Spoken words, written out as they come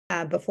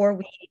Before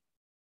we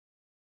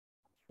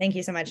Thank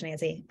you so much,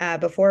 Nancy.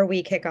 Before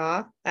we kick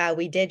off,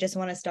 we did just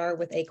want to start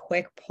with a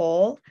quick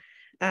poll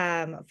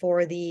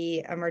for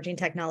the Emerging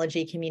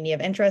Technology Community of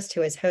Interest,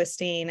 who is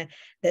hosting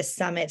this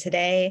summit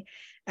today,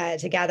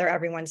 to gather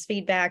everyone's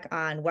feedback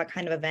on what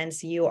kind of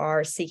events you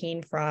are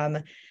seeking from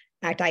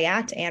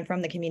ACT-IAC and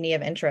from the community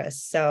of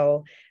interest.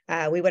 So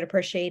we would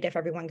appreciate if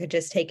everyone could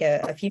just take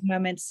a few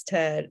moments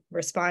to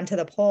respond to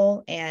the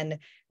poll, and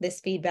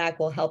this feedback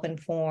will help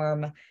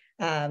inform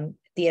the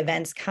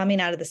events coming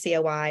out of the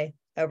COI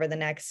over the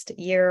next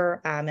year,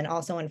 and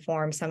also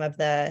inform some of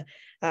the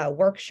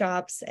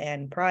workshops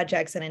and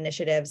projects and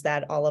initiatives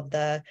that all of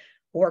the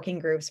working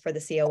groups for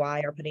the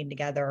COI are putting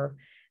together.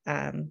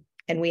 And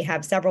we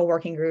have several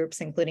working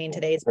groups, including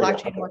today's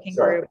blockchain working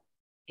group,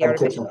 the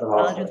artificial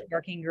intelligence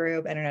working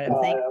group, Internet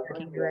of Things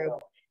working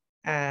group,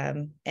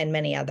 and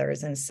many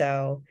others. And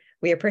so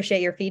we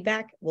appreciate your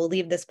feedback. We'll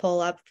leave this poll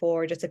up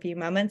for just a few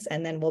moments,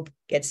 and then we'll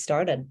get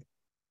started.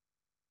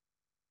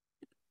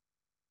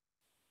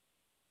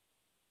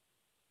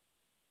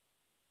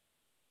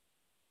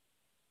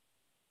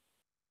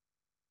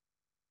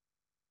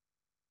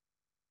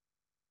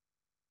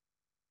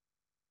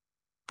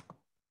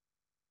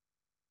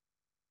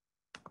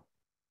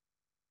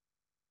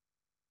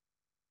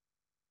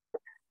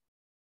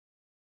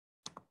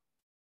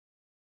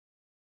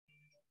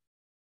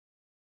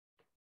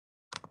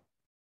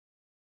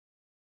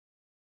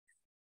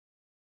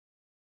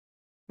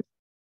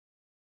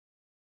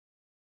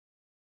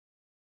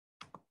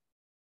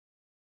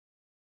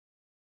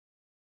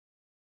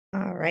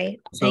 All right.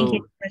 Thank you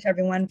so much,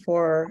 everyone,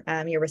 for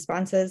your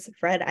responses.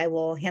 Fred, I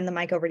will hand the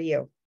mic over to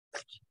you.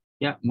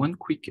 Yeah, one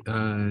quick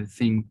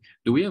thing.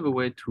 Do we have a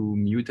way to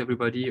mute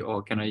everybody,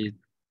 or can I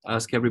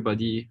ask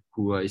everybody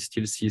who I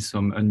still see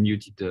some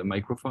unmuted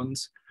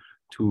microphones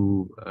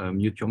to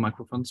mute your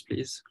microphones,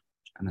 please?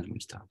 And then we'll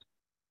start.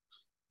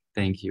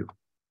 Thank you.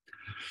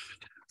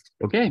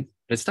 Okay,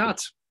 let's start.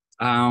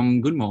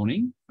 Good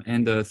morning,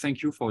 and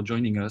thank you for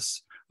joining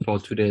us for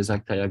today's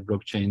ACT-IAC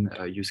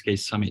Blockchain Use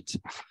Case Summit.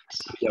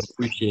 We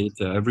appreciate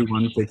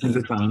everyone taking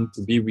the time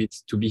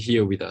to be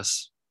here with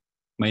us.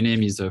 My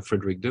name is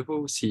Frederick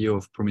Deveau, CEO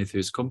of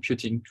Prometheus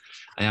Computing.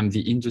 I am the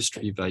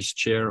Industry Vice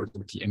Chair of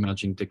the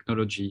Emerging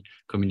Technology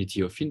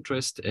Community of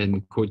Interest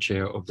and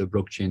co-chair of the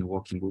Blockchain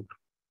Working Group.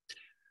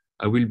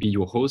 I will be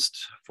your host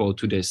for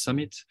today's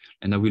summit,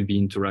 and I will be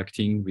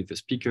interacting with the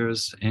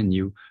speakers and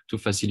you to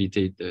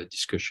facilitate the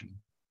discussion.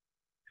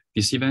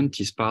 This event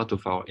is part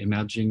of our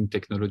Emerging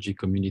Technology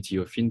Community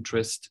of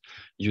Interest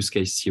use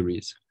case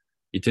series.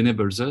 It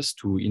enables us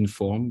to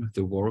inform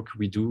the work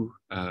we do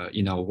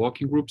in our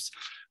working groups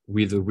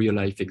with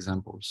real-life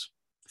examples.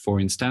 For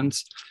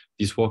instance,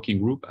 this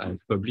working group I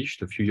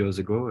published a few years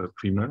ago a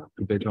primer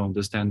to better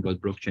understand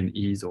what blockchain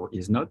is or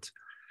is not,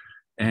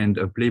 and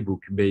a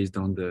playbook based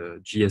on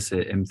the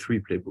GSA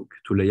M3 playbook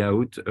to lay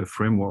out a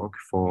framework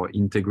for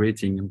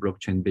integrating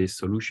blockchain-based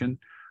solution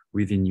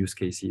within use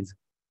cases.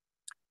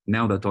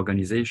 Now that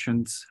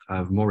organizations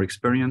have more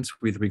experience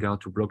with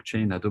regard to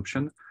blockchain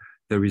adoption,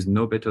 there is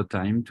no better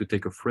time to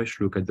take a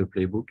fresh look at the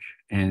playbook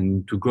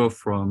and to go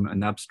from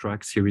an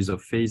abstract series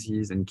of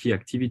phases and key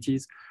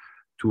activities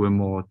to a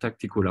more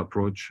tactical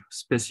approach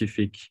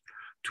specific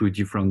to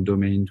different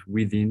domains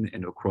within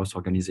and across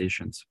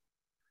organizations.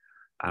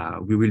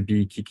 We will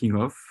be kicking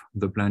off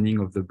the planning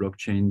of the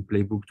Blockchain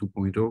Playbook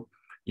 2.0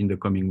 in the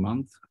coming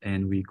month,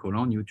 and we call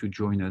on you to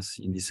join us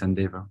in this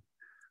endeavor.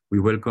 We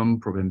welcome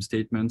problem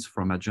statements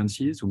from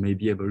agencies who may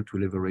be able to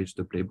leverage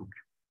the playbook.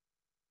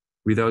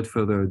 Without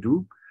further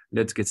ado,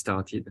 let's get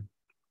started.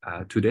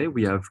 Today,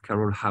 we have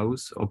Carol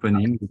House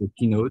opening with a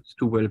keynote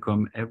to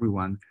welcome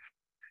everyone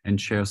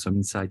and share some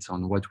insights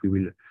on what we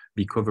will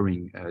be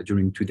covering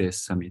during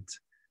today's summit.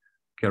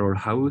 Carol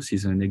House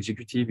is an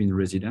executive in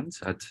residence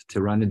at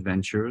Terranet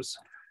Ventures.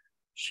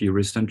 She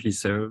recently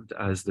served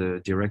as the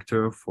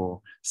Director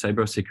for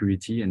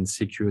Cybersecurity and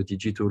Secure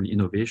Digital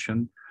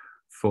Innovation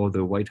for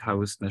the White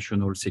House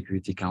National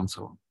Security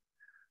Council.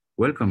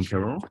 Welcome,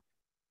 Carol.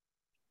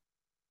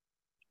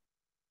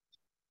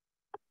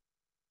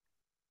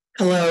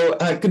 Hello,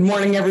 good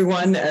morning,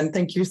 everyone, and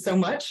thank you so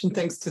much. And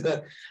thanks to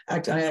the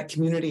ACT-IAC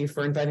community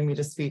for inviting me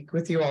to speak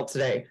with you all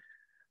today.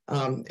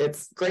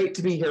 It's great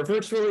to be here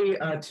virtually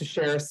to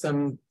share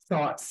some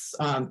thoughts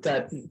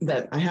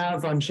that I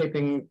have on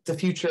shaping the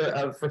future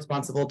of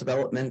responsible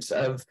development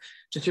of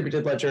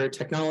distributed ledger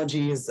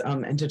technologies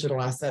and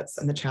digital assets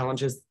and the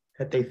challenges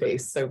that they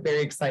face. So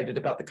very excited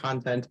about the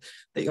content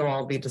that you'll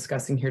all be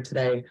discussing here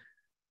today.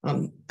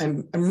 I'm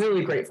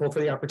really grateful for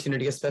the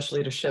opportunity,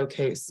 especially to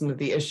showcase some of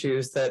the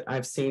issues that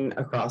I've seen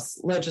across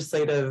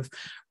legislative,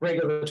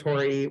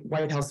 regulatory,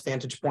 White House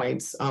vantage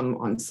points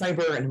on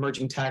cyber and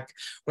emerging tech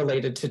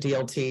related to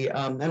DLT,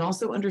 and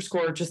also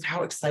underscore just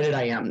how excited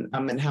I am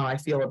and how I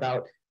feel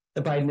about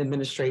the Biden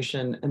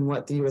administration and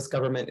what the US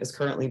government is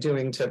currently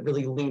doing to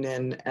really lean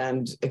in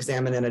and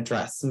examine and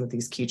address some of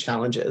these key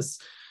challenges.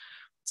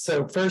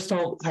 So first,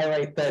 I'll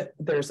highlight that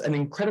there's an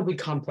incredibly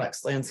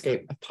complex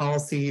landscape of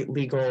policy,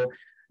 legal,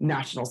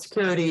 national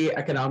security,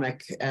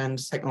 economic, and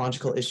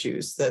technological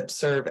issues that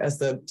serve as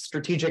the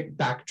strategic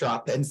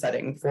backdrop and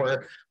setting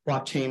for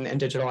blockchain and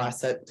digital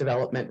asset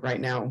development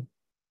right now.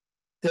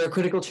 There are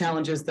critical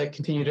challenges that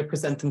continue to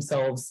present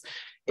themselves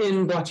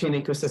in blockchain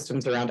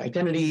ecosystems around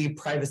identity,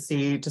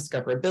 privacy,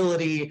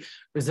 discoverability,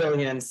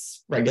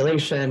 resilience,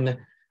 regulation.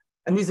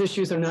 And these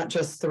issues are not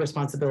just the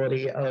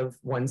responsibility of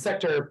one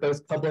sector,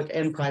 both public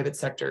and private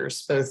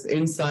sectors, both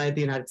inside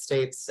the United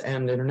States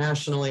and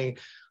internationally,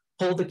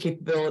 hold the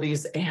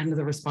capabilities and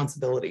the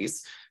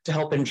responsibilities to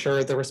help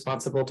ensure the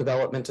responsible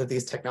development of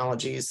these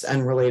technologies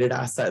and related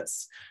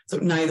assets. So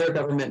neither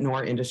government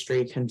nor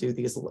industry can do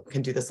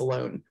this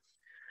alone.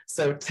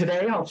 So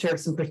today I'll share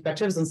some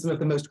perspectives on some of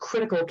the most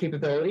critical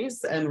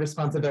capabilities and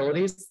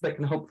responsibilities that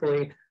can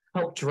hopefully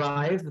help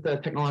drive the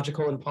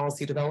technological and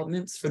policy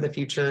developments for the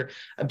future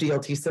of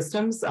DLT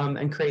systems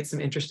and create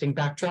some interesting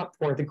backdrop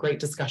for the great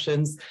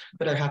discussions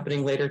that are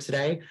happening later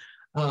today.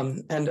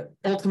 And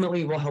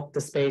ultimately will help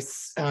the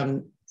space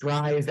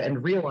drive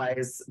and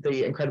realize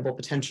the incredible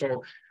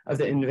potential of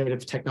the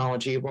innovative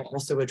technology while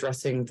also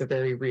addressing the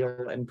very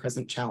real and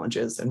present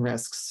challenges and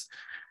risks.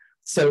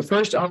 So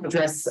first, I'll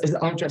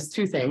address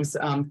two things.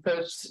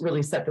 First,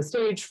 really set the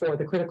stage for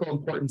the critical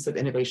importance of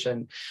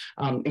innovation,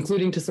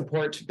 including to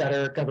support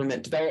better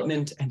government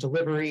development and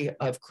delivery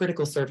of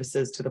critical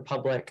services to the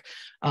public,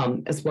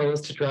 as well as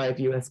to drive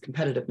U.S.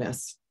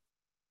 competitiveness.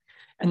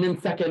 And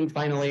then second,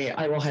 finally,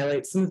 I will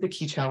highlight some of the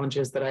key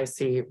challenges that I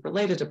see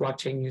related to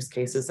blockchain use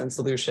cases and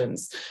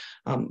solutions,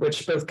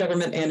 which both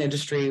government and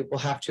industry will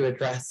have to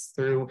address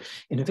through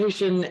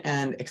innovation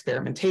and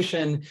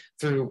experimentation,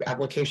 through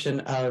application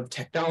of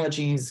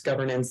technologies,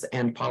 governance,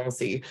 and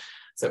policy.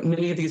 So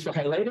many of these were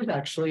highlighted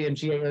actually in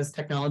GAO's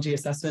technology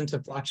assessment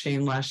of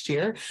blockchain last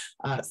year.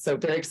 So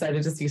very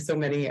excited to see so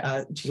many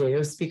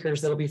GAO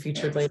speakers that will be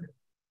featured later.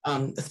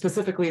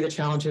 Specifically, the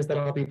challenges that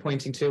I'll be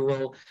pointing to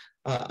will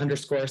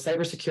underscore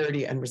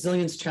cybersecurity and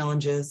resilience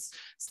challenges,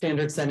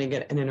 standard setting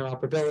and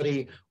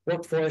interoperability,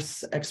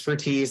 workforce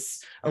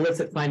expertise,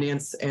 illicit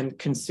finance and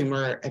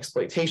consumer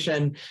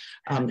exploitation,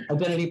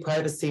 identity,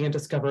 privacy, and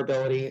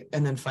discoverability,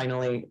 and then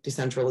finally,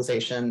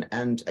 decentralization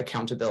and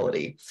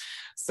accountability.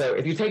 So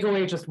if you take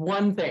away just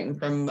one thing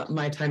from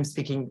my time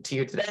speaking to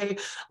you today,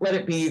 let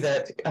it be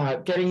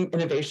that getting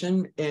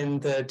innovation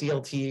in the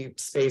DLT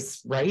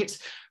space right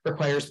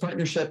requires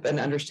partnership and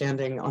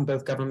understanding on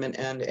both government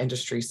and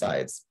industry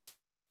sides.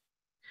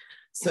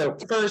 So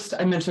first,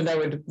 I mentioned I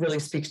would really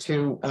speak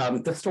to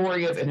the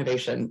story of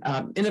innovation.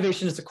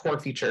 Innovation is a core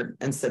feature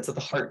and sits at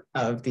the heart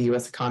of the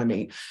US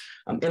economy.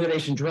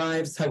 Innovation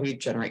drives how we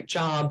generate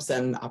jobs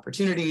and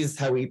opportunities,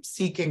 how we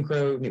seek and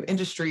grow new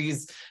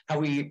industries, how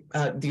we,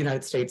 the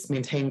United States,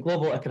 maintain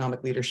global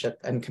economic leadership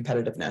and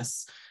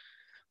competitiveness.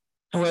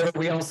 However,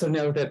 we also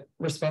know that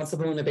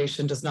responsible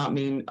innovation does not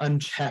mean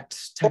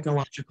unchecked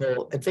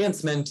technological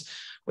advancement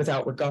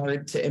without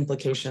regard to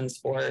implications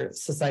for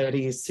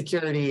society's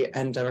security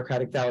and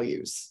democratic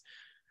values.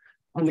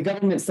 On the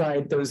government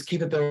side, those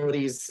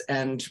capabilities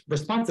and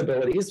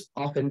responsibilities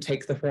often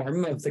take the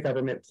form of the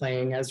government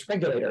playing as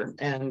regulator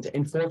and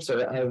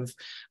enforcer of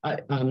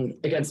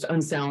against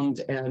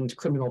unsound and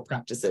criminal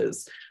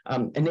practices,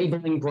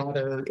 enabling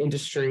broader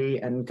industry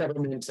and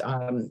government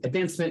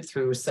advancement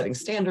through setting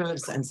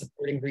standards and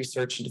supporting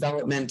research and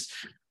development,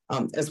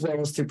 as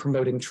well as through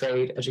promoting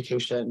trade,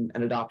 education,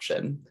 and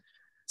adoption.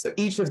 So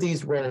each of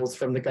these roles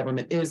from the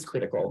government is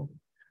critical.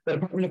 The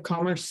Department of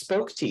Commerce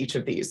spoke to each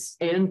of these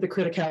and the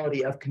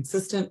criticality of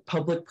consistent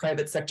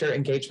public-private sector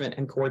engagement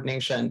and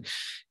coordination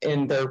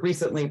in the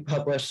recently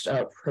published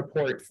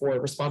report for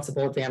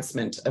responsible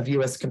advancement of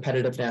US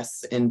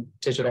competitiveness in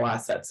digital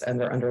assets and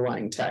their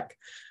underlying tech.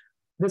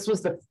 This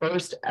was the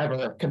first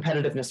ever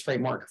competitiveness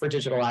framework for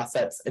digital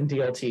assets and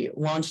DLT,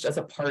 launched as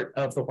a part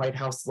of the White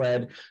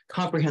House-led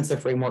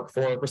comprehensive framework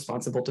for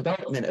responsible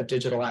development of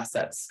digital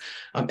assets.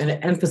 And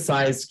it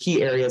emphasized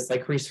key areas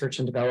like research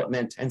and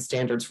development and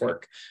standards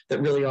work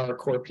that really are a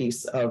core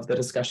piece of the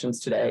discussions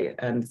today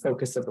and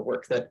focus of the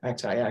work that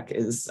ACT-IAC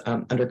is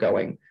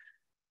undergoing.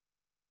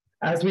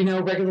 As we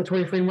know,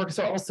 regulatory frameworks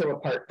are also a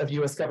part of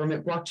US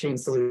government blockchain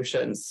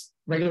solutions.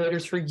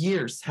 Regulators for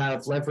years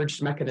have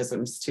leveraged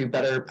mechanisms to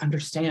better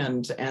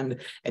understand and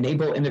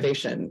enable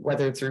innovation,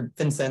 whether through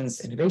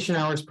FinCEN's Innovation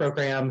Hours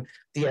program,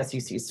 the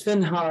SEC's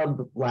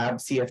FinHub, Lab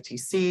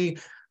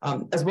CFTC,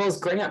 as well as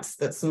grants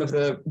that some of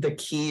the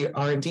key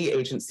R&D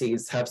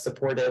agencies have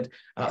supported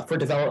for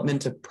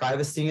development of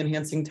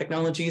privacy-enhancing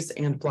technologies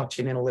and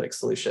blockchain analytics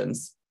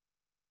solutions.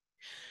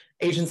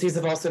 Agencies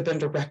have also been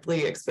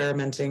directly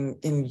experimenting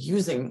in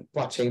using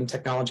blockchain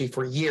technology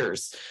for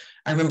years.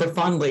 I remember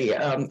fondly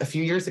a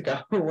few years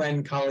ago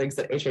when colleagues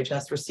at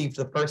HHS received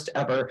the first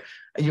ever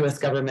US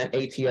government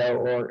ATO,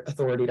 or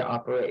authority to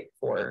operate,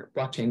 for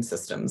blockchain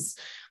systems.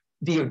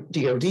 The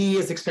DoD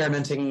is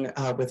experimenting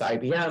with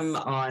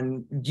IBM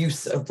on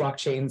use of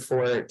blockchain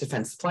for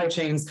defense supply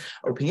chains,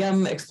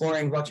 OPM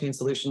exploring blockchain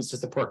solutions to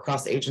support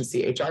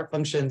cross-agency HR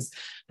functions.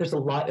 There's a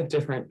lot of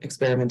different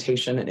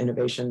experimentation and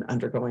innovation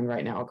undergoing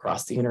right now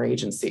across the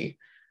interagency.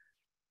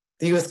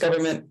 The US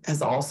government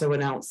has also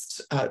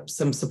announced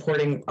some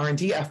supporting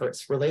R&D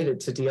efforts related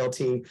to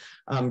DLT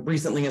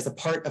recently as a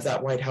part of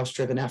that White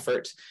House-driven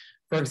effort.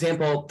 For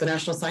example, the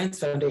National Science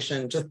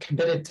Foundation just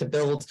committed to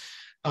build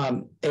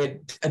a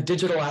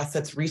digital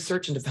assets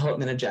research and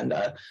development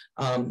agenda,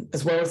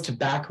 as well as to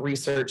back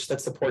research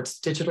that supports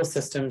digital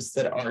systems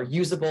that are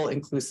usable,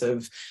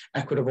 inclusive,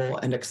 equitable,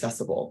 and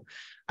accessible.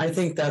 I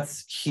think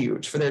that's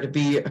huge for there to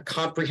be a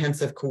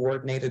comprehensive,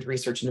 coordinated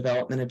research and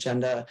development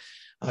agenda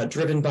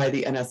driven by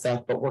the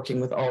NSF, but working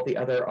with all the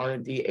other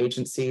R&D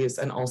agencies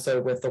and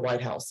also with the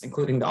White House,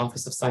 including the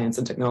Office of Science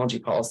and Technology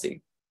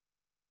Policy.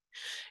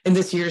 In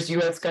this year's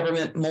US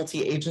government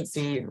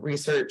multi-agency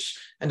research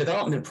and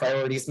development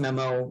priorities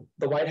memo,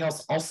 the White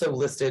House also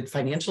listed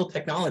financial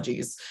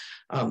technologies,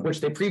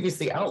 which they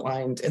previously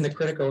outlined in the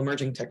critical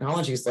emerging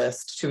technologies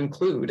list to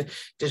include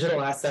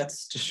digital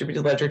assets,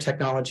 distributed ledger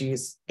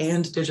technologies,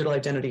 and digital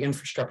identity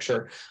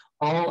infrastructure,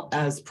 all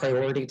as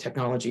priority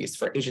technologies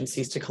for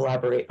agencies to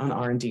collaborate on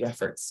R&D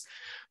efforts.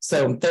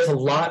 So there's a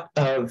lot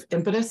of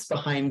impetus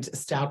behind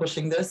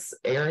establishing this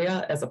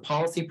area as a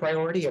policy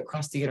priority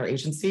across the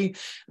interagency.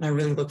 And I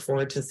really look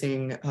forward to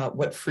seeing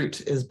what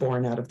fruit is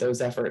born out of those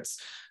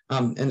efforts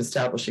and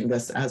establishing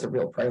this as a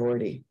real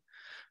priority.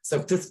 So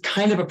this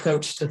kind of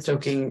approach to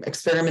stoking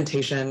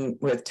experimentation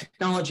with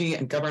technology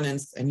and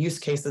governance and use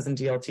cases in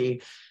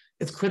DLT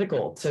is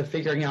critical to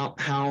figuring out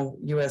how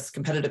US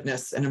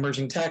competitiveness and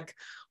emerging tech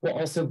will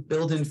also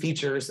build in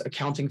features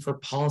accounting for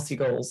policy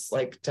goals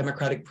like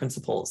democratic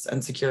principles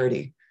and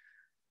security.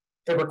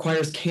 It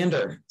requires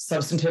candor,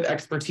 substantive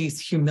expertise,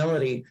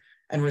 humility,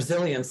 and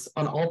resilience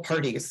on all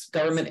parties,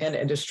 government and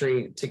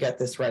industry, to get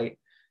this right.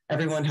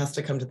 Everyone has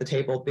to come to the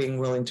table being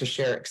willing to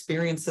share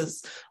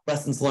experiences,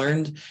 lessons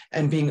learned,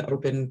 and being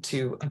open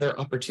to other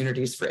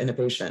opportunities for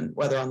innovation,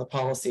 whether on the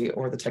policy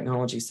or the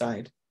technology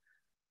side.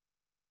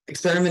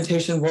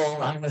 Experimentation will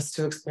allow us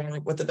to explore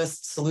what the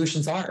best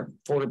solutions are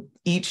for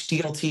each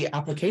DLT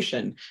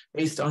application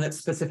based on its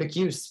specific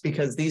use,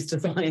 because these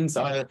designs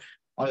are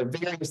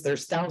various.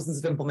 There's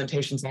thousands of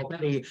implementations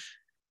already,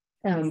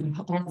 and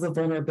all the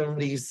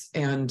vulnerabilities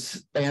and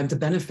the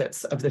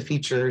benefits of the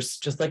features,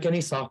 just like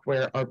any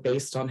software, are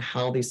based on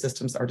how these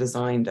systems are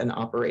designed and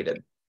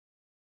operated.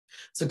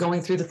 So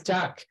going through the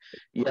stack,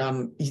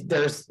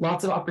 there's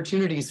lots of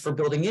opportunities for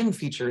building in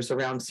features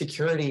around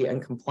security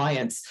and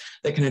compliance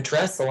that can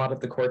address a lot of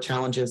the core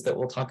challenges that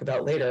we'll talk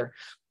about later,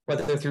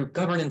 whether they're through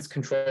governance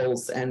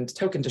controls and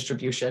token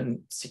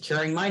distribution,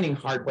 securing mining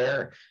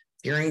hardware,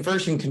 steering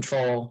version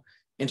control,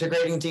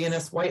 integrating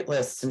DNS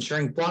whitelists,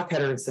 ensuring block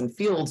headers and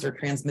fields are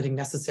transmitting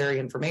necessary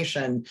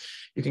information.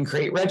 You can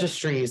create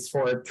registries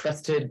for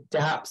trusted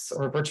dApps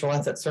or virtual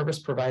asset service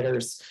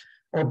providers,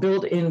 or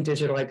build in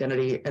digital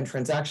identity and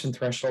transaction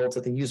thresholds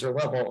at the user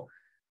level.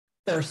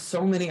 There are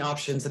so many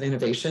options and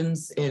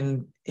innovations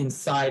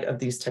inside of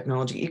these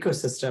technology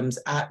ecosystems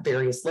at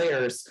various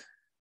layers,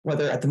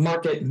 whether at the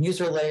market and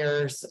user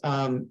layers,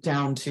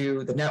 down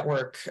to the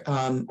network,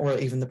 or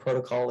even the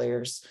protocol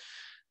layers.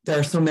 There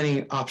are so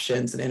many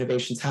options and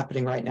innovations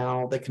happening right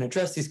now that can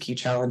address these key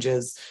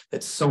challenges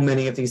that so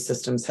many of these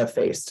systems have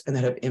faced and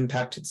that have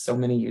impacted so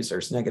many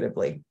users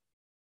negatively.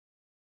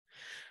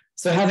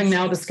 So having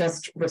now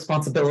discussed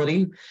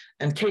responsibility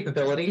and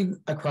capability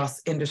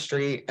across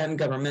industry and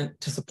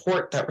government to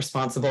support that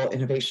responsible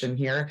innovation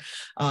here,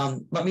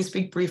 let me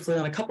speak briefly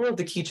on a couple of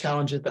the key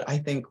challenges that I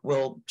think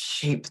will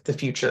shape the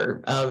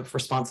future of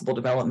responsible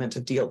development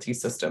of DLT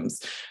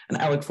systems. And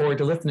I look forward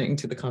to listening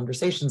to the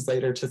conversations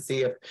later to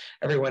see if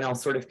everyone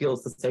else sort of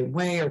feels the same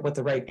way or what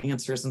the right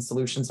answers and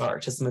solutions are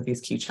to some of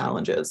these key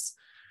challenges.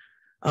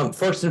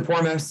 First and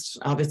foremost,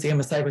 obviously, I'm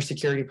a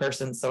cybersecurity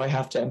person, so I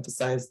have to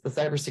emphasize the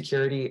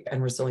cybersecurity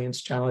and resilience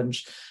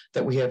challenge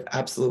that we have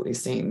absolutely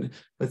seen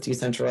with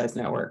decentralized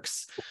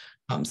networks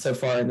so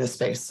far in this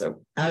space.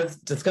 So as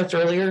discussed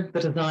earlier, the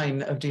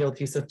design of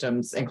DLT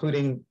systems,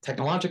 including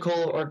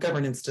technological or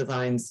governance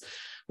designs,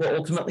 will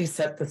ultimately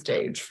set the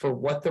stage for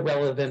what the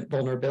relevant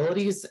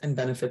vulnerabilities and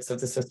benefits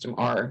of the system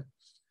are.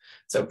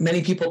 So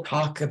many people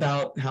talk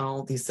about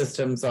how these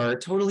systems are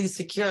totally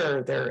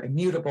secure, they're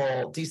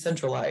immutable,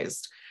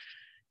 decentralized.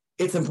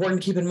 It's important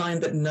to keep in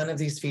mind that none of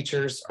these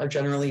features are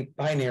generally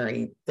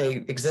binary. They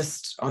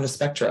exist on a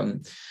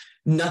spectrum.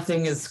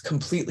 Nothing is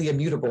completely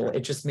immutable. It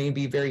just may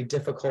be very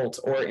difficult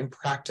or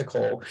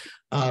impractical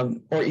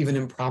or even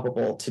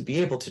improbable to be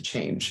able to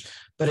change.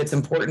 But it's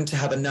important to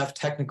have enough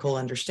technical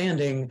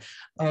understanding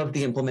of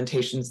the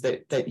implementations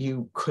that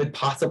you could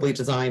possibly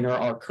design or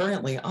are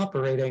currently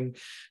operating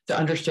to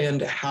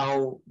understand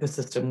how the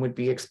system would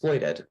be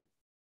exploited.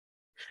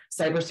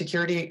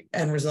 Cybersecurity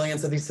and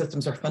resilience of these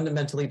systems are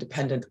fundamentally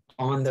dependent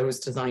on those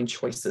design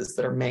choices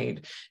that are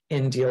made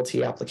in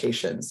DLT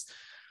applications.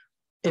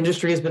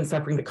 Industry has been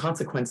suffering the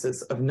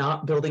consequences of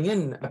not building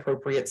in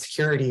appropriate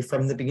security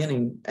from the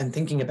beginning and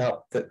thinking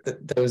about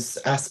those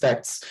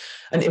aspects,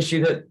 an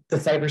issue that the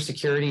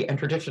cybersecurity and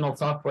traditional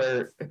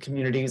software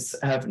communities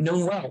have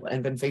known well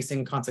and been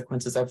facing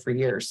consequences of for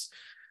years.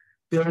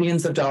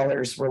 Billions of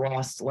dollars were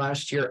lost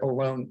last year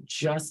alone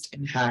just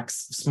in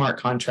hacks, smart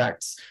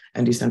contracts,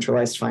 and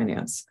decentralized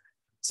finance.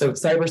 So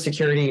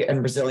cybersecurity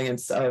and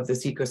resilience of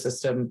this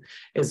ecosystem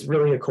is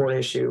really a core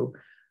issue.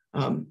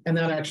 And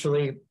that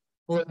actually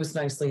flows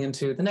nicely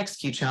into the next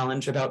key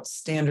challenge about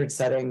standard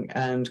setting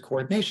and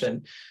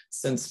coordination,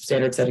 since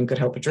standard setting could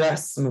help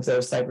address some of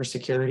those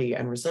cybersecurity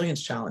and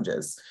resilience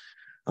challenges.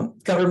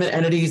 Government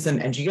entities and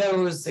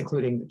NGOs,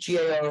 including the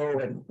GAO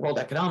and World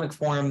Economic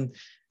Forum,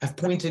 have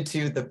pointed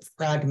to the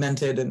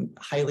fragmented and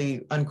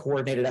highly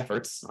uncoordinated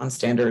efforts on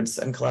standards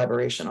and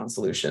collaboration on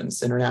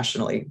solutions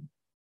internationally.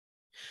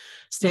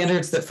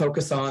 Standards that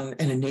focus on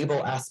and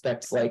enable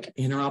aspects like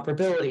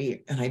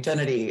interoperability and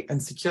identity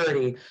and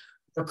security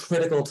are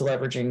critical to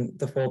leveraging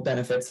the full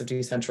benefits of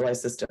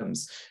decentralized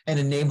systems and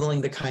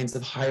enabling the kinds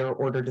of higher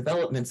order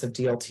developments of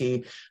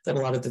DLT that a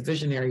lot of the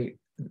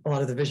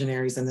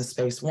visionaries in this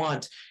space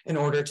want in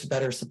order to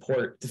better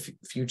support the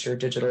future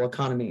digital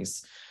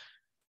economies.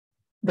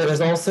 There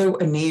is also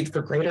a need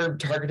for greater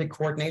targeted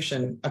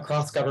coordination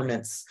across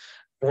governments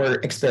for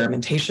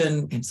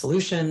experimentation and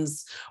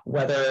solutions,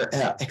 whether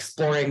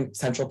exploring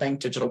central bank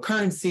digital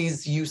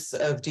currencies, use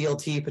of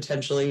DLT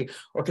potentially,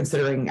 or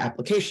considering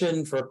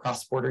application for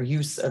cross-border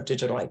use of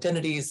digital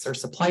identities or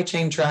supply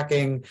chain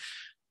tracking,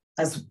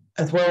 as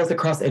well as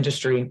across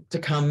industry, to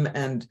come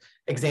and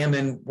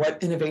examine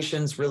what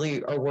innovations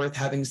really are worth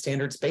having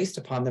standards based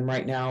upon them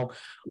right now,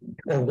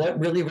 or what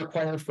really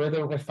require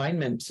further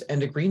refinement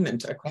and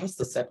agreement across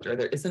the sector.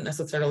 There isn't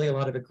necessarily a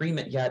lot of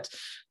agreement yet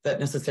that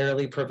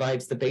necessarily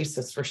provides the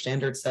basis for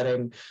standard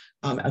setting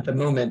at the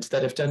moment,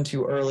 that if done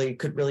too early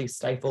could really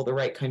stifle the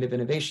right kind of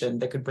innovation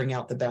that could bring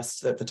out the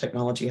best that the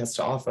technology has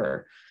to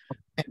offer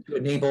and to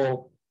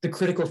enable the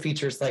critical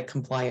features like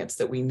compliance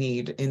that we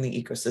need in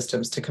the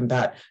ecosystems to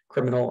combat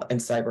criminal and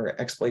cyber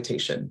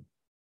exploitation.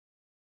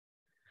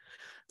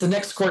 The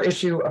next core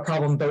issue, a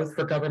problem both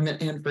for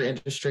government and for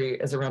industry,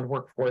 is around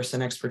workforce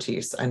and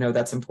expertise. I know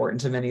that's important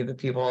to many of the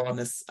people on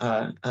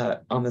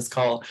this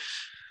call.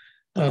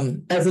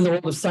 As in the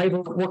world of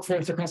cyber,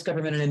 workforce across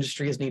government and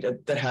industry is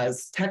needed that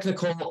has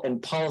technical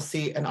and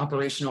policy and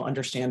operational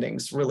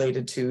understandings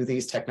related to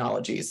these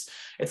technologies.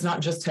 It's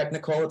not just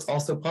technical, it's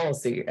also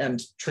policy.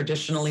 And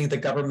traditionally, the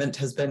government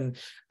has been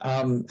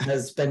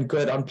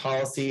good on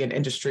policy and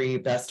industry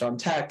best on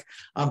tech.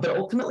 But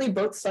ultimately,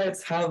 both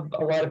sides have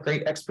a lot of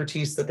great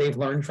expertise that they've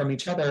learned from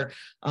each other,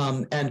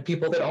 and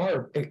people that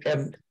are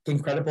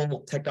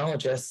incredible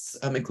technologists,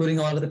 including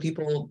a lot of the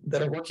people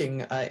that are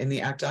working in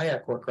the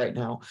ACT-IAC work right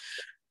now.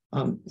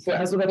 So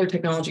as with other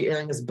technology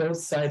areas, both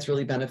sides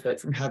really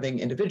benefit from having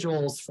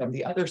individuals from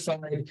the other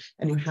side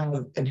and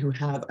who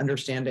have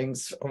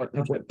understandings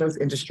of what both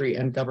industry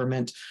and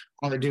government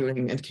are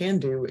doing and can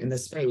do in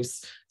this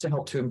space to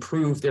help to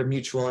improve their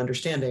mutual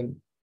understanding.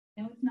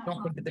 I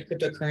don't think that the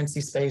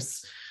cryptocurrency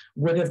space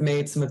would have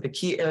made some of the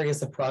key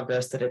areas of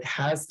progress that it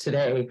has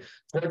today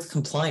towards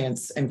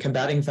compliance and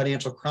combating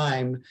financial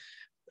crime.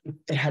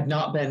 It had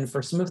not been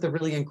for some of the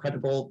really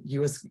incredible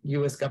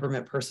US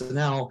government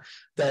personnel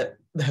that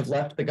have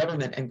left the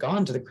government and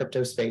gone to the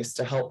crypto space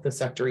to help the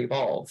sector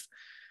evolve.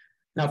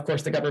 Now, of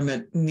course, the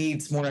government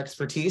needs more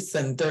expertise,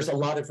 and there's a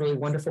lot of really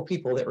wonderful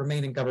people that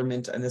remain in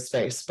government in this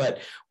space, but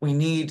we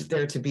need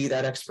there to be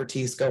that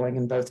expertise going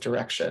in both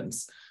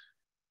directions.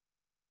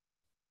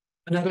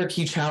 Another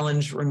key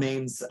challenge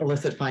remains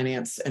illicit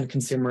finance and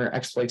consumer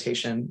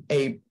exploitation,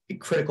 a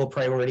critical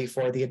priority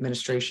for the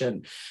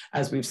administration.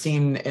 As we've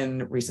seen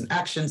in recent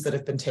actions that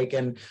have been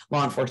taken,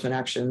 law enforcement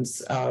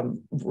actions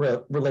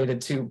related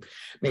to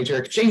major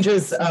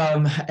exchanges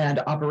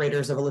and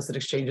operators of illicit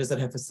exchanges that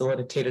have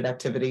facilitated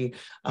activity,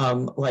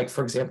 like,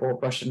 for example,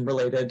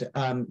 Russian-related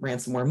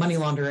ransomware money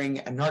laundering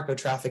and narco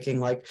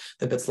trafficking, like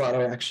the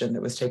Bitslotto action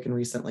that was taken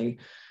recently.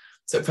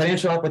 So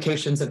financial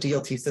applications of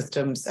DLT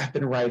systems have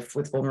been rife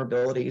with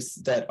vulnerabilities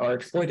that are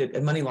exploited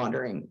in money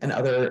laundering and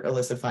other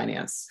illicit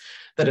finance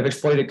that have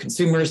exploited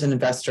consumers and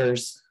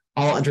investors,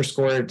 all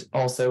underscored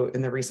also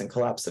in the recent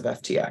collapse of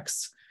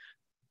FTX.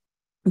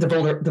 The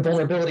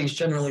vulnerabilities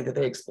generally that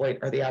they exploit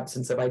are the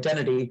absence of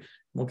identity.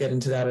 We'll get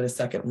into that in a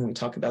second when we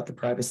talk about the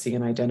privacy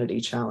and identity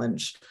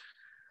challenge.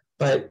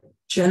 But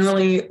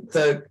generally,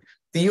 the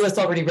US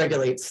already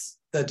regulates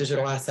the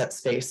digital asset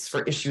space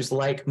for issues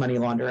like money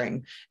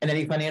laundering, and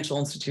any financial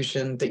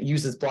institution that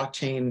uses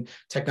blockchain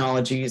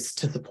technologies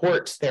to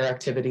support their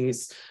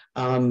activities,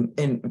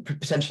 in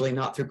potentially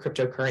not through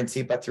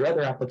cryptocurrency, but through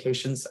other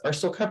applications, are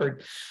still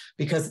covered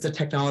because it's a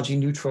technology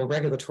neutral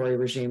regulatory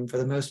regime for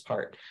the most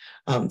part.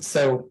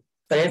 So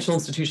financial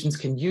institutions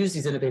can use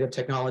these innovative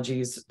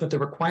technologies, but the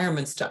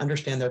requirements to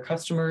understand their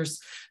customers,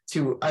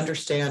 to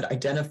understand,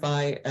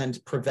 identify,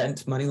 and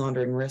prevent money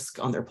laundering risk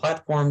on their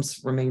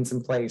platforms remains in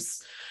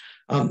place.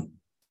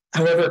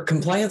 However,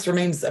 compliance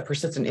remains a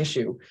persistent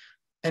issue,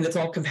 and it's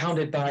all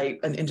compounded by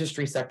an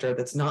industry sector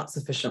that's not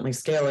sufficiently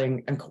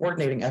scaling and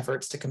coordinating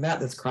efforts to combat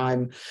this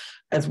crime,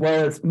 as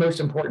well as, most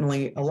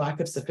importantly, a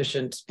lack of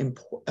sufficient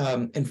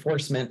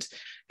enforcement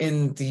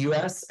in the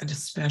US and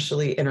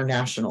especially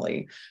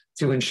internationally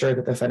to ensure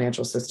that the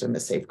financial system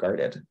is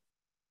safeguarded.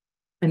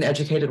 An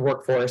educated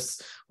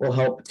workforce will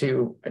help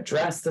to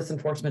address this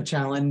enforcement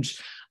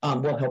challenge,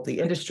 will help the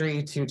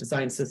industry to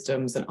design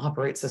systems and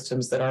operate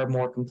systems that are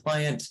more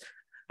compliant.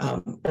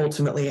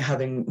 Ultimately,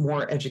 having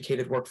more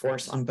educated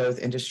workforce on both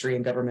industry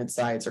and government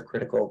sides are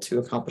critical to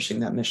accomplishing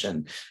that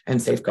mission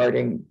and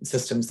safeguarding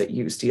systems that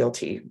use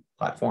DLT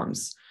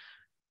platforms.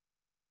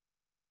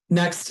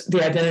 Next,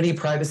 the identity,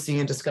 privacy,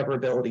 and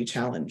discoverability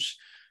challenge.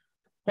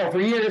 Well, for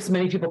years,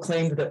 many people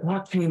claimed that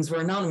blockchains were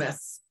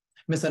anonymous.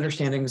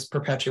 Misunderstandings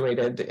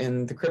perpetuated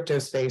in the crypto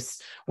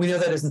space. We know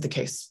that isn't the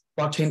case.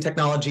 Blockchain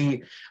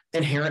technology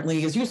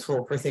inherently is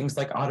useful for things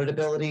like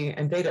auditability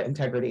and data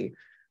integrity.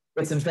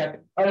 It's in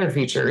fact other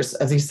features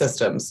of these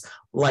systems,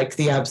 like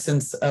the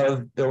absence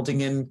of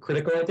building in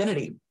critical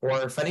identity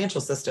or financial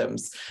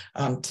systems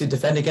to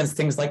defend against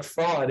things like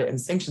fraud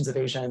and sanctions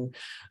evasion,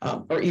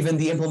 or even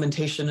the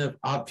implementation of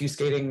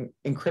obfuscating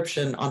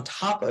encryption on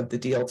top of the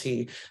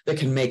DLT that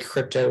can make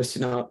crypto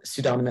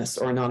pseudonymous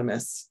or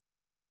anonymous.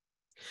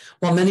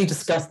 While many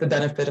discuss the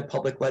benefit of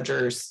public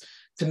ledgers,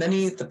 to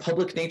many, the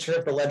public nature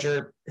of the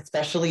ledger,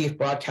 especially if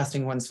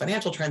broadcasting one's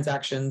financial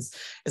transactions,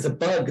 is a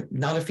bug,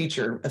 not a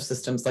feature of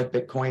systems like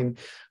Bitcoin,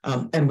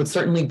 and would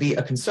certainly be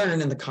a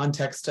concern in the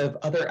context of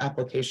other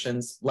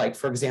applications like,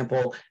 for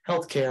example,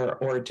 healthcare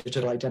or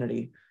digital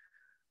identity.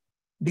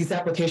 These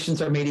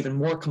applications are made even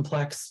more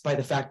complex by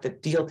the fact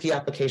that DLT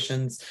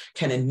applications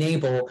can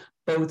enable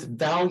both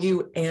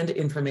value and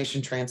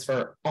information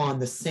transfer on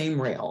the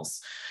same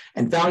rails.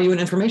 And value and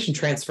information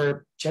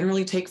transfer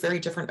generally take very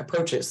different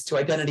approaches to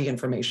identity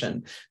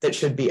information that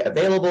should be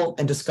available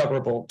and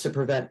discoverable to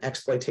prevent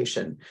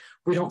exploitation.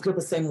 We don't feel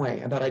the same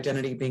way about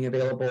identity being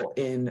available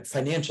in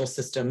financial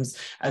systems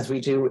as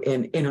we do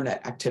in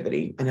internet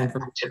activity and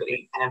information.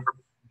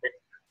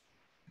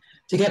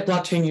 To get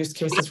blockchain use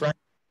cases right,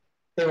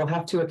 they will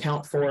have to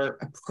account for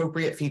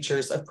appropriate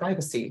features of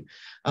privacy,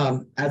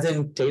 as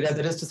in data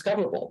that is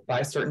discoverable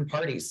by certain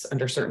parties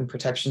under certain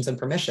protections and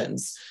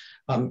permissions,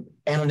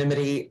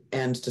 anonymity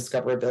and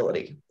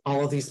discoverability.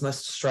 All of these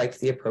must strike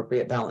the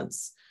appropriate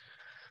balance.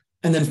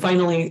 And then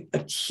finally,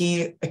 a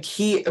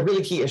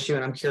really key issue,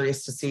 and I'm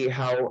curious to see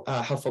how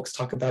folks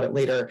talk about it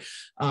later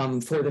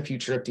for the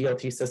future of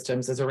DLT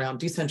systems, is around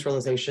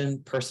decentralization,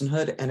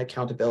 personhood, and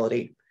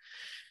accountability.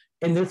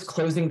 In this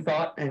closing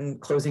thought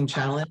and closing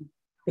challenge,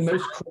 the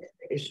most critical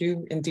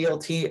issue in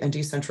DLT and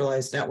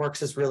decentralized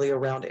networks is really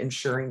around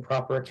ensuring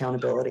proper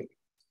accountability.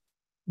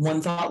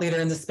 One thought leader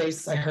in the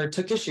space I heard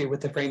took issue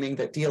with the framing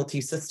that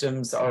DLT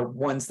systems are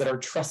ones that are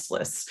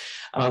trustless,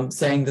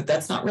 saying that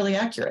that's not really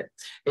accurate.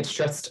 It's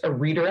just a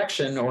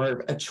redirection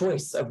or a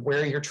choice of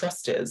where your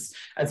trust is,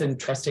 as in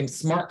trusting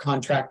smart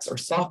contracts or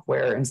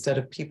software instead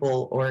of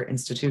people or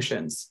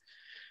institutions.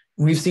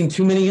 We've seen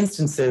too many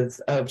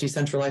instances of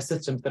decentralized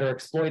systems that are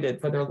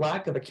exploited for their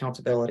lack of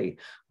accountability,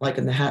 like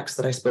in the hacks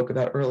that I spoke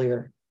about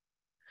earlier.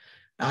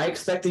 I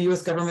expect the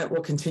US government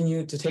will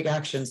continue to take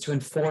actions to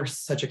enforce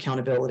such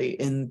accountability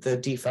in the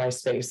DeFi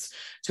space,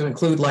 to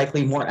include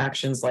likely more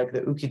actions like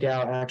the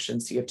UkiDAO action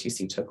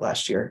CFTC took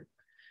last year.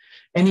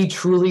 Any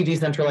truly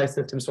decentralized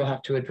systems will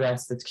have to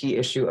address this key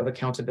issue of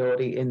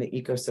accountability in the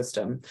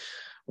ecosystem,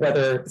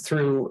 whether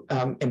through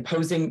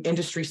imposing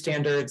industry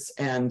standards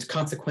and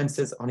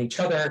consequences on each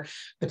other,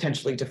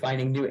 potentially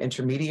defining new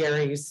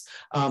intermediaries,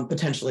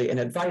 potentially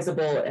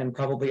inadvisable and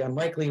probably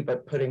unlikely,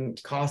 but putting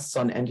costs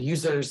on end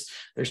users.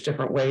 There's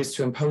different ways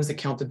to impose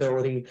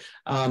accountability,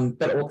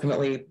 but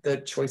ultimately the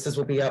choices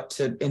will be up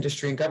to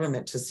industry and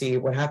government to see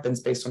what happens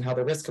based on how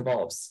the risk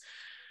evolves.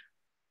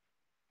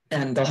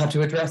 And they'll have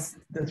to address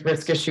this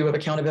risk issue of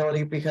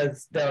accountability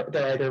because they're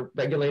either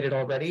regulated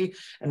already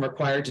and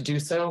required to do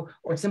so,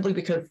 or simply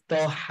because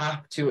they'll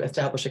have to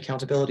establish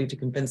accountability to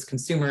convince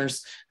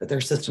consumers that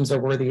their systems are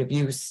worthy of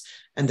use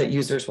and that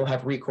users will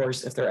have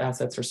recourse if their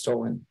assets are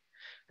stolen.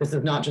 This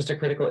is not just a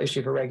critical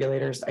issue for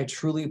regulators. I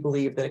truly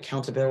believe that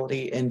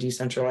accountability in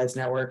decentralized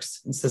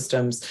networks and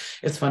systems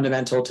is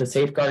fundamental to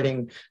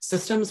safeguarding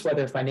systems,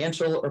 whether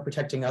financial or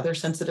protecting other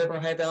sensitive or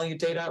high-value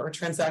data or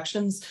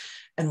transactions,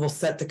 and will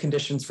set the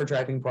conditions for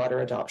driving broader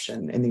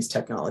adoption in these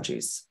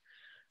technologies.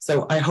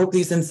 So I hope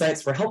these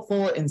insights were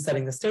helpful in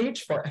setting the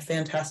stage for a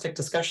fantastic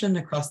discussion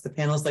across the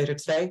panels later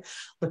today.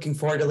 Looking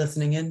forward to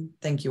listening in.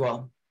 Thank you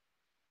all.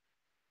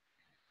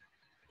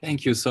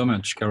 Thank you so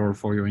much, Carol,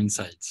 for your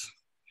insights.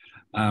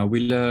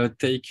 We'll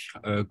take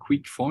a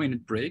quick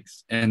 4-minute break,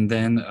 and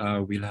then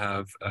we'll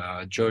have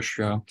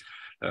Joshua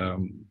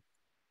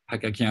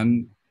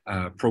Hakakian,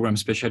 program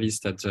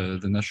specialist at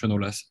the National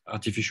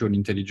Artificial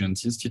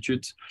Intelligence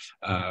Institute,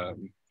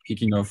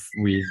 kicking off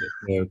with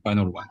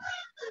panel 1.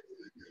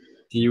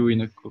 See you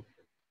in a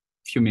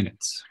few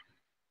minutes.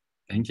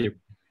 Thank you.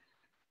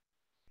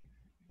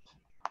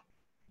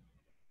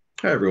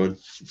 Hi, everyone.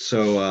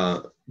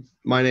 So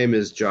my name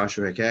is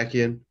Joshua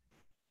Hakakian.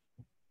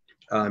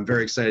 I'm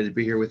very excited to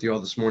be here with you all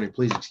this morning.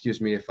 Please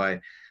excuse me if I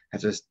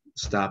have to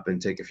stop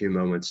and take a few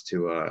moments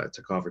to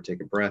cough or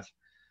take a breath.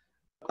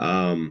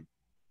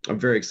 I'm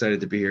very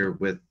excited to be here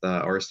with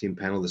our esteemed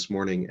panel this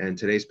morning, and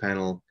today's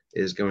panel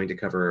is going to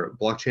cover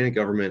blockchain and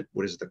government.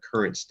 What is the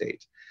current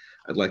state?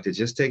 I'd like to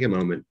just take a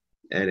moment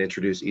and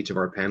introduce each of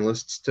our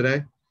panelists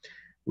today.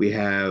 We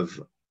have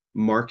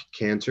Mark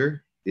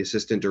Cantor, the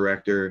Assistant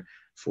Director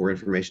for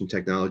Information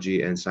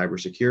Technology and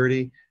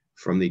Cybersecurity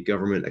from the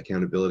Government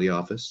Accountability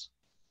Office.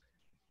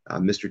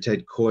 Mr.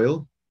 Ted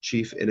Coyle,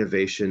 Chief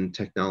Innovation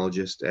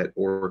Technologist at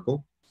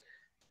Oracle.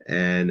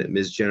 And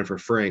Ms. Jennifer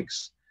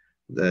Franks,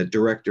 the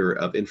Director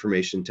of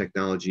Information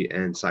Technology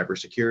and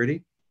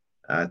Cybersecurity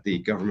at the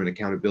Government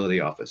Accountability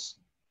Office.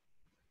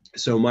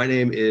 So my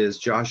name is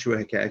Joshua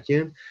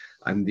Hakakian.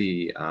 I'm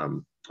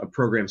a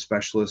program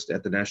specialist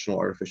at the National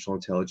Artificial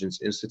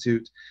Intelligence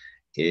Institute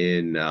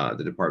in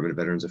the Department of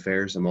Veterans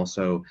Affairs. I'm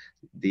also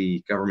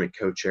the government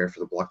co-chair for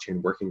the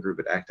Blockchain Working Group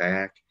at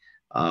ACT-IAC.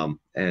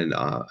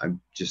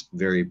 I'm just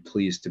very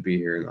pleased to be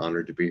here and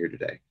honored to be here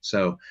today.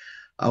 So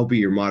I'll be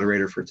your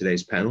moderator for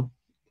today's panel.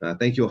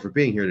 Thank you all for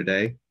being here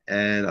today.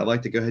 And I'd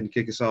like to go ahead and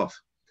kick us off.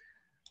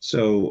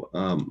 So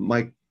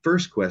my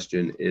first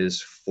question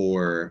is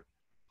for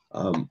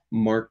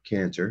Mark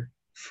Cantor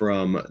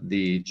from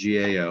the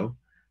GAO,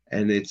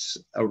 and it's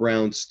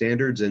around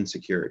standards and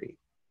security.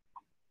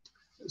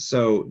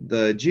 So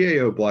the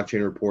GAO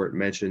blockchain report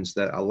mentions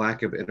that a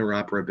lack of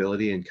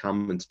interoperability and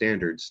common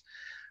standards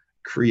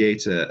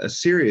creates a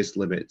serious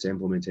limit to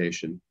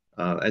implementation.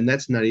 And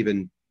that's not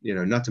even,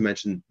 not to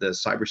mention the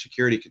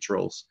cybersecurity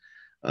controls,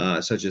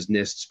 such as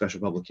NIST Special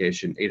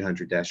Publication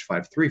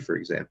 800-53, for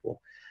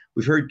example.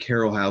 We've heard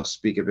Carol House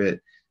speak a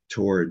bit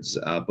towards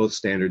both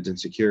standards and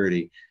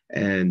security,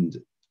 and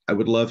I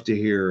would love to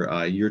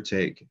hear your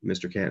take,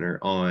 Mr. Cantor,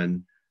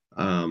 on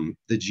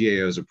the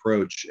GAO's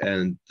approach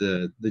and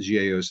the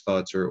GAO's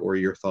thoughts or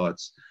your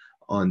thoughts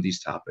on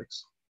these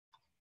topics.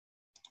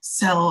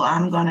 So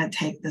I'm going to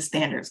take the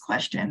standards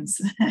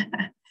questions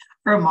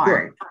for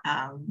Mark.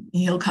 Sure.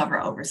 He'll cover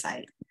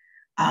oversight.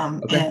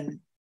 Okay. And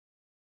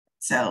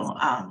so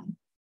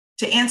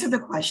to answer the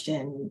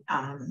question,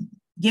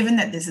 given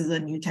that this is a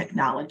new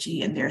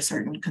technology and there are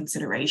certain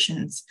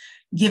considerations,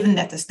 given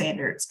that the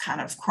standards kind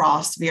of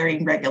cross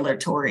varying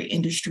regulatory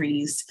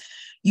industries,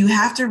 you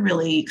have to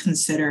really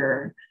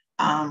consider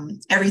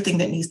everything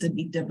that needs to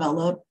be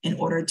developed in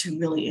order to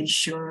really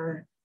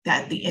ensure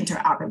that the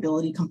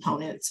interoperability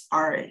components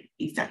are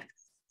effective,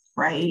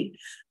 right?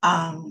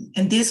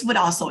 And this would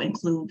also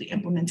include the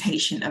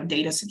implementation of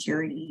data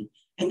security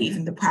and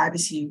even the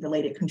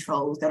privacy-related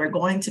controls that are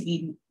going to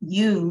be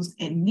used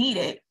and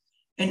needed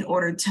in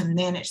order to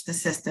manage the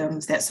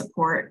systems that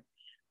support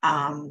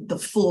the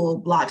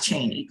full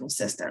blockchain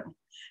ecosystem.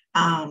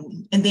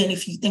 And then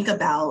if you think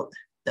about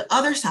the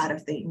other side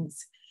of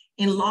things,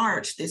 in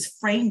large, this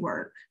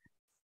framework,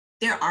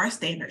 there are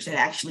standards that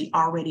actually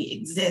already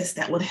exist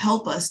that would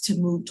help us to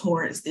move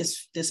towards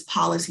this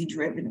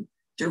policy-driven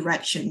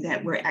direction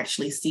that we're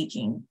actually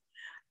seeking.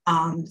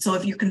 So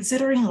if you're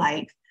considering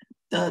like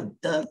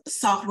the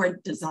software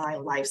design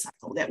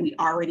lifecycle that we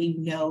already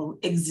know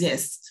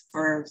exists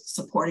for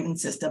supporting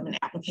system and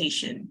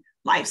application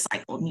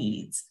lifecycle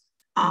needs,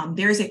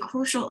 there's a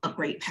crucial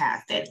upgrade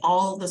path that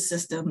all the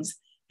systems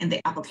and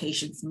the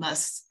applications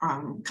must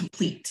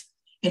complete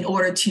in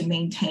order to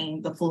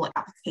maintain the full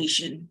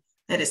application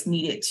that is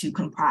needed to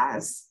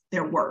comprise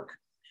their work.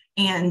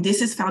 And this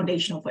is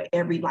foundational for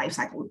every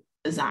lifecycle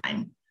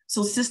design.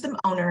 So system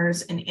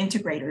owners and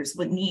integrators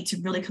would need to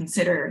really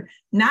consider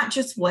not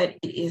just what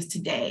it is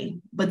today,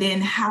 but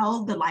then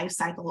how the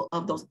lifecycle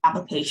of those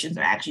applications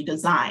are actually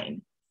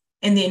designed,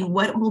 and then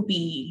what will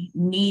be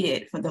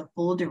needed for the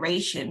full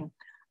duration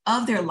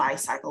of their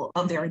lifecycle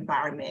of their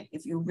environment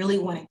if you're really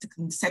wanting to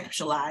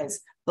conceptualize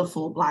the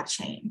full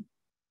blockchain.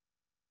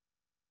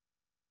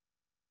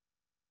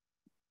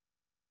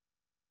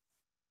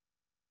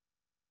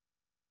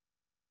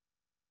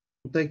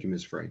 Thank you,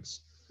 Ms.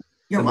 Franks.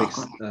 You're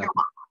welcome.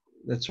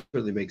 That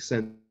certainly makes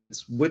sense.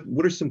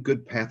 What are some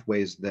good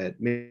pathways that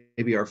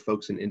maybe our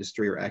folks in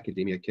industry or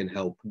academia can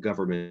help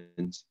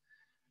government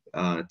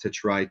to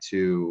try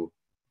to,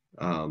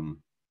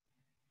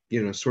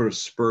 sort of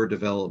spur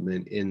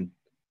development in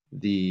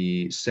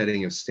the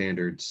setting of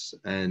standards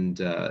and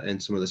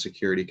some of the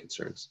security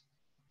concerns?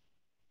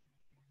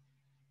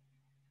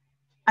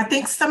 I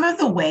think some of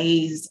the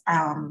ways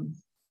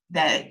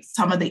that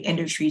some of the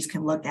industries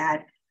can look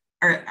at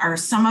are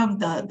some of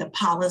the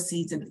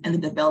policies and the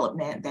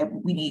development that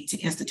we need to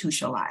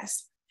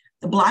institutionalize.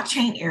 The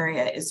blockchain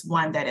area is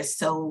one that is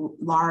so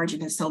large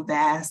and is so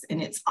vast,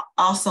 and it's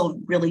also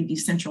really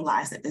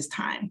decentralized at this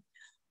time.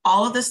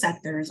 All of the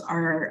sectors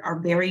are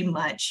very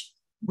much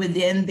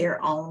within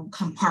their own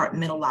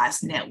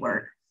compartmentalized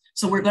network.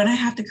 So we're going to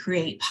have to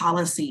create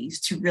policies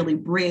to really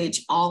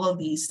bridge all of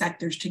these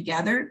sectors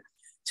together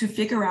to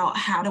figure out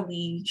how do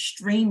we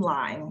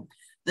streamline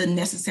the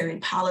necessary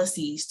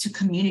policies to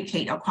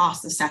communicate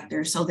across the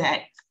sector so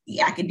that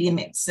the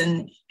academics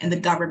and the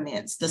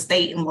governments, the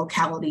state and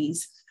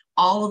localities,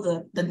 all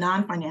of the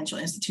non-financial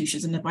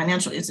institutions and the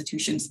financial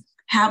institutions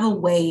have a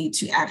way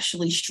to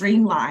actually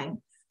streamline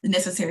the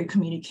necessary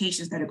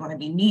communications that are going to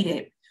be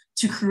needed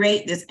to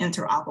create this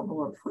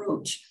interoperable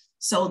approach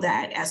so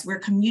that as we're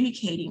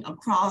communicating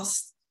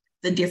across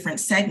the different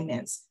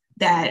segments,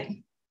 that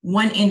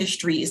one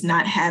industry is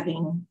not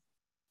having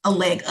a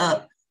leg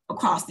up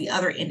across the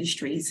other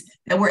industries,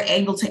 that we're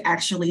able to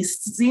actually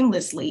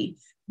seamlessly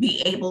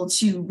be able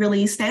to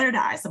really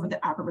standardize some of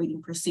the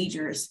operating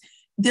procedures.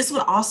 This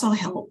would also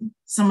help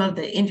some of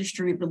the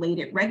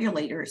industry-related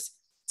regulators,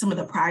 some of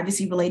the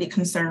privacy-related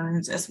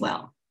concerns as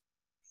well.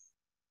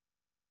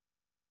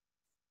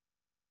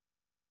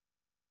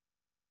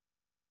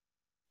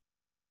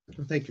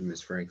 Thank you,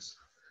 Ms. Franks.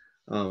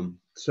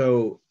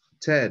 So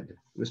Ted,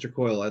 Mr.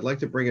 Coyle, I'd like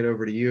to bring it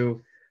over to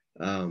you.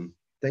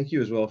 Thank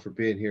you as well for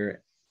being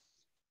here.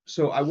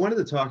 So I wanted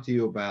to talk to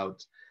you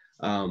about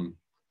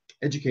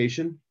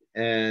education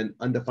and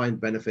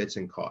undefined benefits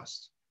and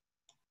costs.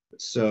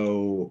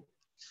 So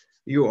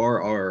you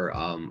are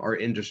our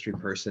industry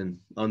person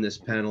on this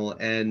panel,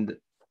 and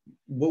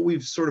what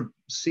we've sort of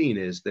seen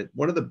is that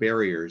one of the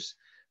barriers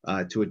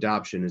to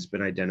adoption has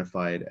been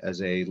identified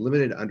as a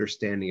limited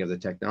understanding of the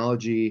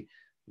technology,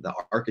 the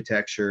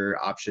architecture,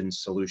 options,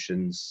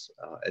 solutions,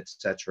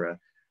 etc.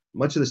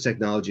 Much of this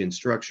technology and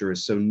structure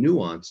is so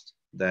nuanced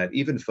that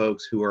even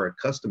folks who are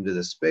accustomed to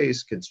this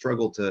space can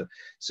struggle to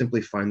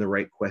simply find the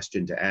right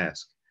question to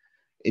ask.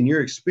 In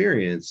your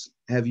experience,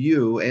 have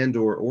you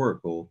and/or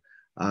Oracle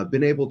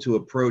been able to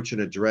approach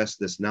and address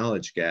this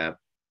knowledge gap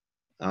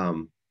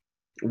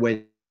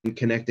when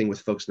connecting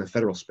with folks in the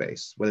federal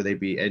space, whether they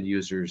be end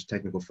users,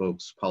 technical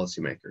folks,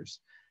 policymakers?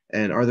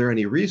 And are there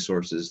any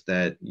resources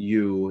that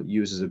you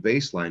use as a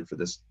baseline for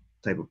this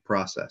type of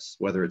process,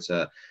 whether it's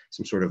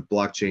some sort of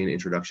blockchain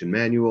introduction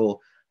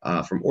manual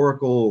from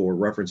Oracle or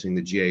referencing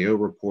the GAO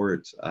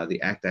report,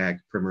 the ACT-IAC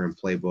primer and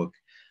playbook?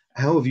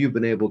 How have you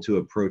been able to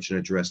approach and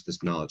address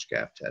this knowledge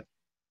gap, Ted?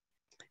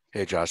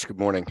 Hey, Josh, good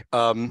morning.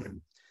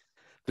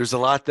 There's a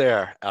lot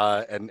there,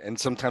 and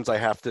sometimes I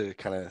have to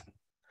kind of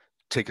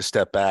take a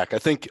step back. I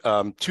think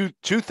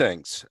two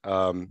things,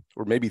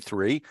 or maybe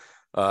three.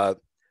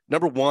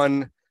 Number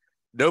one,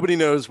 nobody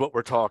knows what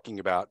we're talking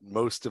about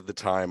most of the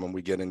time when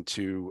we get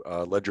into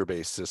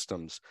ledger-based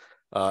systems.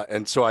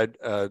 And so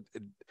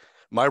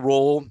my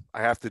role,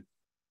 I have to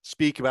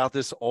speak about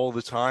this all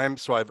the time.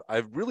 So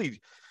I've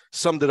really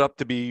summed it up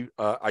to be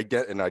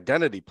an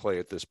identity play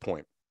at this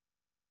point.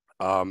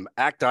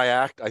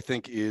 ACT-IAC, I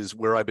think, is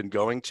where I've been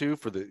going to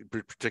for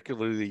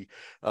particularly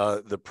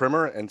the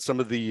primer and some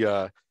of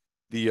the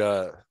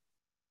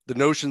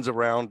notions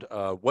around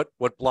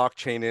what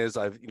blockchain is.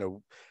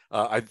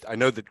 I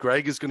know that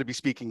Greg is going to be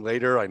speaking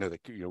later. I know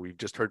that we've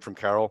just heard from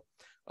Carol.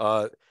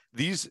 And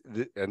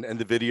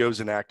the videos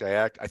in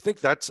ACT-IAC, I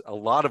think that's a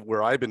lot of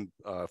where I've been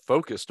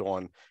focused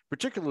on,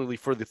 particularly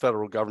for the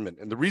federal government.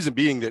 And the reason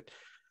being that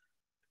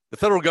the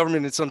federal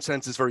government, in some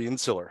sense, is very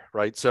insular,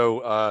 right?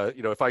 So,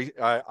 if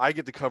I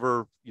get to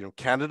cover,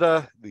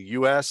 Canada, the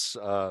U.S.,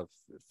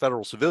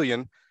 federal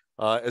civilian,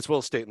 as well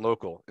as state and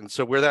local. And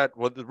so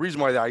the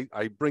reason why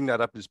I bring that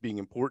up as being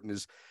important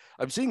is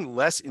I'm seeing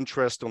less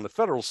interest on the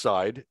federal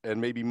side and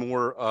maybe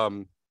more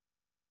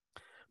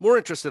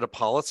interest at a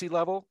policy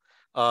level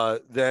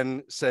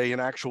than, say, an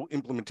actual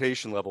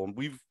implementation level.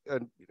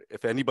 And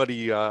if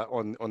anybody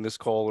on this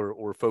call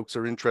or folks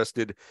are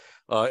interested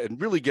in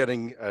really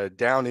getting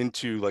down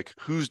into like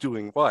who's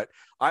doing what,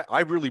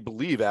 I really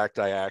believe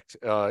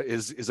ACT-IAC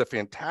is a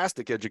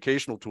fantastic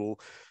educational tool.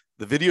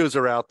 The videos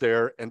are out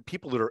there, and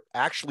people that are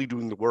actually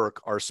doing the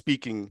work are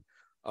speaking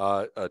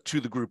to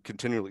the group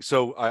continually.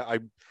 So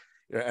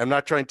I'm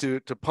not trying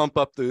to pump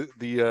up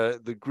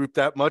the group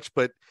that much,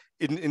 but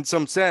in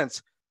some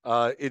sense,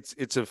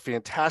 it's a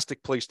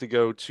fantastic place to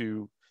go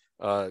to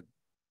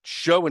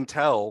show and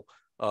tell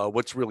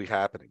what's really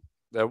happening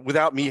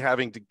without me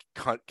having to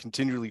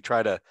continually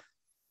try to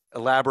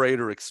elaborate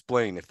or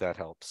explain, if that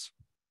helps.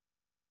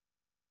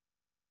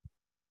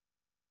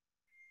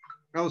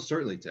 Oh,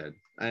 certainly, Ted.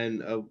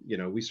 And,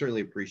 we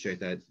certainly appreciate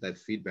that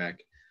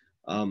feedback.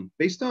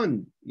 Based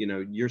on,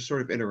 your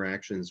sort of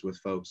interactions with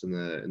folks in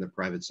the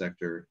private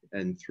sector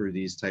and through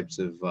these types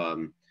of,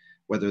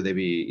 whether they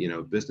be,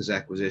 business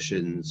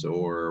acquisitions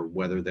or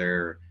whether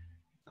they're,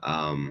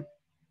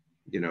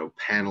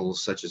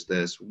 panels such as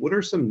this, what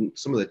are some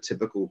of the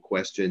typical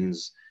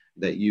questions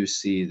that you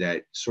see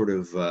that sort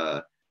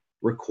of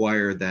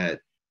require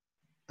that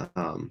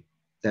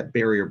that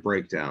barrier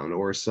breakdown,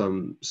 or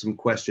some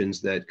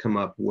questions that come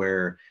up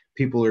where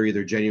people are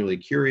either genuinely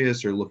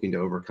curious or looking to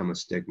overcome a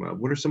stigma?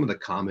 What are some of the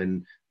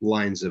common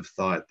lines of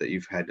thought that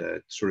you've had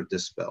to sort of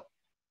dispel?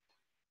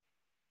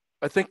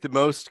 I think the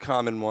most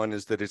common one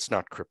is that it's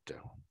not crypto.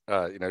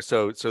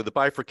 So the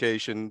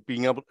bifurcation,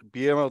 being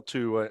able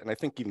to, and I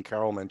think even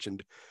Carol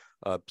mentioned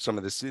some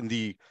of this in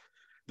the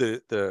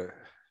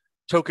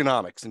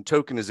tokenomics and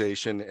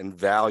tokenization and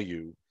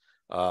value.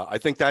 I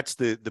think that's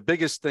the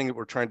biggest thing that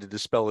we're trying to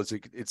dispel is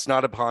it's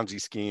not a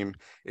Ponzi scheme.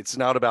 It's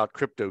not about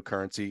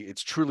cryptocurrency.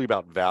 It's truly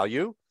about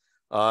value.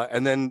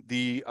 And then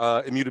the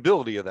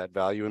immutability of that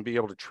value and be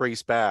able to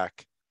trace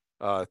back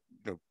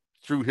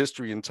through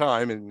history and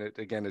time. And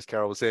again, as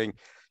Carol was saying,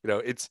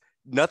 it's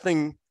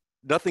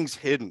nothing's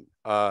hidden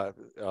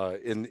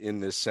in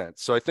this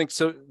sense. So I think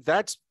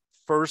that's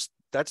first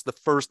that's the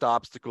first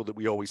obstacle that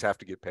we always have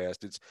to get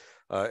past. It's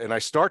and I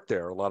start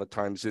there a lot of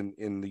times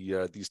in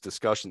these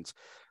discussions.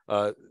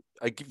 I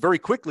very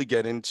quickly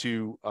get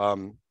into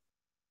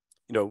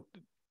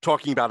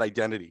talking about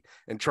identity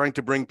and trying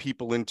to bring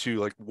people into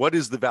like, what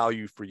is the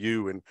value for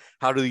you, and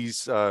how do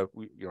these I've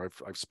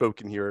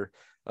spoken here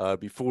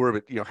before,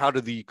 but how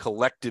do the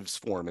collectives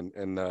form,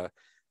 and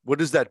what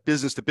is that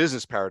business to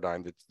business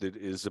paradigm that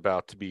is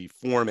about to be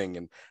forming,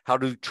 and how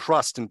do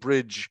trust and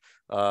bridge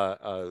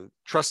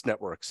trust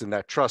networks and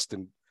that trust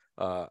and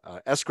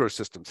escrow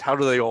systems, how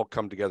do they all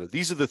come together?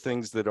 These are the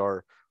things that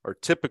are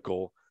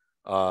typical,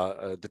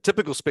 the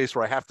typical space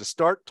where I have to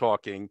start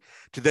talking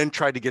to then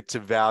try to get to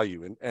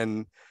value.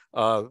 And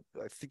I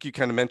think you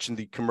kind of mentioned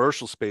the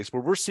commercial space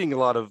where we're seeing a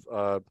lot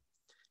of,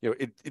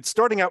 it's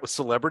starting out with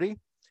celebrity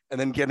and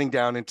then getting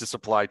down into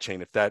supply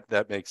chain, if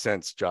that makes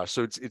sense, Josh.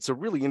 So it's a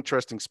really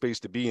interesting space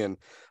to be in.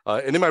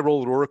 And in my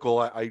role at Oracle,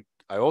 I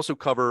also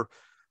cover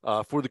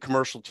for the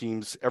commercial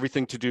teams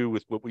everything to do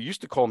with what we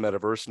used to call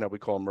metaverse, now we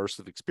call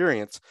immersive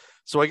experience.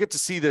 So I get to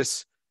see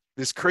this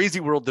crazy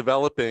world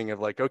developing of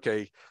like,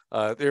 okay,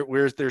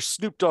 there's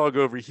Snoop Dogg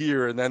over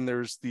here, and then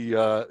there's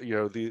the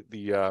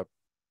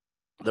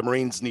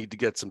Marines need to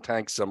get some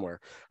tanks somewhere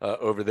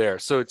over there.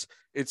 So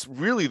it's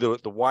really the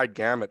wide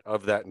gamut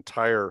of that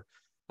entire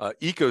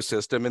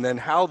ecosystem, and then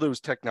how those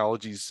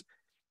technologies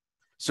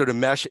sort of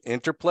mesh,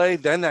 interplay.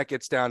 Then that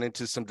gets down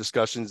into some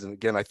discussions. And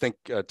again, I think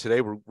today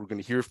we're going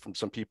to hear from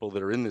some people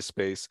that are in this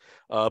space,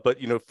 but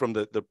from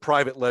the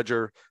private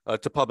ledger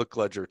to public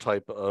ledger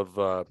type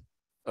of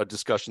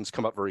discussions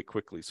come up very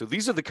quickly. So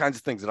these are the kinds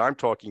of things that I'm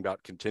talking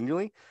about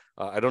continually.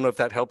 I don't know if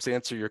that helps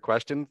answer your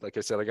question. Like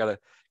I said, I got to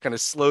kind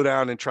of slow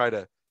down and try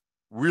to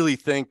really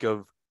think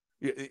of,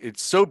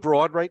 it's so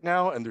broad right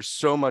now and there's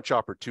so much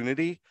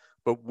opportunity,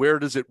 but where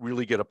does it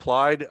really get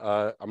applied?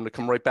 I'm going to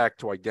come right back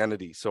to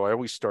identity. So I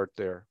always start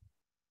there.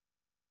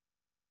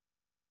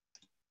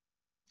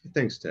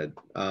 Thanks, Ted.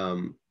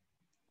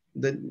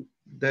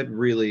 That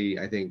really,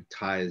 I think,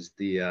 ties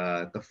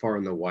the far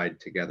and the wide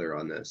together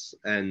on this,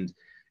 and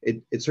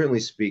it certainly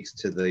speaks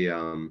to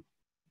the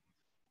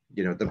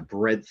the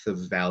breadth of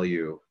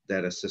value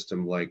that a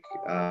system like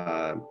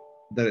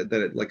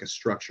like a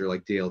structure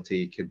like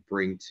DLT could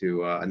bring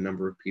to a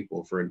number of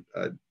people for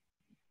a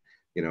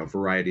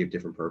variety of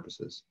different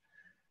purposes.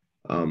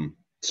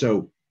 Mr.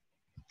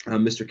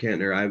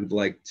 Kantner, I would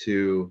like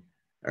to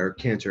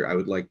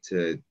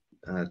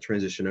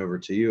transition over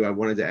to you. I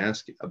wanted to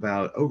ask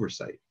about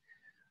oversight.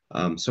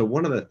 So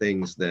one of the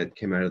things that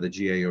came out of the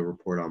GAO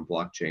report on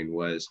blockchain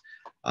was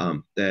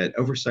that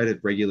oversighted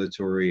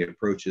regulatory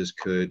approaches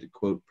could,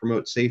 quote,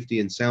 promote safety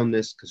and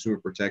soundness, consumer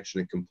protection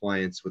and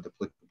compliance with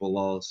applicable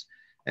laws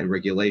and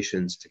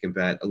regulations to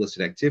combat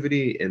illicit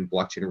activity in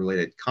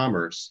blockchain-related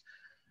commerce.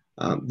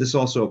 This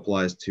also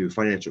applies to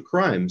financial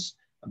crimes,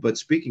 but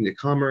speaking to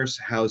commerce,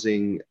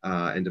 housing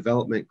and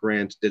development,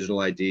 grant,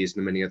 digital IDs,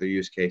 and many other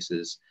use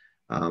cases,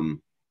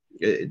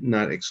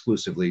 not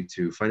exclusively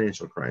to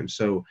financial crimes.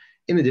 So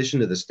in addition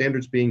to the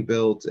standards being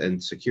built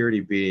and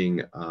security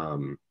being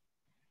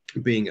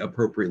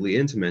appropriately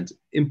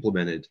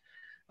implemented,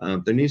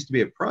 there needs to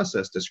be a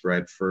process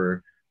described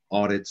for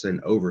audits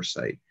and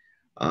oversight.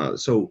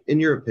 So in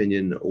your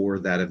opinion, or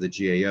that of the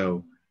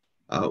GAO,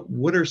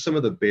 what are some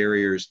of the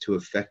barriers to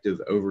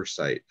effective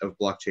oversight of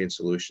blockchain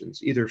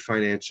solutions, either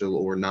financial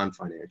or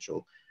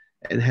non-financial?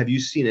 And have you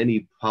seen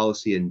any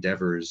policy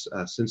endeavors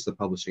since the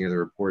publishing of the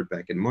report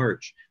back in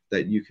March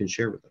that you can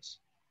share with us?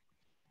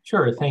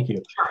 Sure, thank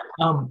you.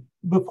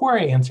 Before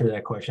I answer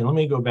that question, let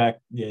me go back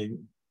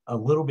a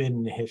little bit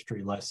in the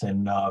history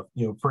lesson.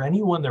 For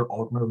anyone that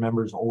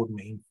remembers old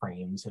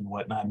mainframes and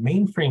whatnot,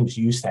 mainframes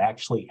used to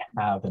actually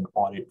have an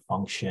audit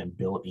function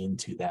built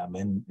into them,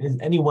 and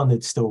anyone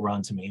that still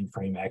runs a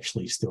mainframe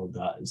actually still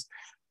does.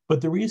 But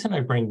the reason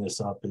I bring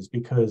this up is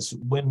because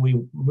when we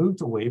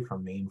moved away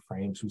from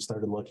mainframes, we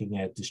started looking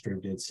at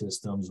distributed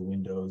systems,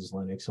 Windows,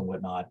 Linux, and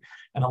whatnot.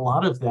 And a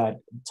lot of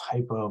that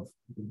type of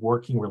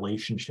working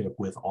relationship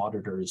with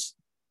auditors,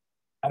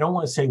 I don't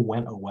want to say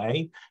went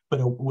away,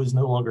 but it was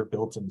no longer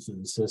built into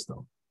the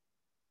system.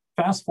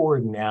 Fast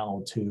forward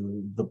now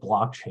to the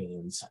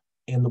blockchains,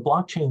 and the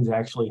blockchains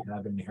actually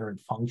have an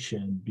inherent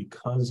function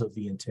because of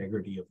the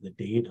integrity of the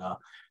data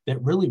that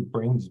really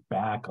brings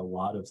back a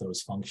lot of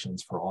those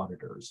functions for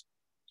auditors.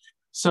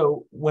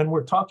 So when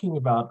we're talking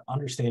about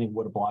understanding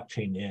what a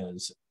blockchain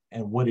is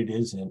and what it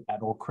isn't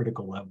at all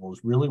critical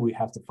levels, really we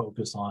have to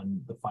focus on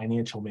the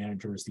financial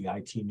managers, the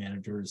IT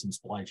managers, and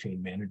supply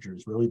chain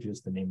managers, really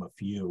just to name a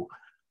few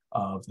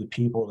of the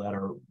people that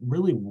are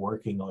really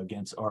working on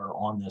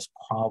this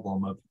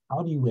problem of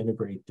how do you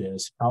integrate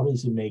this? How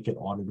does it make it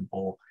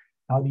auditable?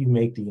 How do you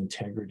make the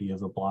integrity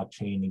of the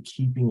blockchain and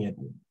keeping it,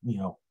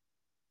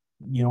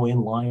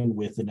 in line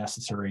with the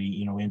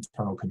necessary,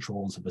 internal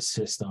controls of a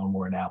system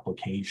or an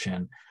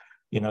application?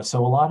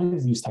 So a lot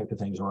of these type of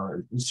things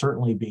are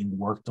certainly being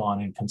worked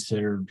on and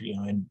considered,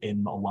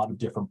 in a lot of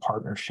different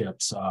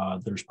partnerships.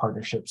 There's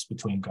partnerships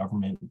between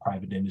government and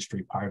private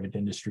industry. Private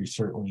industry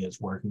certainly is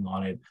working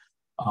on it.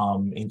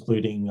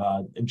 including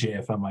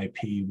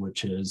JFMIP,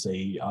 which is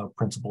a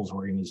principals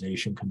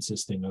organization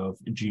consisting of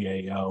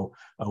GAO,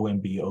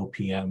 OMB,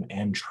 OPM,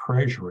 and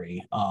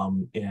Treasury.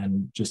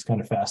 And just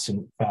kind of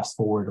fast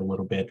forward a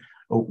little bit,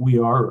 we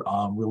are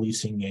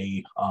releasing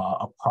a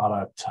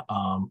product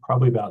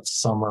probably about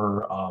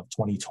summer of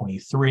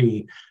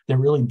 2023 that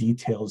really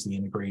details the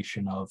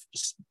integration of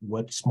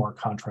what smart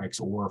contracts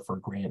are for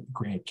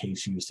grant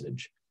case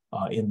usage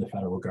in the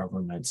federal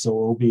government. So it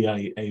will be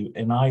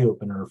an eye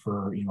opener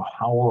for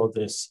how all of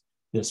this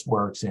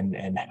works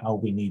and how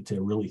we need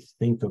to really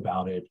think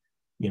about it.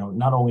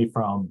 Not only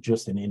from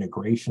just an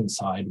integration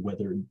side,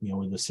 whether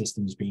the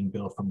system's being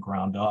built from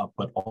ground up,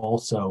 but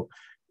also,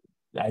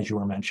 as you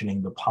were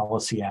mentioning, the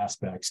policy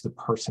aspects, the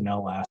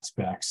personnel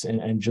aspects,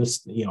 and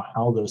just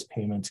how those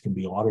payments can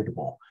be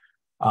auditable.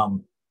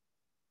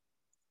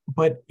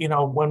 But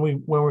when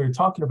we were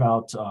talking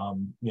about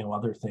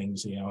other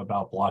things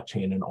about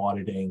blockchain and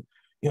auditing,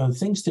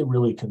 things to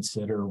really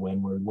consider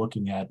when we're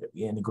looking at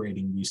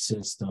integrating these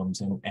systems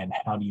and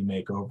how do you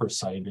make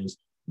oversight is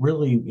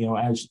really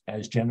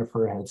as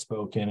Jennifer had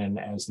spoken and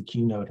as the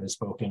keynote has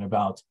spoken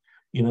about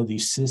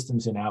these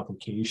systems and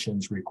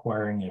applications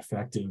requiring an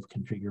effective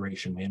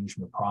configuration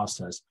management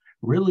process.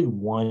 Really,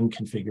 one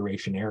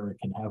configuration error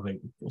can have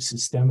a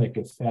systemic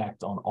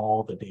effect on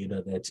all the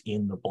data that's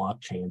in the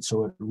blockchain.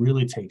 So it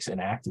really takes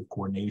an active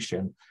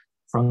coordination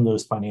from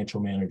those financial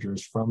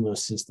managers, from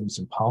those systems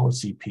and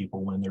policy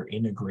people when they're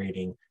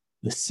integrating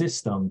the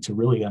system to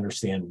really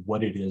understand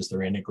what it is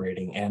they're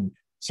integrating, and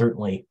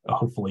certainly,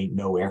 hopefully,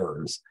 no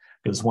errors.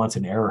 Because once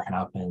an error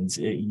happens,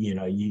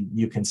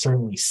 you can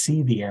certainly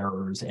see the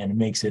errors, and it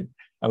makes it,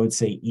 I would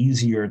say,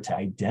 easier to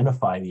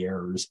identify the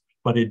errors,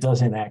 but it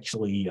doesn't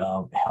actually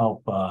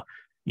help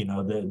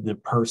the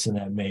person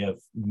that may have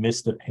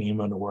missed a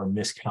payment or a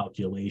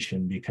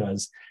miscalculation,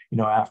 because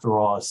after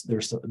all,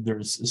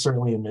 there's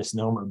certainly a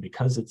misnomer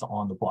because it's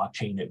on the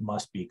blockchain, it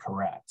must be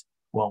correct.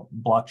 Well,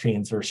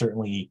 blockchains are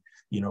certainly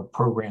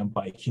programmed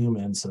by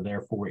humans, so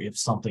therefore, if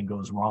something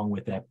goes wrong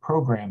with that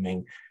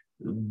programming,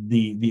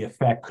 the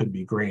effect could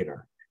be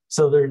greater.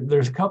 So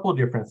there's a couple of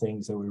different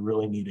things that we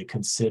really need to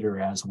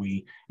consider as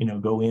we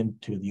go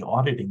into the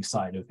auditing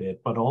side of it,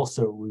 but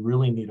also we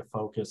really need to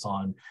focus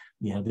on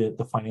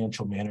the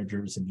financial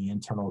managers and the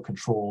internal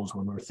controls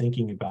when we're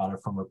thinking about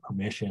it from a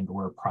permissioned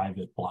or a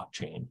private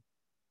blockchain.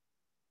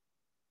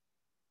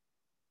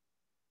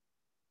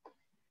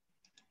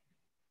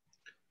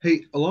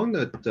 Hey, along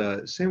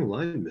that same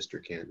line, Mr.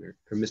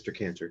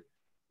 Cantor,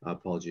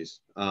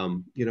 apologies.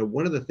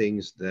 One of the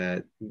things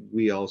that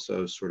we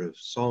also sort of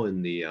saw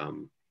in the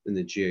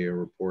GAO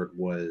report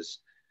was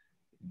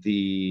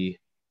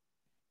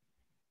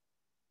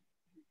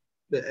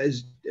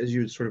as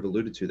you sort of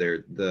alluded to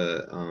there,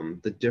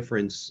 the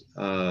difference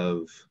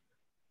of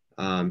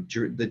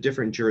the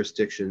different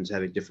jurisdictions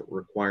having different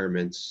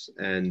requirements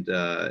and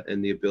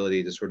the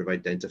ability to sort of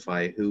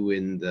identify who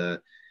in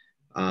the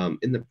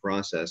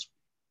process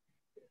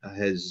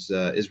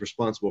is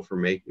responsible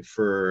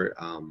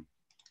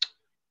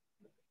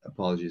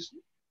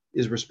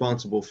is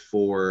responsible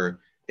for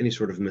any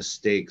sort of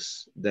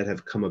mistakes that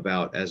have come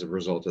about as a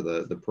result of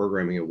the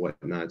programming and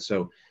whatnot.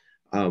 So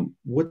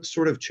what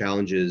sort of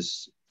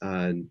challenges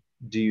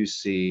do you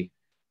see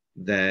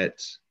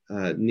that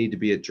need to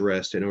be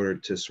addressed in order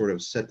to sort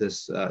of set a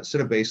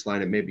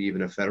baseline at maybe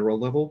even a federal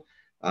level,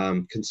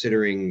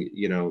 considering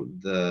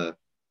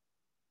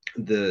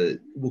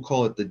we'll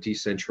call it the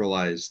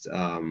decentralized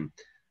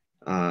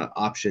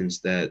options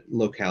that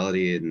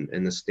locality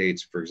and the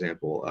states, for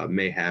example,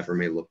 may have or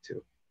may look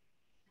to?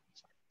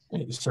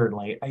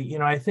 Certainly.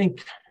 I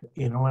think,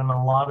 in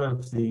a lot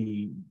of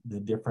the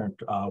different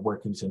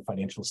workings in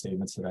financial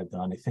statements that I've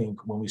done, I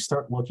think when we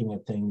start looking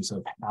at things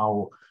of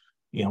how,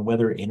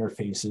 whether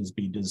interfaces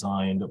be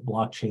designed,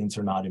 blockchains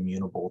are not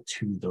immutable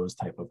to those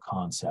type of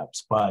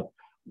concepts. But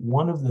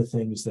one of the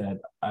things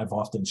that I've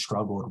often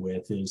struggled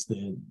with is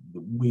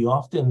we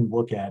often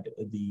look at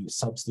the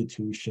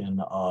substitution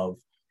of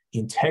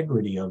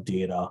integrity of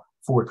data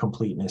for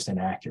completeness and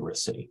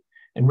accuracy.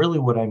 And really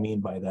what I mean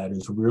by that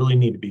is we really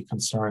need to be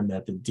concerned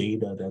that the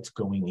data that's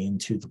going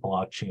into the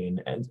blockchain,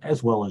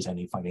 as well as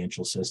any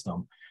financial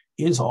system,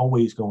 is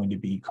always going to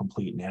be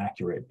complete and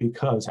accurate.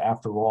 Because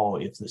after all,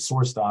 if the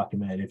source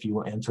document, if you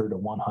entered a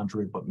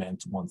 100 but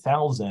meant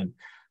 1,000,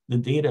 the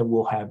data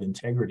will have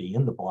integrity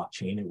in the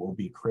blockchain. It will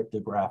be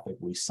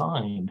cryptographically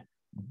signed,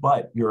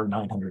 but you're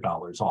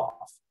 $900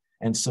 off.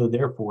 And so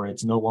therefore,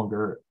 it's no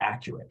longer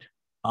accurate.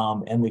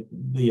 And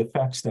the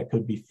effects that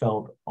could be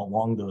felt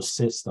along those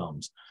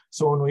systems.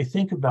 So when we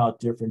think about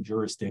different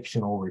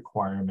jurisdictional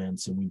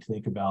requirements and we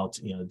think about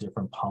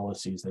different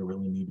policies that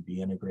really need to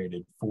be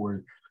integrated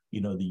for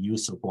the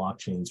use of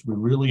blockchains, we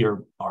really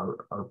are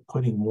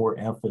putting more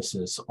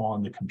emphasis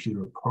on the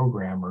computer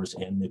programmers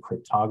and the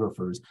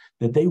cryptographers,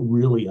 that they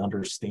really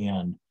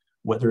understand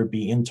whether it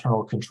be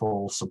internal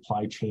control,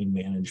 supply chain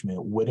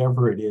management,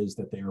 whatever it is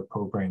that they are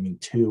programming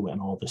to,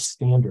 and all the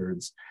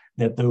standards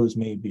that those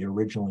may be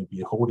originally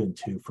beholden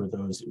to for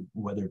those,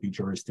 whether it be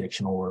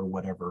jurisdictional or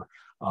whatever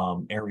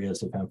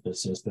areas of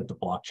emphasis that the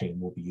blockchain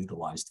will be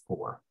utilized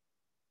for.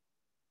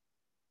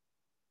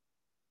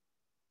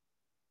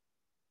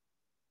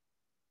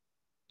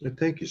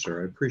 Thank you,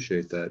 sir. I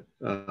appreciate that.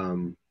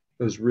 That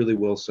was really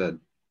well said.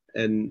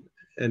 And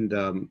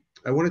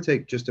I want to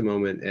take just a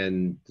moment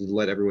and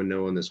let everyone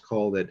know on this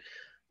call that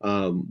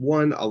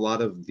one, a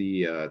lot of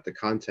the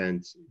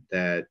content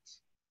that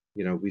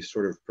we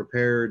sort of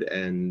prepared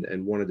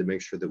and wanted to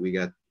make sure that we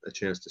got a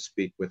chance to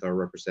speak with our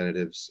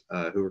representatives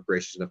who were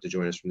gracious enough to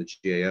join us from the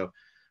GAO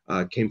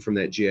came from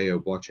that GAO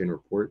blockchain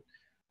report,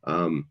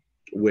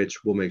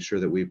 which we'll make sure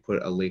that we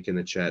put a link in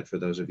the chat for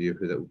those of you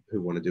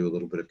who want to do a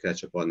little bit of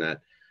catch up on that.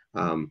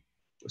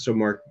 So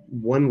Mark,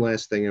 one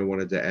last thing I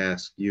wanted to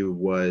ask you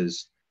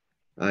was,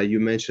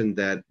 you mentioned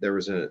that there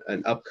was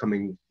an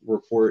upcoming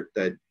report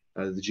that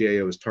the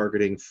GAO is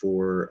targeting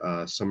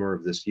for summer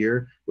of this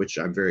year, which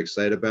I'm very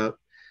excited about.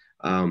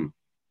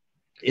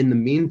 In the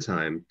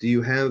meantime, do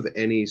you have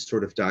any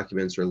sort of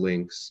documents or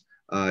links,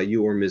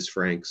 you or Ms.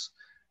 Franks,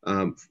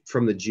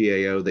 from the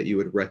GAO that you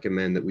would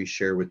recommend that we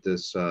share with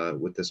this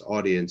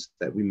audience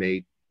that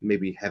we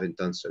maybe haven't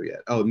done so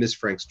yet? Oh, Ms.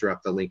 Franks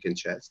dropped the link in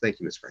chat.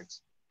 Thank you, Ms.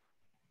 Franks.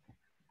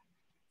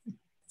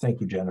 Thank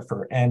you,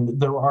 Jennifer. And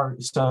there are,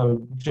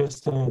 so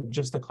just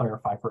to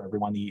clarify for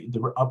everyone,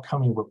 the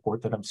upcoming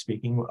report that I'm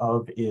speaking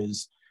of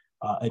is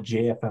a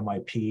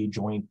JFMIP,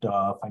 Joint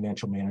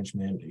Financial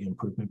Management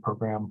Improvement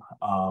Program.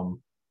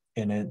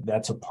 And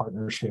that's a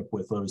partnership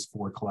with those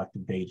 4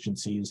 collective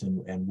agencies,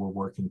 and we're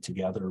working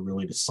together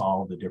really to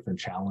solve the different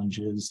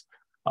challenges.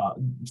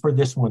 For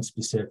this one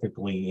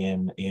specifically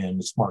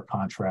in smart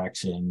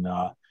contracts in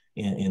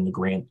the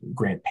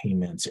grant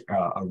payments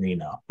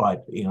arena,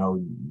 but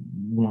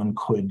one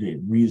could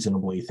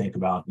reasonably think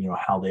about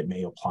how they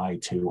may apply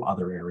to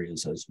other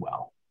areas as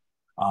well.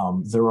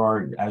 There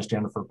are, as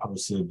Jennifer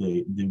posted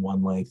the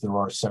one link, there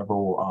are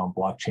several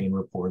blockchain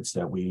reports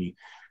that we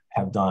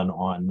have done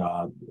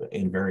on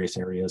in various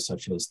areas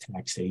such as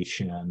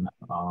taxation.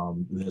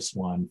 This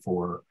one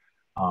for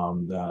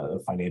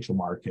the financial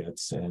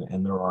markets,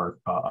 and there are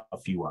a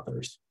few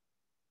others.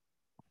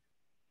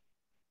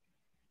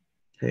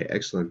 Hey,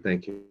 excellent.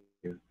 Thank you.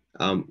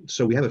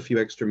 So we have a few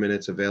extra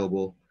minutes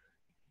available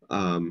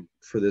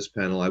for this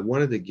panel. I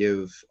wanted to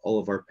give all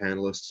of our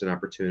panelists an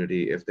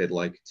opportunity if they'd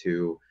like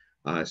to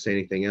say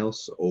anything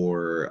else,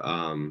 or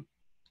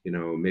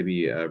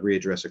maybe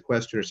readdress a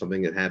question or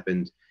something that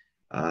happened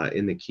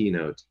in the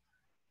keynote.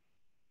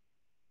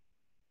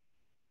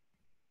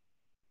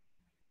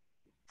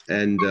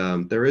 And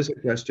there is a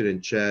question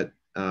in chat,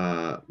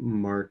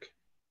 Mark,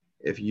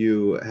 if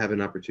you have an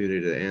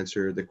opportunity to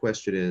answer. The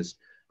question is,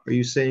 are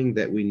you saying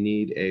that we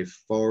need a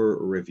FAR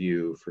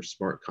review for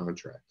smart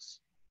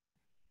contracts?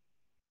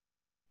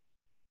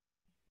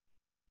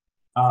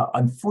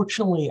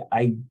 Unfortunately,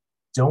 I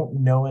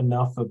don't know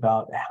enough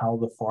about how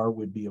the FAR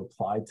would be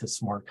applied to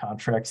smart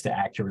contracts to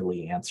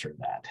accurately answer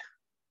that.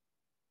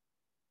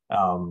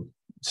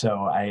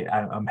 So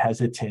I'm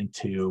hesitant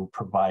to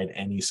provide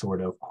any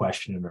sort of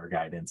question or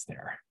guidance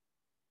there.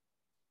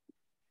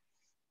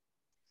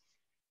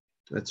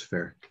 That's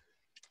fair.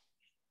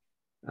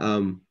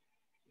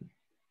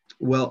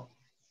 Well,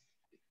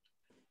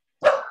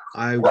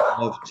 I would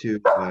love to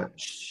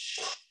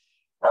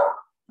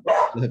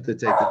take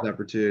this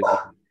opportunity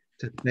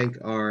to thank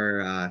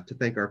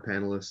our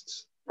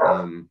panelists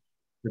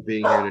for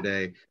being here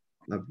today.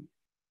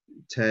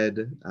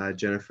 Ted,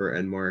 Jennifer,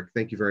 and Mark,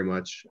 thank you very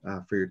much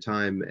for your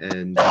time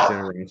and the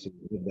generosity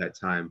of that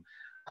time.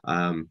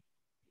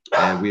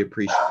 And we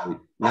appreciate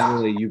not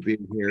only you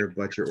being here,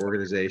 but your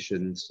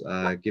organizations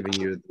giving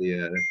you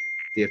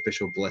the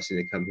official blessing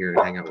to come here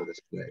and hang out with us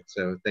today.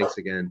 So thanks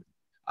again.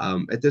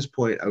 At this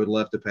point, I would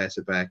love to pass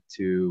it back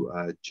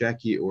to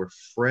Jackie or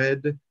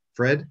Fred.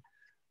 Fred?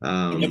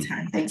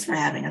 Anytime. Thanks for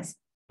having us.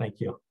 Thank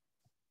you.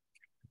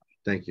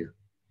 Thank you.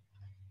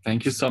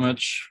 Thank you so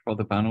much for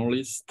the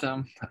panelists.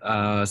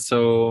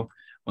 So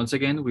once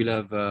again, we'll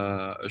have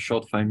a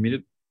short 5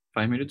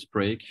 minutes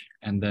break,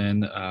 and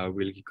then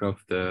we'll kick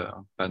off the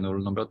panel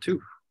number 2.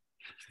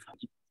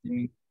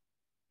 Okay.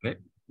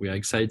 We are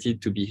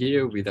excited to be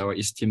here with our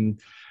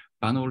esteemed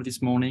panel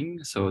this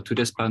morning. So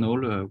today's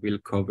panel will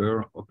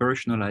cover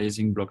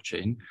operationalizing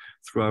blockchain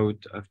throughout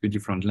a few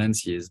different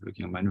lenses,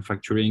 looking at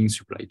manufacturing,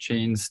 supply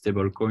chains,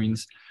 stable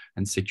coins,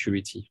 and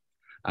security.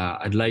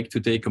 I'd like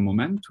to take a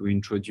moment to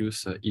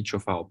introduce each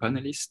of our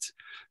panelists.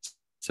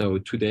 So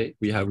today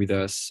we have with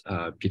us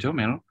Peter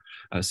Mell,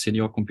 a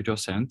senior computer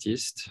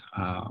scientist,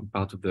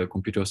 part of the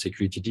computer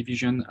security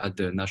division at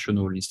the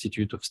National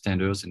Institute of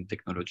Standards and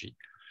Technology.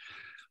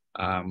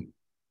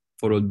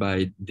 Followed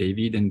by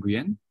David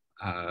Nguyen,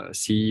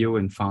 CEO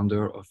and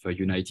founder of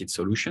United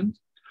Solutions,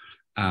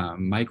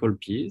 Michael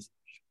Pease,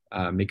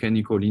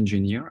 mechanical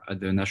engineer at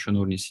the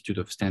National Institute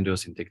of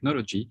Standards and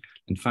Technology,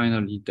 and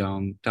finally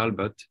Don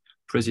Talbot,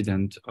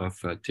 president of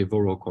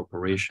Tevoro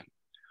Corporation.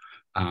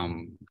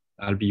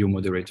 I'll be your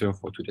moderator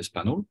for today's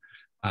panel.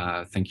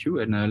 Thank you,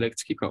 and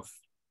let's kick off.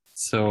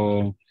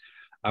 So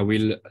I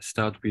will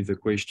start with a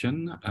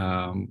question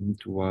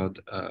toward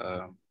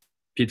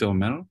Peter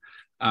Mel.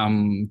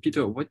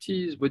 Peter, what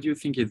do you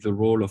think is the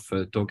role of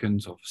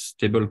tokens of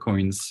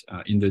stablecoins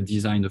in the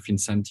design of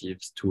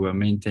incentives to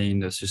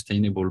maintain a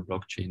sustainable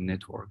blockchain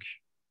network?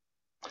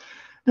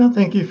 No,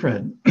 thank you,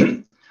 Fred.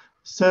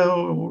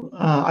 So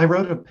I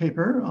wrote a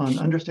paper on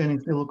understanding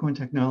stablecoin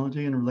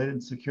technology and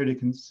related security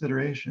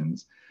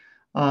considerations.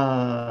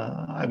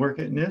 I work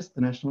at NIST,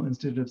 the National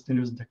Institute of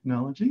Standards and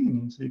Technology,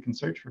 and so you can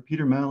search for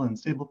Peter Mel and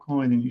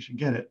stablecoin and you should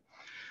get it.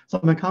 So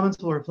my comments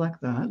will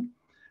reflect that.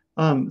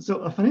 So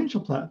a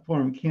financial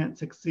platform can't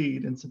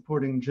succeed in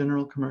supporting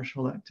general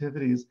commercial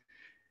activities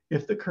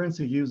if the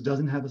currency used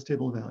doesn't have a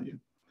stable value.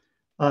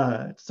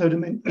 So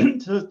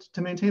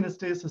to maintain a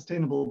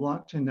sustainable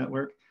blockchain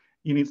network,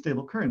 you need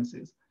stable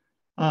currencies.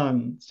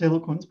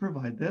 Stablecoins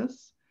provide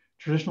this.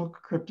 Traditional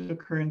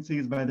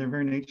cryptocurrencies, by their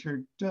very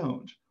nature,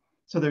 don't.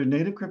 So they're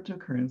native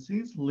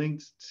cryptocurrencies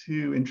linked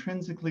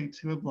intrinsically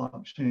to a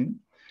blockchain.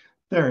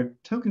 There are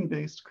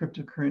token-based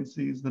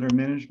cryptocurrencies that are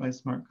managed by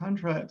smart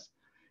contracts.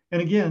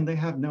 And again, they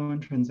have no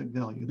intrinsic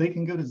value. They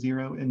can go to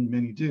zero, and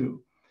many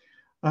do.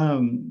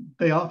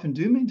 They often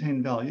do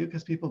maintain value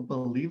because people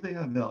believe they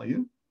have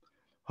value.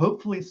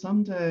 Hopefully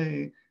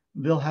someday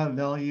they'll have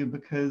value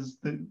because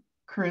the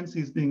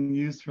currency is being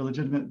used for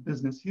legitimate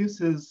business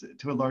uses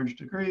to a large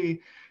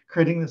degree,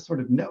 creating this sort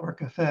of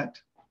network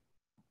effect.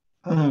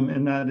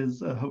 And that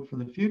is a hope for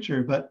the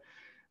future, but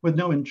with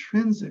no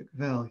intrinsic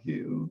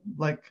value,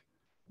 like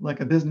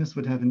a business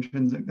would have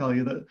intrinsic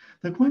value,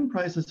 the coin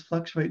prices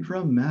fluctuate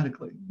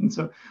dramatically. And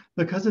so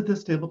because of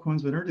this,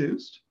 stablecoins were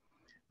introduced.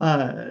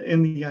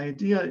 And the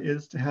idea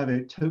is to have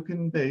a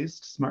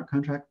token-based smart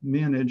contract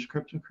managed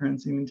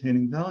cryptocurrency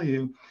maintaining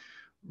value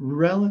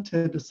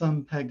relative to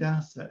some pegged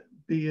asset,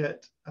 be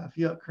it a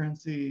fiat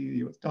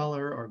currency, US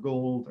dollar, or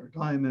gold, or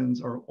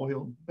diamonds, or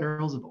oil,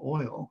 barrels of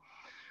oil,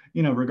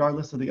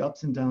 regardless of the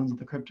ups and downs of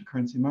the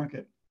cryptocurrency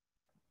market.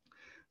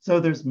 So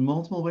there's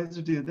multiple ways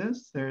to do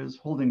this. There's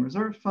holding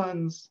reserve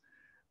funds.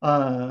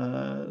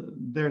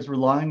 There's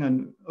relying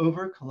on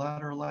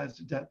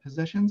over-collateralized debt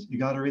positions. You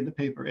got to read the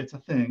paper. It's a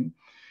thing.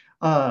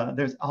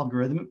 There's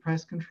algorithmic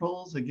price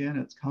controls. Again,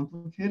 it's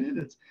complicated.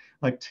 It's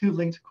like two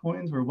linked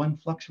coins where one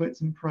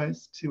fluctuates in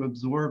price to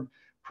absorb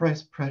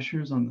price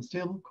pressures on the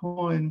stable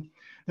coin.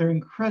 They're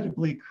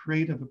incredibly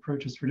creative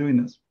approaches for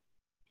doing this.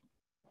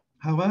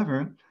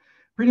 However,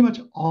 pretty much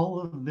all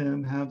of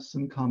them have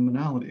some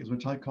commonalities,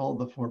 which I call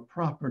the four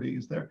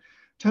properties. They're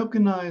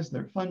tokenized,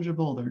 they're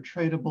fungible, they're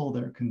tradable,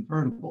 they're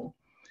convertible.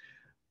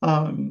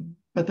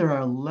 But there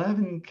are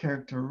 11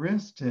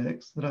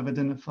 characteristics that I've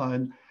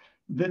identified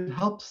that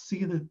help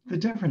see the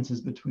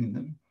differences between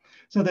them.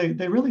 So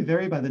they really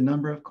vary by the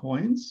number of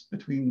coins,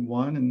 between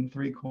 1 and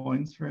 3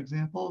 coins, for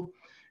example,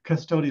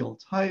 custodial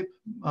type,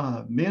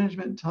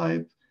 management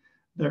type,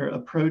 their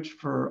approach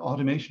for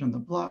automation on the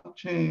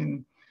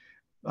blockchain,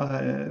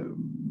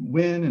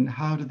 when and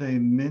how do they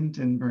mint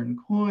and burn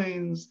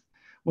coins,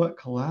 what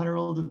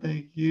collateral do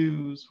they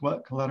use,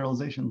 what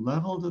collateralization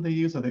level do they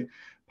use, are they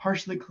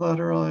partially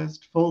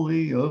collateralized,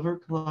 fully,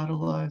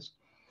 over-collateralized,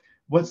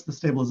 what's the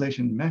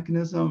stabilization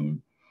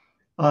mechanism,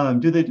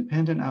 do they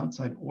depend on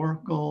outside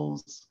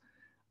oracles,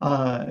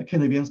 can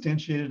they be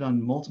instantiated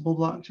on multiple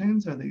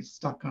blockchains, are they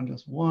stuck on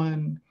just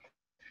one,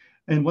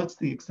 and what's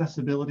the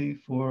accessibility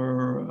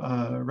for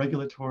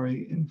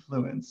regulatory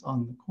influence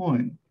on the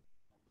coin.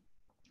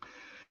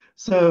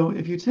 So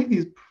if you take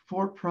these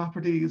 4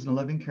 properties and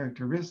 11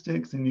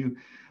 characteristics and you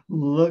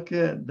look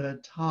at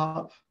the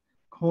top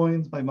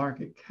coins by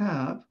market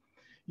cap,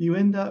 you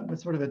end up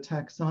with sort of a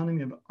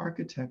taxonomy of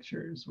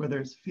architectures where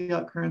there's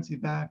fiat currency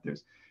backed,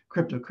 there's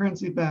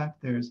cryptocurrency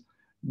backed, there's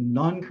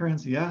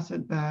non-currency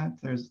asset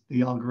backed, there's the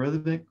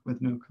algorithmic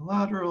with no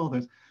collateral,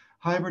 there's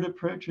hybrid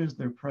approaches,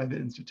 there are private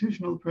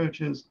institutional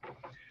approaches.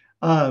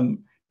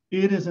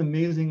 It is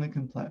amazingly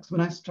complex. When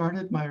I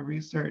started my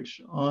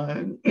research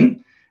on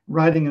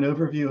writing an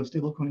overview of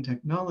stablecoin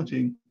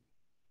technology,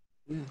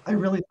 I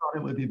really thought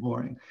it would be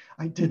boring.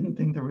 I didn't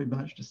think there would be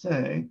much to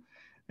say.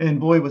 And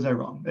boy, was I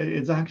wrong.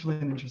 It's actually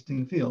an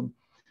interesting field.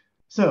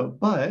 So,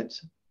 but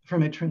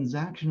from a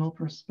transactional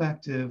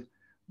perspective,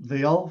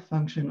 they all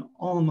function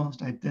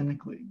almost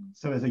identically.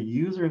 So as a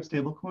user of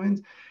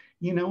stablecoins,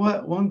 you know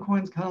what? One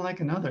coin's kind of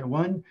like another.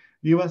 One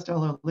US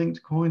dollar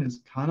linked coin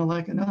is kind of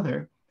like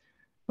another.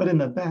 But in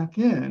the back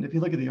end, if you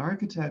look at the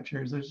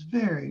architectures, there's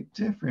very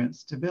different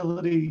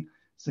stability,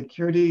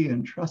 security,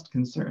 and trust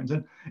concerns.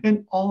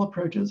 And all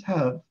approaches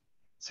have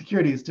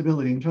security,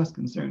 stability, and trust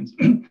concerns.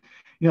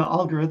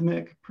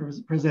 Algorithmic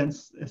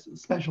presents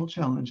special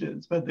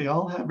challenges, but they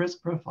all have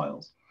risk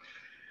profiles.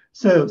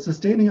 So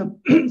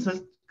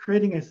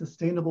creating a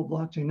sustainable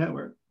blockchain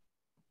network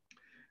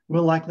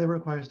will likely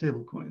require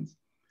stablecoins.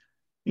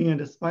 And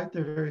despite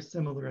their very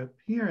similar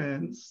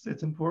appearance,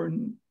 it's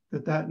important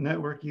that that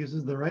network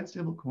uses the right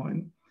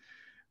stablecoin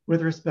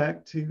with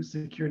respect to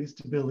security,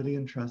 stability,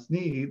 and trust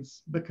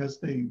needs, because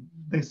they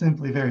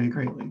simply vary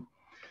greatly.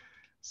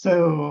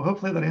 So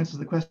hopefully that answers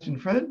the question,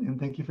 Fred, and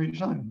thank you for your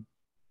time.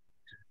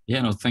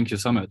 Yeah, no, thank you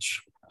so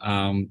much.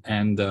 I'm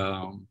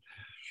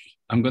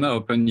gonna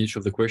open each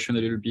of the question a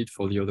little bit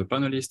for the other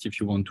panelists. If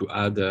you want to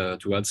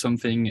add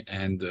something,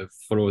 and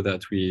follow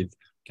that with,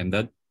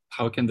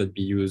 how can that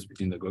be used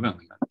within the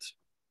government?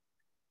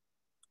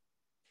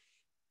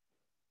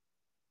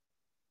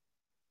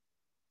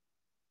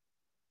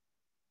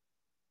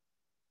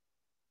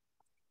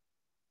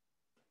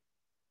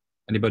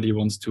 Anybody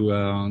wants to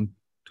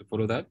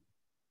follow that?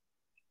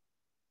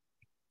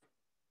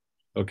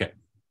 Okay.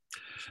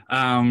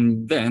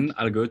 Then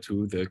I'll go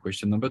to the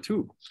question number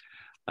 2.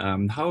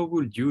 How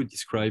would you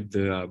describe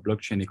the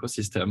blockchain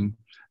ecosystem,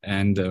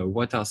 and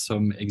what are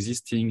some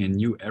existing and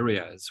new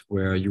areas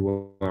where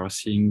you are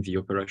seeing the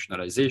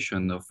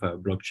operationalization of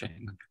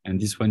blockchain? And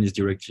this one is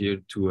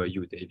directed to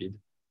you, David.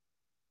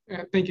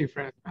 Thank you,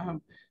 Fred.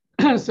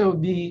 So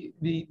the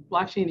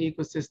blockchain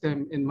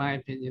ecosystem, in my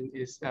opinion,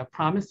 is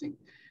promising.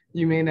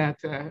 You may not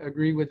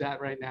agree with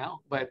that right now,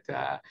 but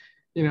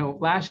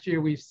last year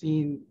we've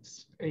seen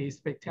a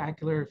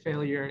spectacular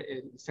failure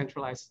in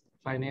centralized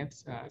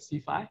finance,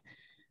 CeFi,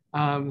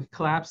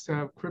 collapse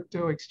of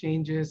crypto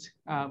exchanges,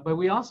 but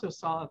we also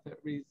saw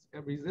the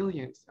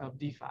resilience of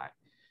DeFi.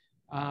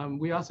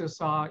 We also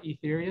saw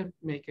Ethereum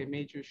make a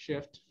major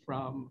shift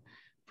from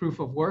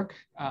proof of work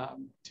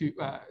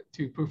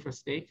to proof of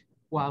stake,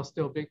 while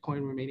still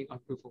Bitcoin remaining on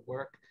proof of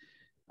work.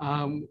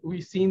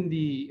 We've seen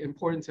the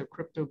importance of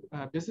crypto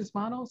business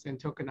models and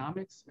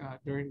tokenomics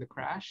during the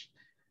crash.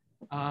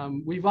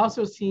 We've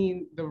also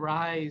seen the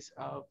rise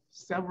of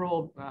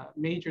several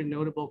major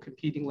notable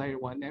competing layer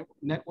 1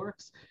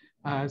 networks,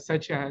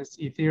 such as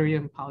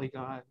Ethereum,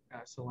 Polygon,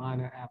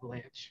 Solana,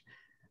 Avalanche,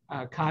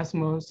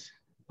 Cosmos,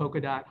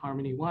 Polkadot,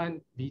 Harmony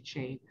One,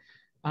 VeChain.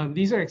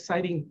 These are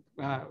exciting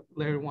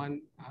layer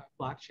 1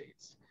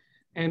 blockchains.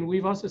 And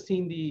we've also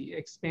seen the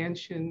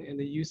expansion in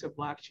the use of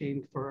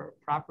blockchain for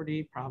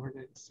property,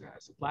 provenance,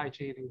 supply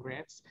chain, and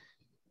grants.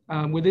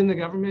 Within the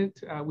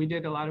government, we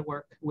did a lot of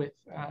work with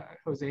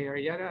Jose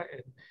Arrieta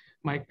and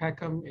Mike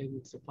Peckham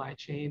in supply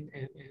chain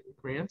and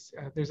grants.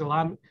 There's a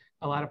lot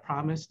of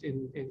promise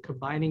in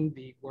combining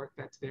the work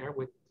that's there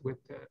with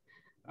the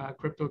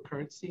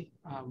cryptocurrency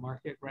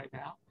market right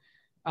now.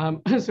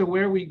 So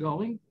where are we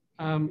going?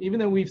 Even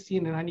though we've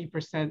seen a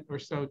 90% or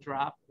so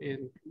drop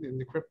in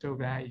the crypto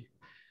value,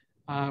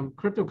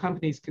 crypto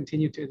companies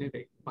continue to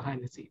innovate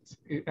behind the scenes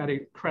at an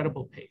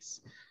incredible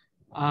pace.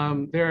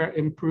 They're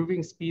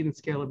improving speed and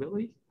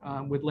scalability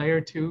with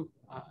layer 2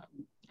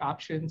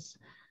 options.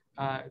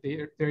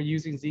 They're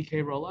using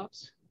ZK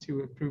rollups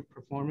to improve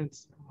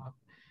performance.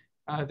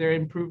 They're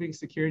improving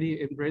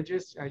security in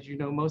bridges. As you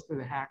know, most of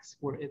the hacks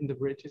were in the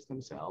bridges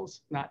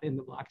themselves, not in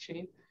the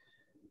blockchain.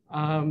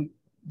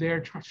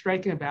 They're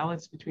striking a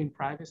balance between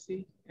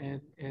privacy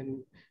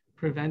and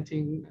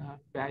preventing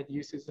bad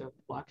uses of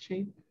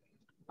blockchain.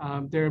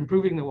 They're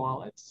improving the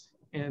wallets,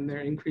 and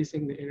they're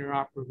increasing the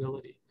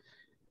interoperability.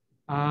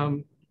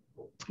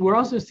 We're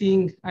also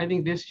seeing, I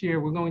think this year,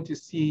 we're going to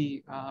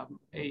see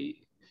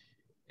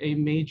a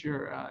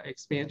major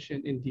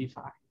expansion in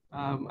DeFi.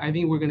 I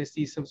think we're going to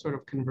see some sort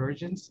of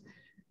convergence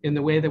in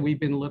the way that we've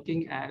been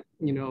looking at,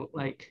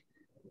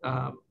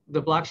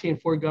 the blockchain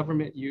for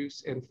government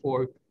use and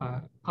for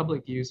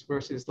public use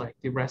versus like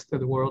the rest of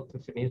the world, the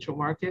financial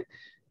market.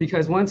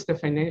 Because once the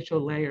financial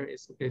layer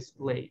is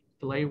laid,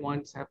 the layer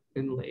 1s have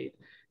been laid,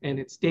 and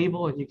it's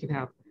stable, and you can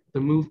have the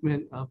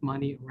movement of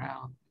money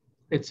around,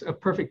 it's a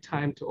perfect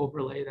time to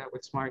overlay that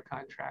with smart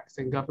contracts,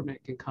 and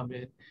government can come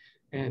in.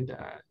 And,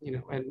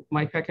 and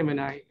Mike Peckham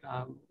and I,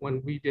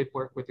 when we did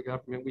work with the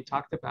government, we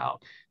talked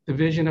about the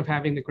vision of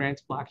having the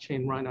grants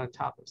blockchain run on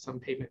top of some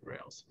payment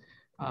rails,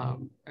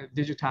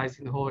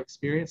 digitizing the whole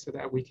experience so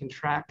that we can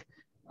track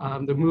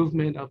the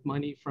movement of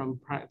money from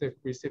the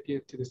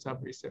recipient to the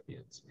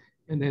sub-recipients,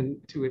 and then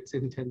to its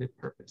intended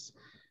purpose.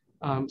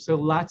 So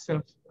lots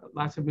of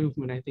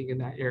movement, I think, in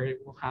that area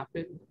will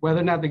happen.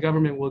 Whether or not the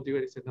government will do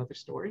it is another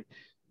story.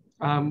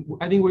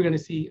 I think we're going to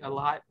see a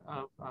lot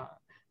of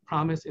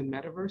promise in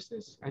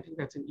metaverses. I think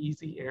that's an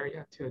easy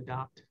area to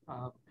adopt.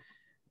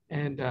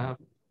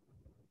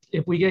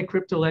 If we get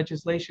crypto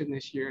legislation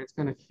this year, it's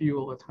going to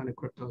fuel a ton of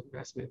crypto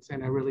investments,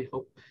 and I really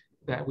hope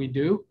that we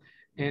do.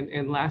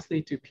 And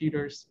lastly, to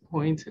Peter's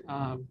point,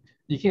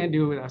 you can't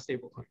do it without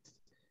stablecoins.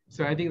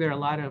 So I think there are a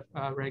lot of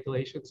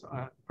regulations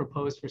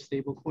proposed for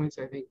stablecoins.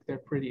 I think they're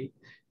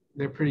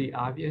pretty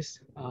obvious,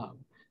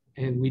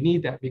 and we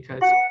need that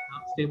because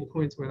without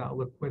stablecoins, without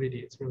liquidity,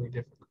 it's really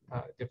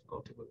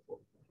difficult to move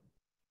forward.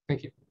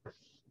 Thank you.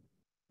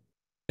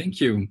 Thank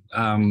you.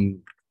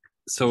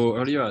 So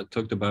earlier I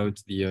talked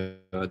about the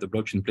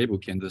blockchain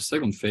playbook, and the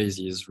second phase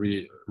is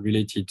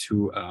related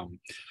to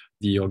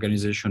the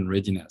organization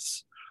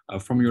readiness.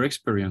 From your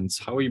experience,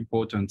 how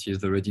important is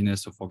the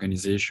readiness of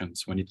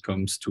organizations when it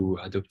comes to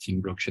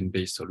adopting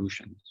blockchain-based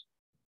solutions?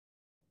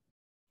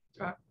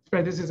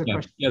 Fred, this is a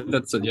question. Yeah,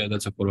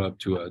 that's a follow-up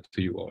to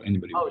you or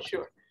anybody. Oh,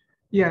 sure.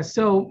 Yeah.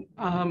 So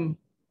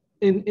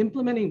in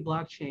implementing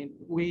blockchain,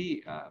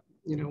 we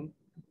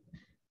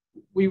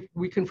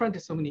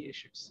confronted so many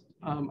issues.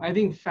 I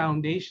think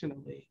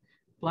foundationally,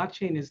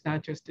 blockchain is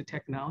not just a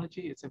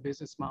technology, it's a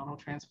business model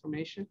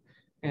transformation.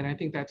 And I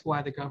think that's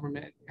why the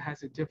government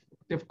has a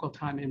difficult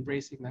time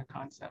embracing that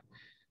concept.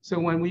 So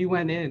when we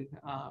went in,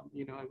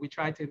 and we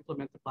tried to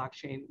implement the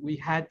blockchain, we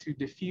had to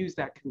diffuse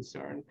that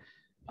concern.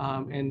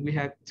 And we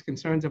had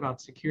concerns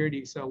about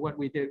security. So what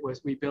we did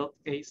was we built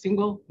a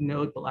single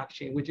node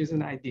blockchain, which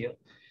isn't ideal,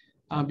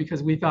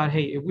 because we thought,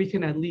 hey, if we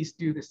can at least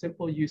do the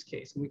simple use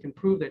case and we can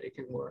prove that it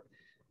can work.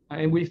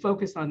 And we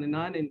focused on the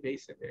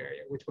non-invasive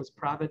area, which was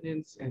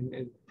provenance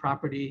and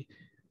property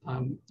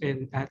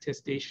and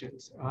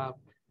attestations.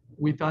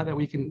 We thought that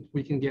we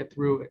can get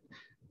through it.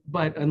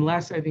 But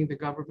unless I think the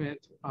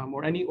government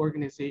or any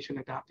organization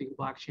adopting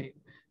blockchain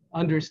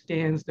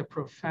understands the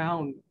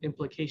profound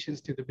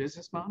implications to the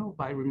business model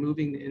by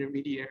removing the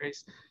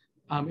intermediaries,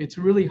 it's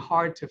really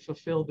hard to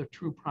fulfill the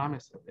true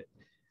promise of it.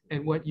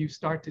 And what you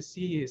start to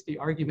see is the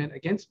argument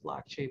against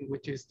blockchain,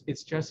 which is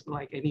it's just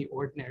like any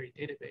ordinary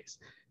database.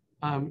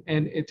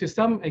 To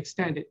some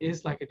extent, it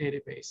is like a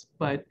database.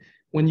 But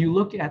when you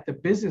look at the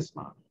business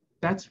model,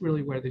 that's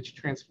really where the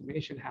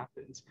transformation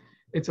happens.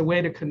 It's a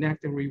way to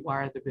connect and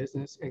rewire the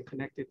business and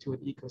connect it to an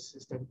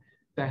ecosystem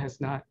that has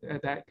not,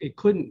 that it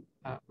couldn't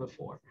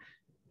before.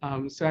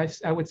 So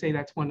I would say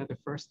that's one of the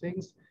first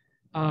things.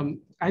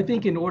 I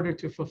think in order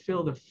to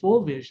fulfill the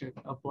full vision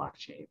of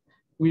blockchain,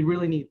 we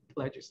really need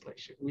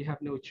legislation. We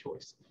have no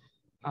choice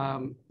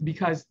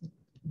because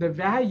the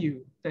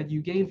value that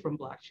you gain from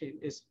blockchain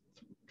is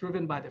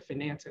driven by the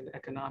finance and the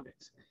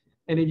economics.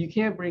 And if you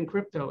can't bring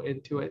crypto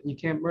into it, and you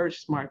can't merge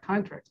smart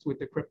contracts with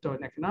the crypto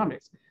and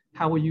economics,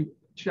 how will you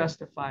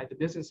justify the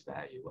business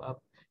value of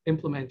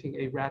implementing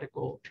a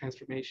radical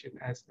transformation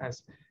as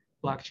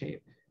blockchain?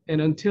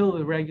 And until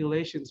the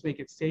regulations make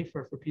it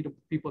safer for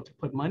people to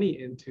put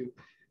money into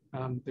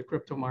the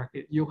crypto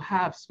market, you'll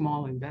have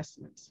small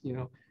investments.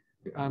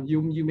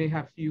 You may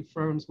have few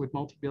firms with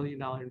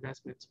multi-billion-dollar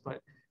investments,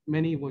 but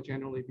many will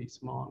generally be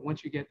small.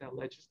 Once you get that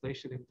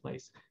legislation in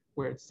place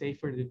where it's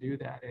safer to do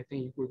that, I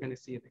think we're going to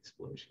see an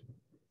explosion.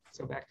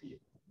 So back to you.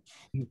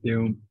 Thank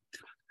you.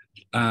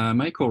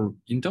 Michael,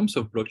 in terms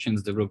of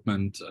blockchain's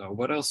development,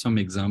 what are some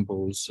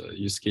examples,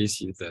 use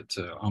cases that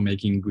are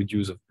making good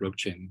use of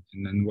blockchain?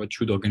 And then what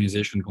should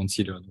organizations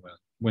consider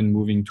when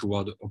moving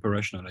toward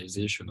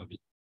operationalization of it?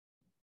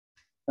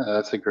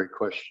 That's a great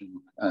question.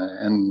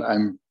 And I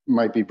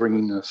might be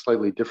bringing a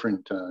slightly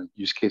different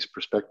use case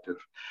perspective.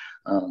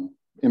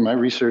 In my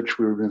research,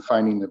 we've been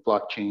finding that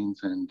blockchains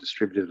and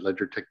distributed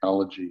ledger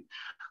technology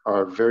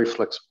are very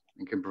flexible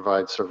and can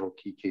provide several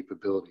key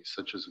capabilities,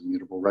 such as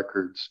immutable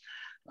records,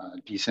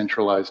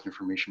 decentralized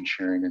information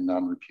sharing, and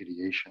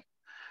non-repudiation.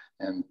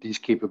 And these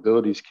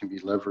capabilities can be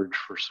leveraged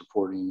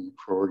for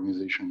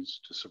organizations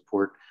to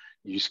support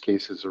use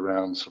cases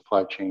around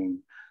supply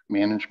chain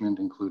management,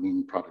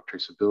 including product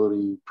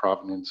traceability,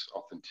 provenance,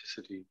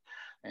 authenticity,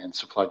 and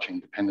supply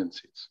chain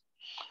dependencies.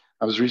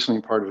 I was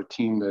recently part of a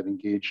team that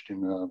engaged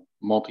in a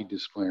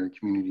multidisciplinary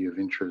community of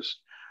interest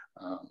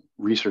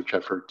research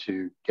effort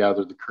to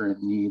gather the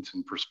current needs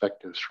and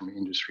perspectives from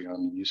industry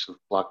on the use of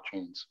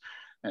blockchains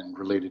and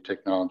related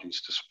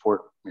technologies to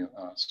support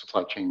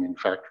supply chain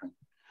manufacturing,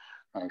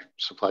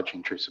 supply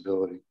chain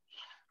traceability.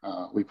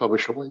 We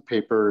published a white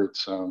paper,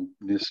 it's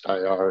NIST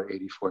IR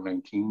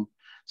 8419,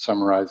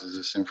 summarizes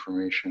this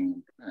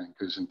information and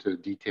goes into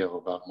detail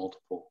about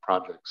multiple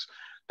projects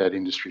that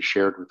industry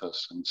shared with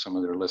us and some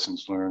of their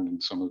lessons learned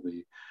and some of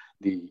the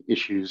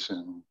issues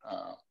and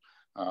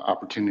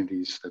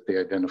opportunities that they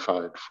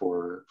identified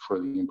for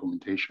the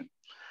implementation.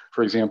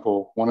 For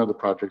example, one of the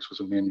projects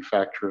was a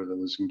manufacturer that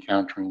was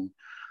encountering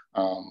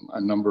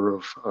a number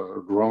of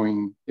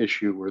growing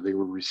issue where they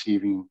were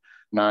receiving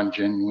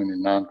non-genuine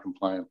and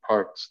non-compliant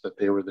parts that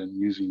they were then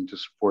using to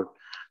support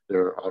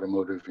their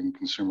automotive and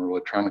consumer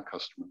electronic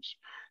customers.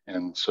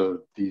 And so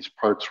these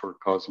parts were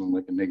causing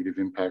like a negative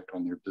impact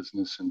on their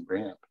business and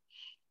brand.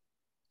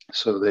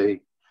 So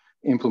they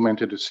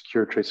implemented a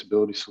secure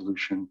traceability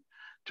solution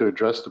to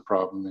address the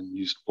problem and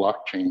used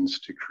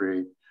blockchains to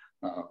create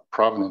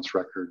provenance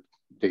record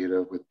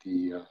data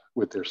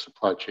with their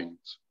supply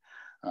chains,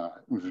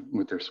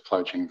 with their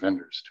supply chain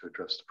vendors to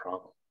address the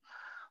problem.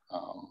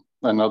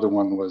 Another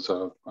one was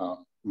a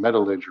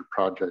MetaLedger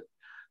project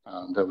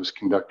that was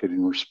conducted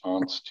in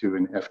response to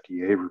an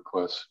FDA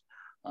request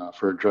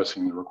for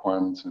addressing the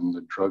requirements in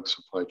the Drug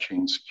Supply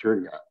Chain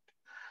Security Act.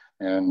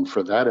 And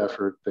for that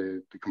effort,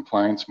 the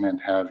compliance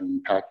meant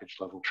having package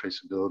level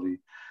traceability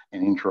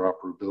and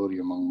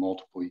interoperability among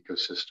multiple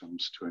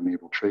ecosystems to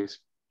enable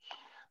tracing.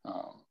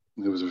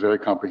 There was a very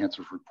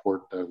comprehensive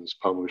report that was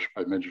published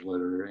by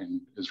MetaLedger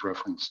and is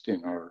referenced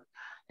in our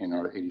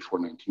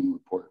 8419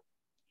 report.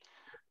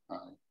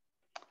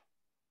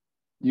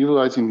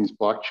 Utilizing these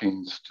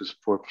blockchains to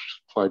support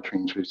supply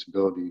chain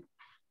traceability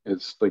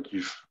is like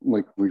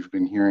we've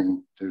been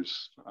hearing,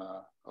 there's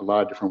a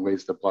lot of different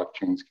ways that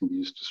blockchains can be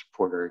used to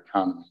support our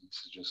economy.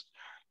 This is just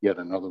yet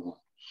another one.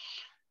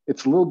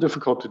 It's a little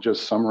difficult to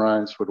just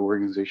summarize what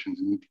organizations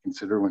need to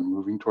consider when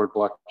moving toward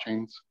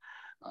blockchains.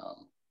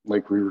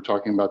 Like we were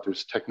talking about,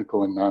 there's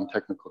technical and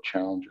non-technical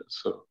challenges.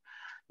 So,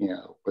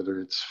 whether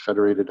it's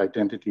federated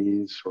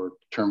identities or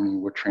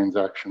determining what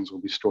transactions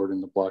will be stored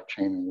in the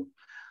blockchain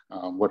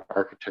and what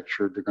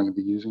architecture they're going to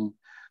be using.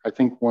 I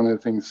think one of the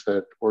things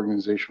that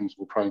organizations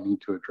will probably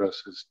need to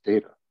address is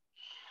data.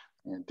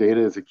 And data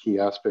is a key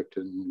aspect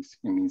in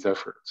these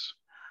efforts.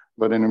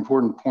 But an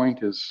important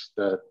point is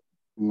that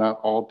not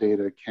all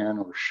data can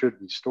or should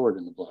be stored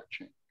in the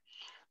blockchain.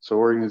 So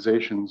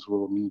organizations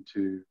will need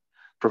to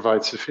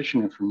provide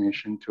sufficient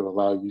information to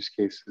allow use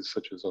cases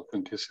such as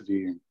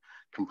authenticity and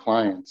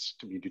compliance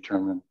to be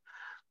determined,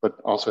 but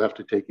also have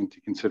to take into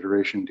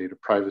consideration data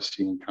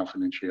privacy and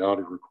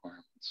confidentiality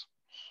requirements.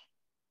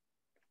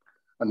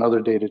 Another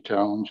data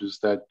challenge is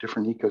that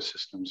different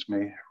ecosystems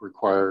may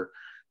require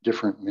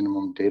different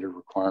minimum data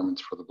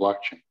requirements for the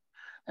blockchain.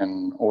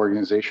 And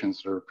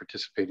organizations that are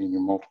participating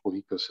in multiple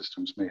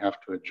ecosystems may have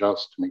to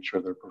adjust to make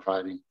sure they're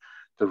providing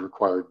the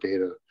required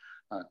data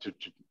to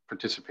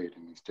participate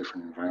in these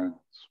different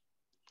environments.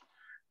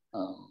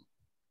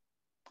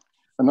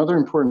 Another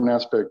important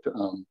aspect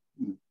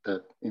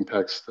that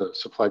impacts the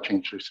supply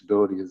chain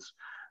traceability is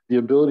the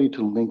ability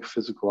to link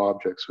physical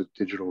objects with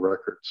digital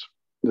records.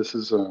 This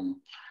is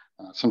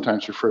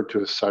sometimes referred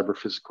to as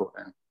cyber-physical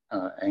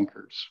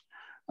anchors.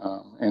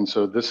 And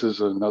so this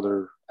is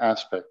another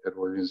aspect that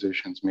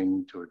organizations may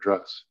need to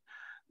address.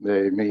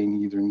 They may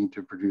either need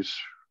to produce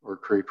or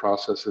create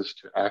processes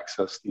to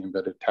access the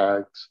embedded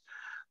tags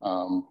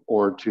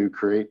or to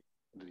create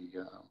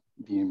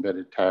the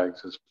embedded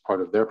tags as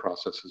part of their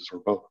processes, or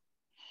both.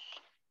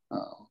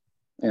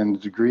 And the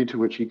degree to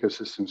which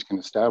ecosystems can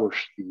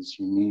establish these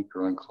unique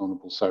or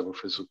unclonable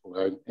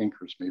cyber-physical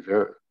anchors may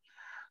vary.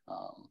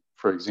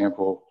 For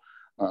example,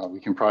 we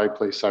can probably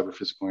place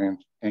cyber-physical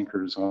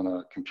anchors on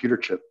a computer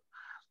chip,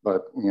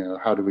 but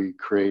how do we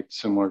create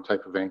similar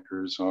type of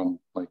anchors on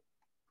like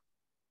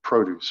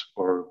produce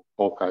or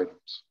bulk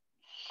items?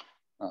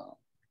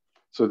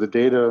 So the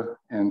data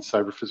and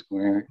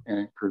cyber-physical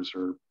anchors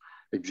are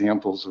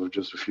examples of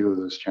just a few of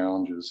those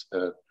challenges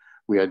that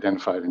we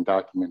identified and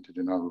documented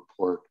in our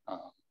report.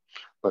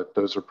 But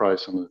those are probably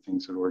some of the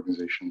things that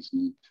organizations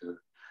need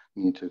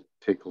to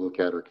take a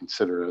look at or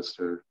consider as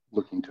they're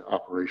looking to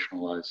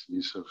operationalize the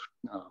use of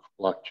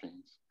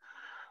blockchains.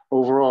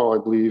 Overall,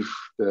 I believe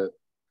that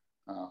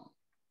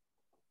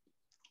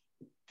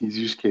these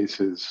use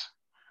cases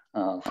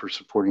for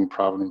supporting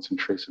provenance and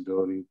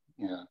traceability,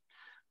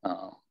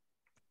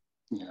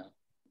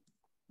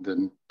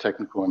 the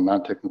technical and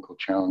non-technical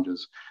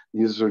challenges,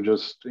 these are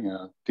just,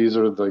 these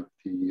are like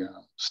the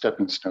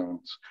stepping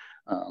stones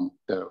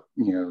that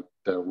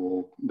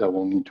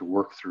we'll need to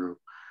work through.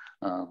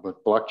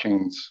 But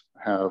blockchains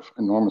have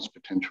enormous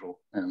potential,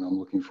 and I'm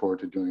looking forward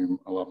to doing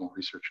a lot more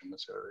research in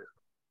this area.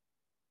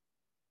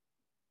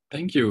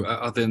 Thank you.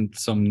 Are there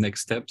some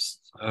next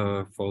steps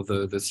for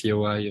the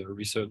COI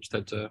research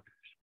that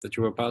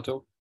you were part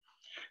of?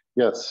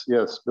 Yes.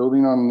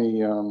 Building on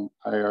the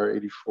IR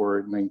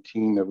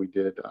 8419 that we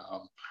did,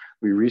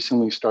 we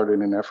recently started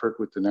an effort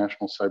with the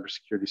National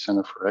Cybersecurity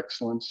Center for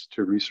Excellence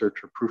to research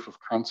a proof of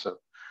concept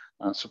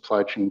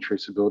supply chain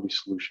traceability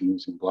solution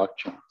using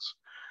blockchains.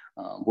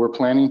 We're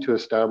planning to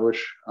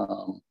establish,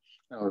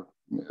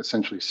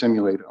 essentially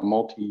simulate a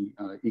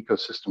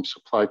multi-ecosystem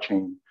supply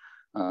chain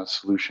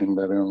solution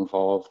that will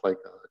involve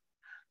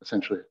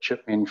essentially a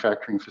chip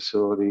manufacturing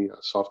facility, a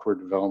software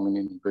development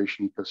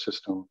integration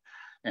ecosystem,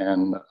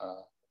 and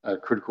a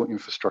critical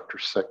infrastructure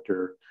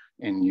sector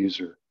end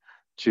user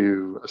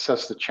to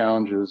assess the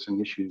challenges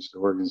and issues that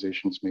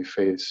organizations may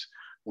face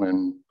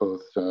when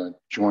both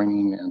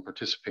joining and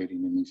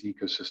participating in these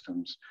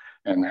ecosystems,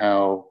 and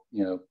how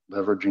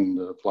leveraging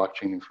the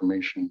blockchain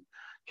information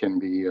can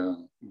be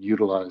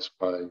utilized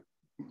by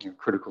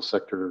critical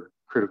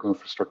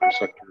infrastructure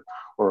sector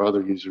or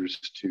other users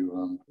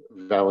to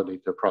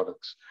validate their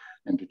products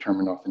and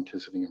determine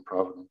authenticity and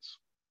provenance.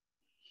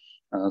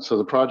 So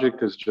the project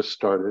has just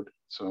started.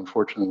 So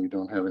unfortunately, we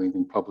don't have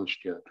anything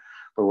published yet,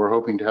 but we're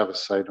hoping to have a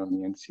site on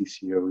the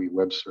NCCOE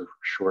web server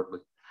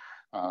shortly.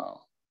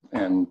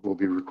 And we'll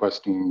be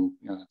requesting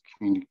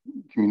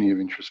community of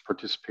interest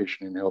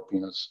participation in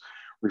helping us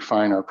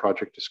refine our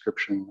project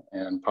description,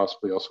 and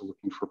possibly also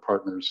looking for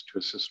partners to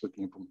assist with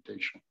the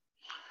implementation.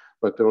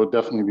 But there will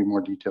definitely be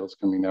more details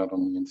coming out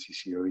on the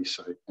NCCOE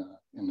site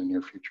in the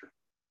near future.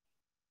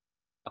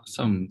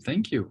 Awesome,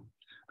 thank you.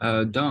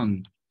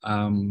 Don,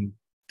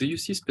 do you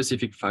see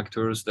specific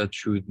factors that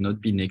should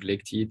not be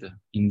neglected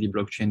in the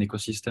blockchain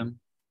ecosystem?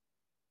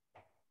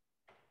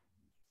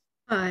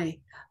 Hi,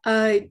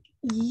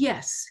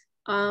 yes.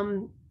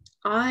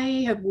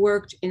 I have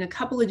worked in a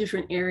couple of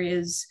different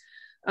areas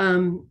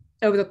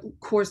over the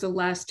course of the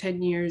last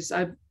 10 years.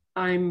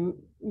 I'm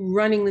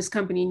running this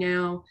company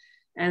now,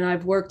 and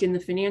I've worked in the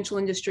financial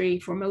industry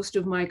for most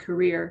of my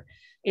career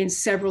in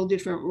several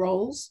different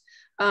roles.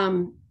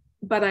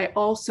 But I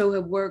also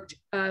have worked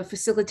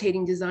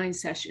facilitating design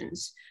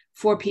sessions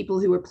for people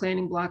who are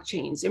planning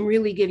blockchains and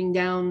really getting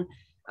down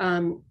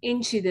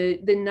into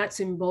the nuts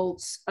and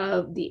bolts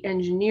of the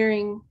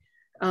engineering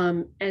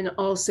and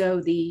also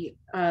the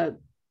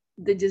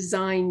the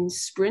design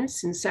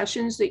sprints and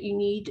sessions that you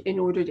need in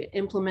order to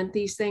implement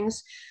these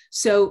things.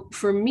 So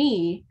for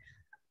me,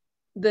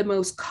 the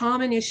most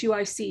common issue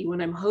I see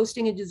when I'm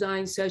hosting a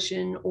design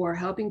session or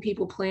helping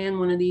people plan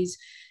one of these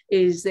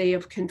is they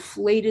have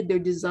conflated their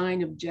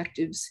design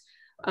objectives.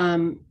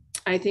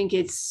 I think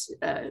it's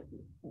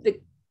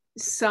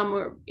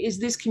is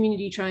this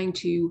community trying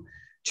to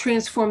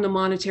transform the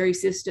monetary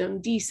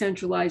system,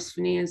 decentralize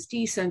finance,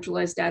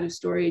 decentralize data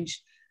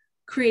storage,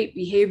 create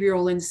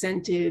behavioral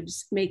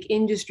incentives, make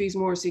industries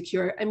more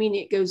secure? I mean,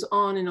 it goes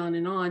on and on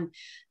and on.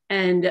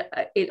 And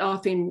it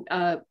often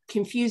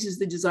confuses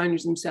the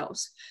designers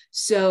themselves.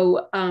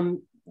 So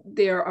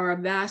there are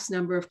a vast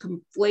number of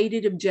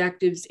conflated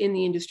objectives in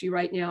the industry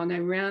right now.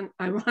 And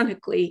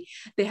ironically,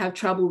 they have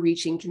trouble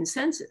reaching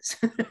consensus.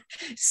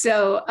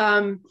 So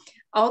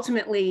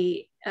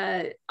ultimately,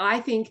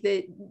 I think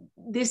that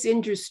this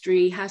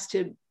industry has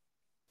to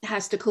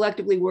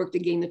collectively work to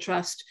gain the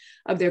trust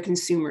of their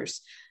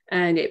consumers.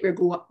 And it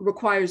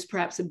requires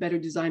perhaps a better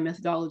design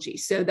methodology.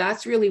 So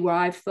that's really where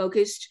I've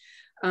focused.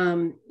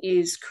 I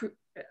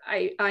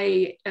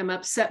am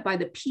upset by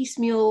the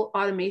piecemeal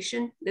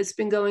automation that's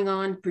been going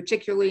on,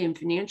 particularly in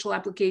financial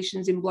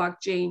applications in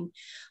blockchain.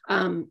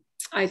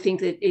 I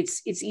think that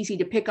it's easy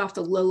to pick off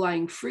the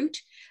low-lying fruit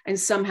and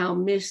somehow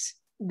miss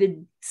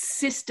the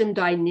system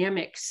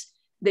dynamics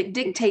that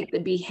dictate the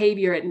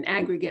behavior at an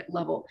aggregate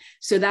level.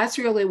 So that's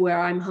really where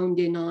I'm honed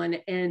in on.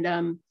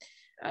 And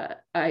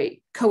I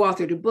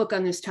co-authored a book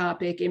on this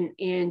topic, and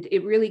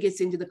it really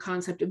gets into the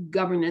concept of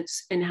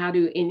governance and how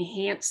to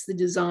enhance the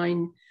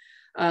design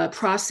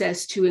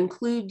process to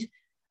include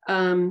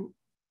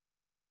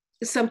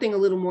something a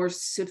little more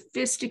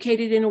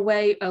sophisticated in a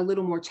way, a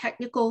little more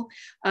technical.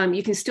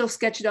 You can still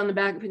sketch it on the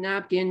back of a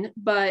napkin,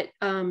 but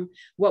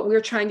what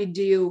we're trying to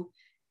do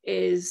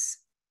is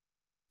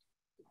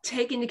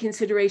take into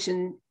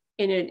consideration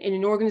in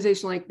an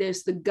organization like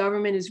this, the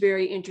government is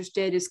very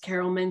interested, as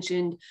Carol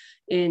mentioned,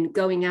 in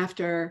going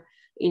after,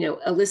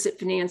 illicit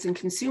finance and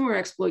consumer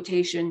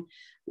exploitation.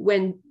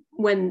 When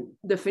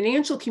the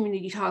financial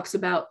community talks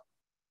about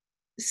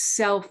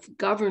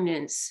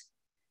self-governance,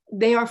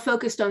 they are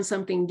focused on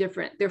something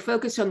different. They're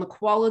focused on the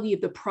quality of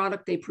the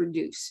product they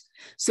produce.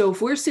 So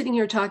if we're sitting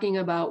here talking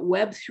about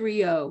Web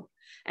 3.0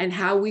 and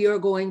how we are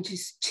going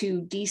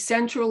to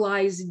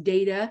decentralize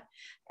data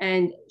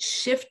and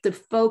shift the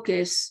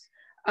focus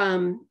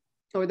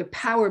or the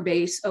power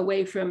base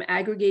away from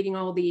aggregating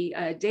all the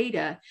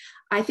data,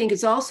 I think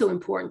it's also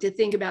important to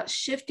think about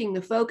shifting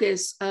the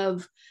focus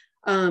of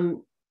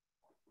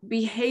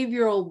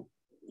behavioral,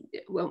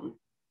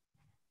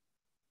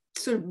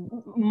 sort of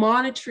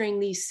monitoring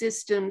these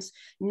systems,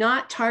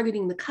 not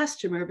targeting the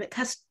customer,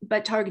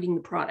 but targeting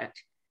the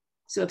product.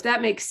 So if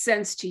that makes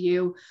sense to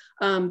you,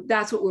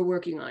 that's what we're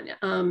working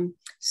on.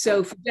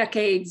 So for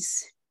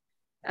decades,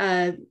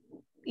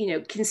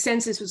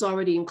 consensus was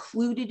already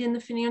included in the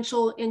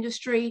financial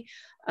industry.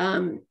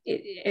 And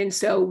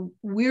so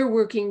we're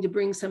working to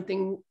bring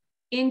something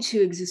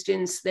into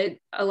existence that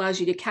allows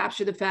you to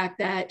capture the fact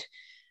that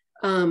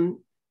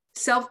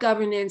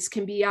self-governance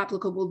can be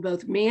applicable to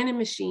both man and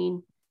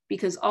machine,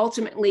 because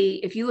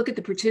ultimately, if you look at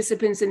the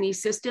participants in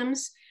these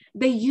systems,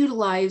 they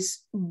utilize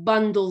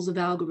bundles of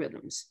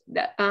algorithms,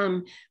 that,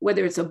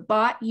 whether it's a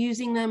bot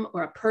using them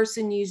or a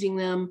person using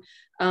them,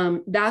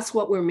 that's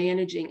what we're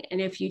managing. And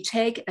if you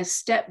take a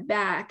step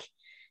back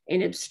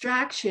in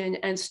abstraction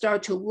and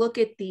start to look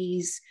at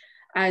these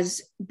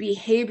as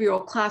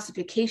behavioral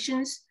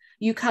classifications,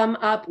 you come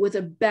up with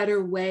a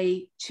better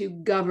way to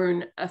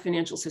govern a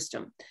financial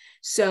system.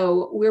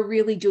 So we're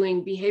really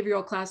doing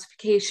behavioral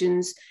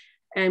classifications,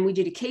 and we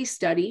did a case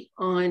study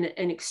on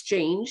an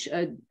exchange,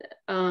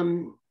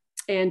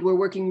 and we're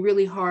working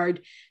really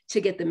hard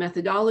to get the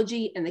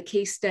methodology and the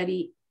case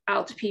study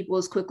out to people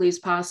as quickly as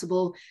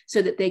possible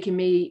so that they can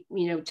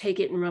take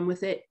it and run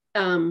with it.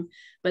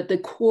 But the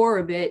core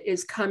of it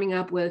is coming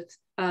up with,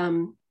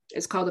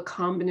 it's called a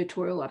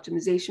combinatorial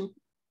optimization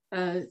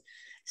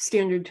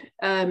standard.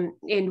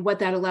 And what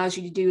that allows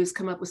you to do is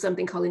come up with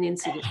something called an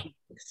incident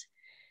matrix.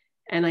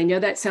 And I know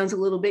that sounds a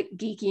little bit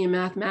geeky and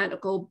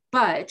mathematical,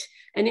 but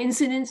an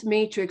incidence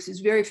matrix is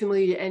very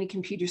familiar to any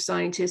computer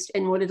scientist.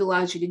 And what it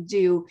allows you to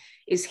do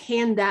is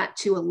hand that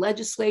to a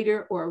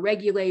legislator or a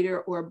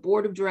regulator or a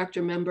board of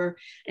director member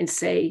and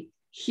say,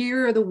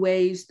 here are the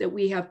ways that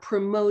we have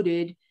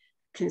promoted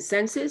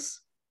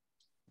consensus,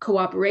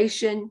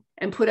 cooperation,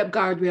 and put up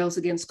guardrails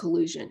against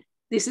collusion.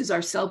 This is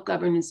our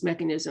self-governance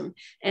mechanism.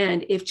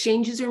 And if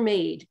changes are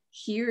made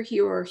here,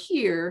 here, or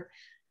here,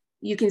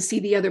 you can see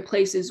the other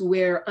places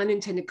where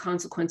unintended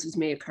consequences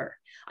may occur.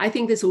 I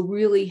think this will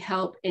really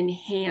help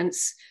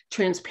enhance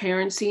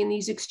transparency in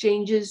these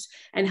exchanges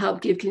and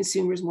help give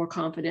consumers more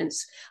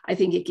confidence. I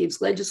think it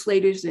gives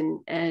legislators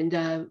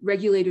and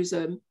regulators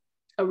a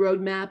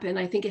roadmap, and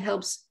I think it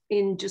helps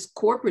in just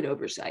corporate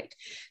oversight.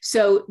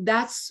 So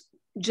that's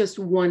just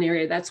one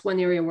area. That's one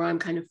area where I'm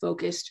kind of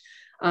focused.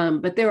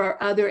 But there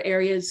are other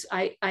areas.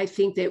 I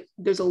think that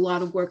there's a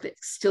lot of work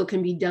that still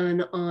can be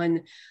done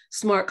on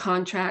smart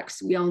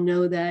contracts. We all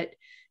know that,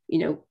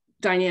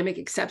 dynamic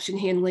exception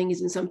handling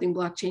isn't something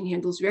blockchain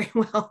handles very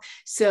well.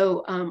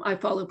 So I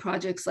follow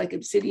projects like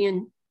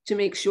Obsidian to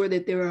make sure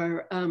that there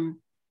are,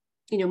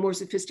 more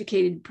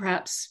sophisticated,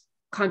 perhaps,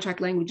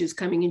 contract languages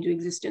coming into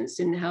existence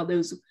and how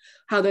those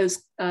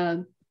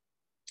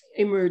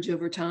emerge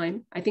over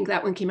time. I think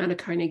that one came out of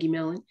Carnegie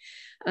Mellon.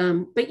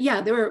 But yeah,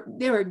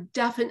 there are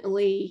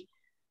definitely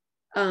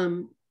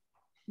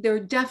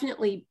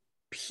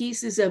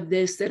pieces of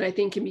this that I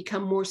think can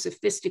become more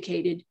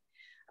sophisticated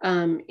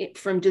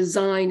from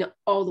design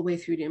all the way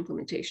through to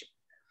implementation.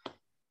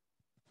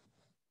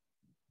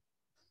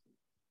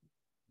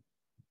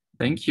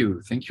 Thank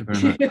you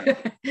very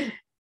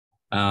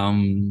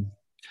much.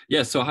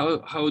 Yeah, so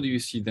how do you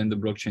see then the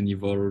blockchain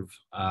evolve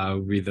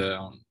with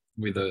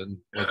what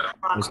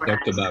was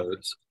talked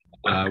about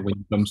when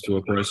it comes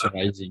to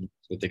operationalizing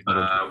the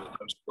technology?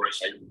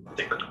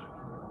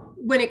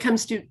 When it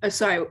comes to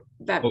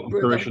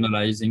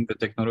operationalizing the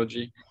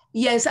technology?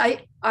 Yes,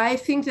 I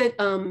think that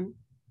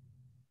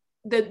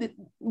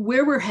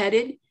where we're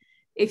headed,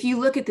 if you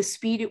look at the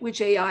speed at which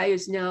AI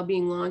is now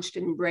being launched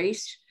and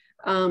embraced,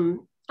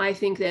 I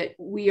think that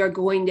we are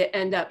going to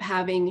end up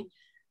having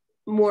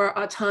more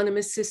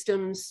autonomous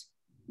systems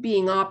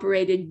being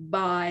operated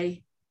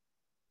by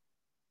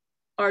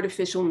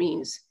artificial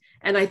means.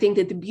 And I think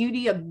that the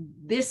beauty of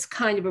this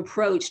kind of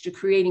approach to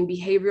creating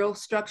behavioral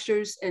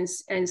structures and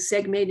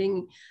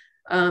segmenting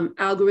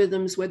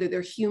algorithms, whether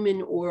they're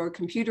human or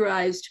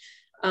computerized,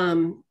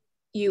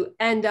 you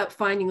end up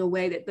finding a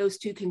way that those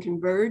two can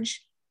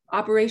converge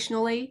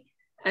operationally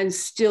and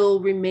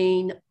still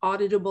remain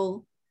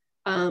auditable,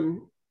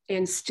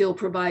 and still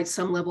provide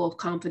some level of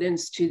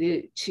confidence to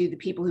the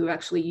people who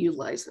actually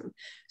utilize them.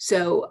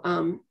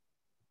 So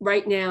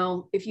right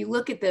now, if you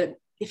look at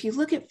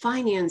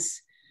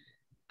finance,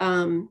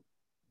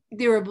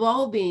 they're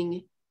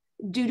evolving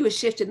due to a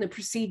shift in the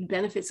perceived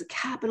benefits of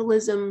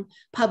capitalism,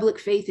 public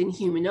faith in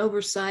human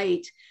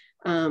oversight.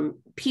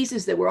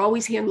 Pieces that were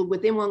always handled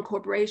within one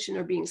corporation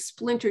are being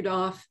splintered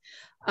off.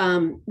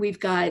 We've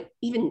got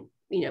even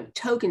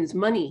tokens,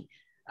 money,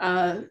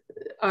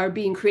 are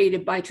being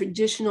created by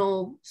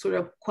traditional sort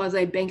of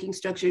quasi-banking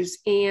structures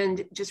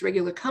and just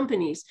regular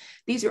companies.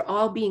 These are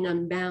all being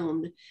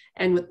unbound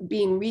and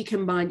being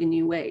recombined in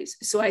new ways.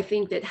 So I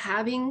think that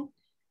having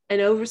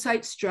an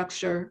oversight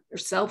structure or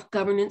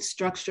self-governance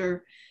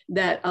structure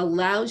that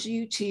allows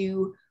you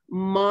to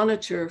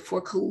monitor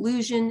for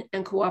collusion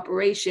and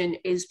cooperation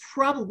is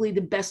probably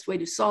the best way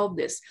to solve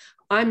this.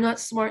 I'm not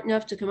smart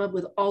enough to come up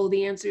with all of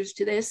the answers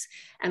to this,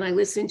 and I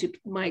listen to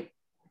my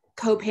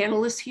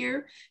co-panelists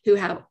here who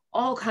have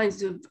all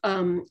kinds of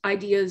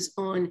ideas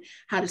on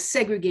how to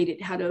segregate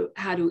it, how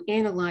to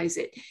analyze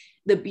it.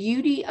 The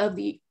beauty of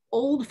the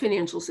old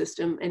financial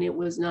system, and it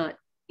was not,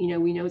 we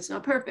know it's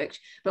not perfect,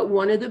 but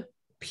one of the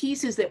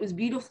pieces that was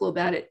beautiful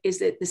about it is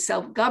that the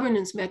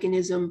self-governance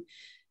mechanism,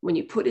 when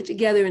you put it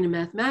together in a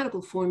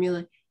mathematical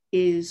formula,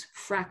 is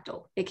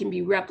fractal. It can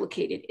be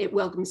replicated. It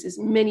welcomes as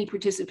many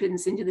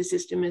participants into the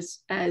system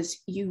as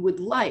you would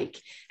like.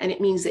 And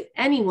it means that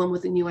anyone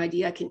with a new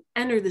idea can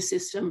enter the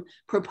system,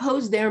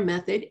 propose their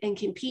method, and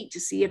compete to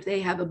see if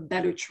they have a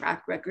better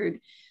track record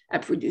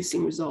at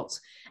producing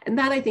results. And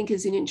that, I think,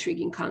 is an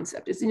intriguing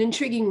concept. It's an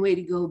intriguing way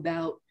to go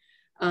about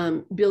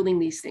building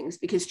these things,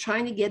 because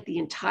trying to get the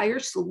entire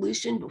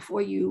solution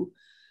before you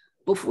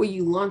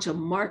launch a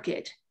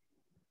market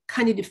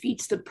kind of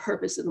defeats the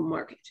purpose of the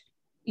market.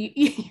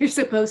 You're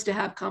supposed to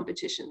have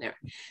competition there.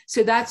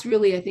 So that's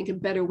really, I think, a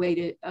better way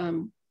to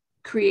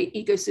create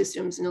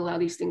ecosystems and allow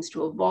these things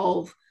to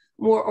evolve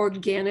more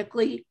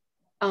organically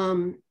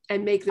and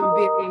make them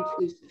very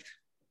inclusive.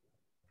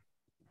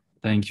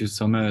 Thank you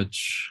so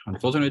much.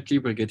 Unfortunately,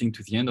 we're getting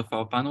to the end of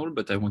our panel,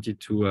 but I wanted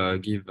to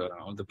give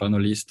all the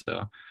panelists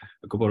a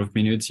couple of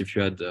minutes if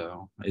you had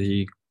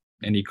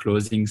any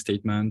closing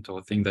statement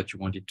or thing that you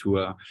wanted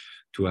to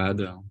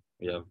add.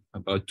 We have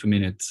about 2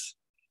 minutes.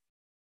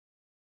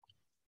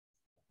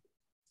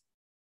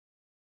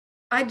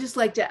 I'd just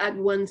like to add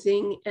one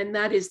thing, and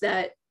that is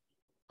that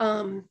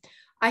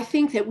I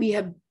think that we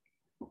have,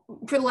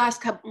 for the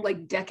last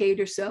decade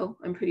or so,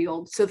 I'm pretty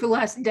old, so for the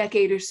last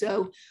decade or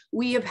so,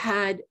 we have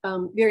had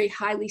very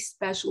highly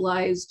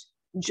specialized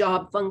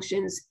job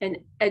functions and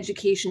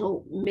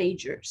educational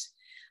majors.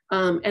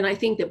 And I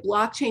think that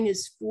blockchain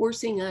is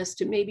forcing us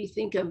to maybe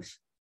think of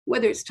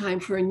whether it's time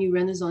for a new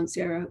Renaissance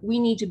era. We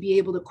need to be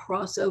able to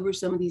cross over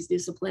some of these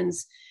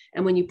disciplines.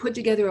 And when you put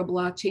together a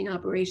blockchain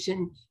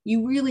operation,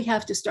 you really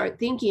have to start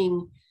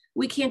thinking,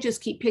 we can't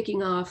just keep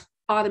picking off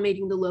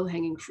automating the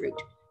low-hanging fruit.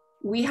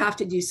 We have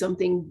to do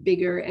something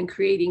bigger and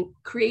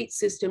create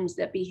systems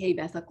that behave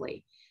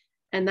ethically.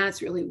 And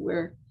that's really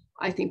where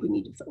I think we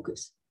need to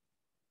focus.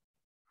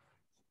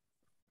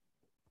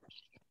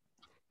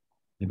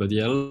 Anybody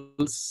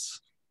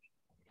else?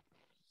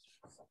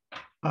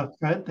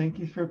 Fred, thank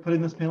you for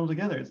putting this panel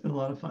together. It's been a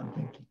lot of fun.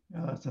 Thank you.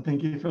 So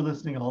thank you for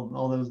listening,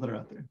 all those that are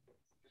out there.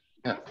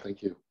 Yeah,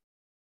 thank you.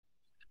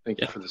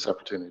 Thank you for this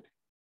opportunity.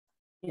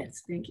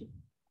 Yes, thank you.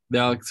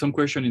 There are some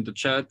questions in the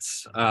chat.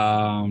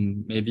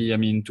 Maybe, I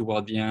mean,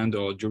 toward the end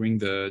or during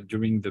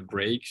the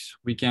breaks,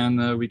 we can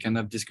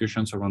have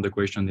discussions around the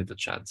question in the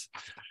chat.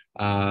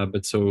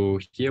 But so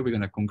here we're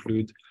going to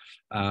conclude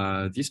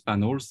this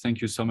panel.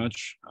 Thank you so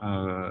much,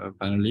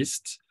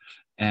 panelists.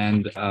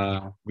 And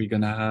we're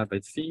going to have, I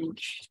think,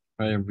 if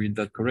I read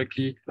that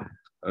correctly,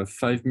 a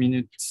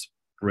 5-minute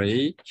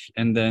break,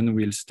 and then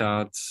we'll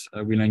start,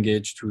 we'll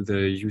engage to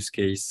the use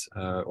case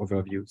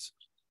overviews.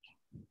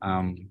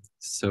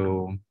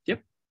 So,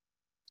 yep.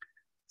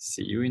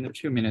 See you in a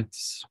few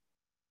minutes.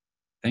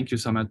 Thank you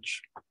so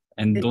much.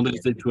 And don't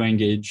hesitate to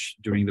engage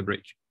during the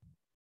break.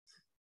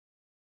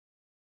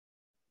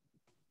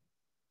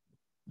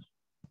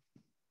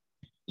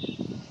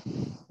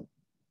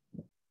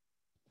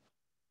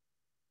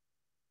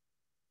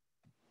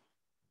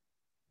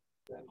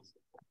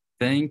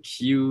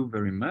 Thank you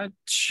very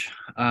much.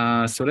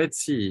 So let's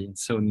see.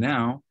 So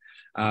now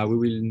we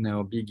will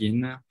now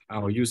begin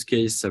our use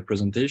case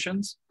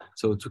presentations.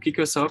 So to kick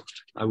us off,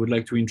 I would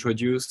like to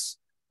introduce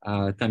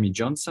Tammy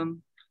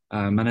Johnson,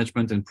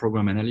 Management and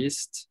Program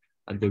Analyst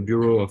at the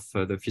Bureau of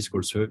the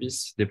Fiscal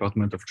Service,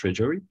 Department of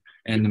Treasury,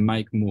 and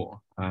Mike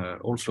Moore,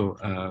 also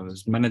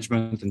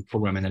Management and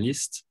Program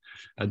Analyst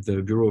at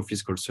the Bureau of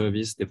Fiscal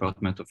Service,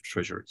 Department of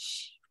Treasury.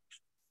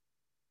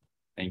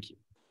 Thank you.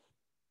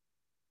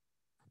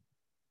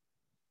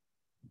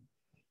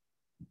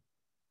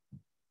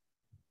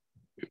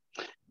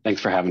 Thanks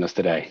for having us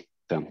today.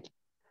 So,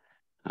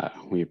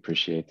 we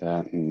appreciate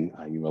that and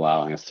you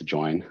allowing us to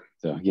join.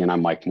 So again,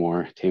 I'm Mike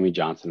Moore. Tammy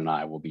Johnson and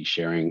I will be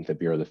sharing the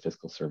Bureau of the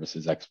Fiscal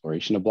Service's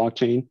exploration of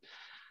blockchain.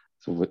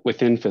 So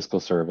within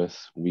Fiscal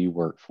Service, we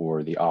work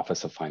for the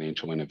Office of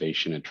Financial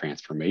Innovation and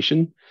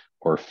Transformation,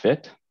 or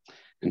FIT.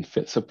 And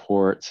FIT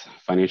supports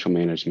financial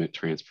management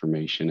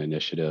transformation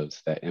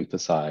initiatives that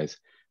emphasize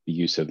the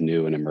use of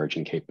new and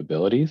emerging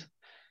capabilities.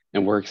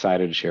 And we're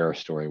excited to share our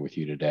story with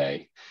you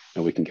today.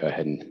 And we can go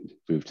ahead and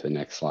move to the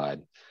next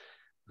slide.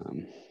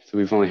 So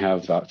we've only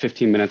have about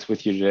 15 minutes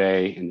with you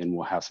today, and then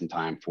we'll have some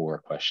time for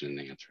question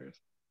and answers.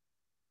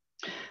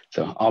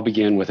 So I'll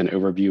begin with an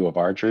overview of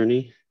our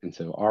journey. And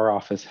so our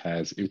office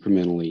has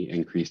incrementally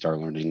increased our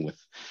learning with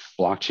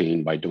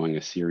blockchain by doing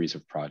a series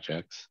of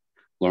projects,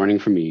 learning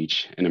from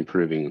each and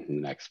improving in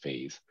the next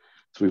phase.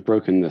 So we've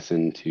broken this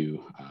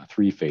into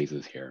 3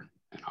 phases here.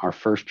 And our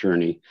first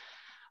journey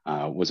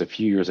was a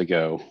few years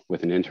ago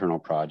with an internal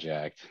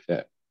project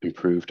that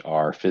improved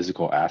our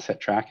physical asset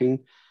tracking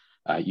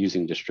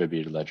using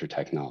distributed ledger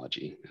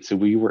technology. And so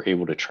we were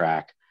able to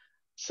track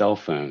cell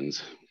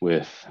phones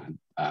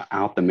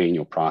without the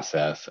manual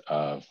process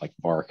of like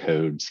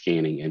barcode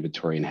scanning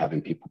inventory and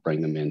having people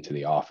bring them into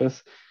the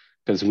office,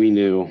 because we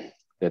knew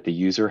that the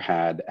user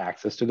had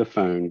access to the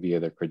phone via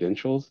their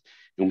credentials,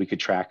 and we could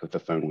track if the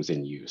phone was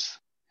in use.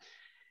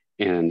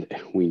 And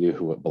we knew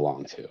who it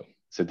belonged to.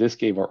 So this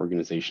gave our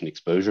organization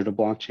exposure to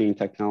blockchain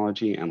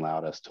technology and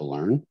allowed us to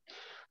learn.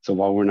 So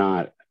while we're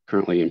not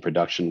currently in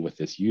production with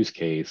this use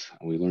case,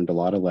 we learned a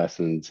lot of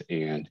lessons,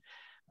 and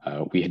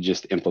we had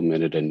just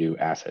implemented a new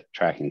asset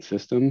tracking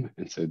system.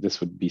 And so this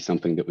would be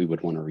something that we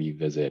would want to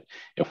revisit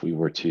if we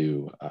were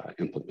to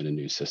implement a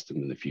new system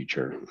in the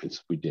future. And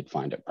so we did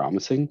find it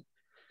promising.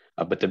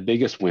 But the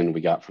biggest win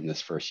we got from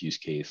this first use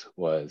case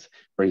was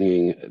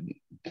bringing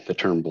the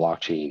term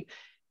blockchain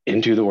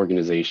into the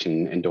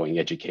organization and doing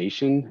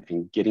education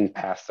and getting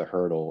past the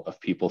hurdle of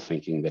people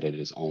thinking that it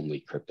is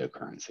only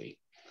cryptocurrency.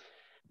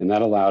 And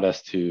that allowed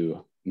us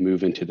to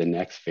move into the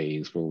next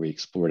phase where we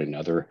explored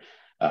another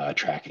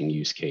tracking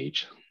use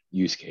case,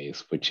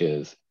 which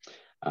is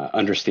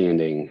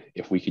understanding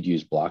if we could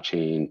use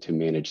blockchain to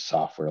manage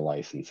software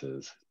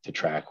licenses to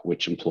track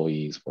which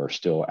employees were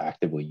still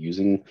actively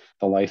using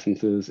the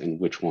licenses and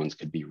which ones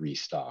could be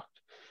restocked.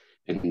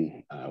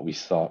 And we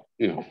thought,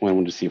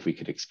 wanted to see if we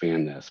could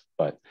expand this.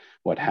 But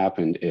what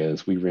happened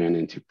is we ran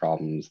into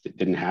problems that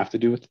didn't have to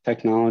do with the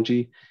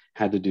technology,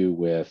 had to do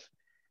with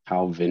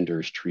how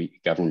vendors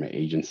treat government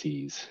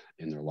agencies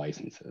in their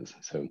licenses.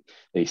 So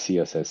they see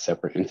us as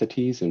separate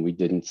entities, and we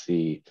didn't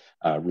see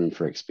room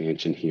for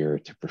expansion here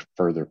to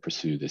further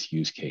pursue this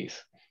use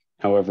case.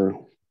 However,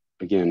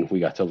 again,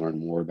 we got to learn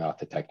more about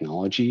the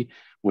technology,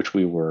 which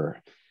we were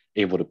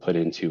able to put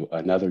into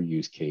another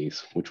use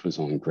case, which was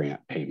on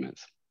grant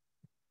payments.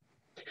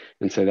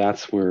 And so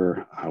that's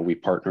where we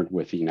partnered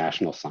with the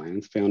National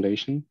Science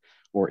Foundation,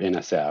 or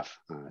NSF,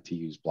 to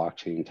use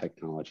blockchain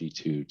technology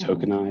to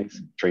tokenize,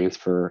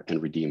 transfer,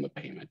 and redeem a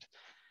payment.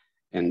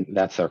 And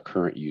that's our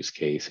current use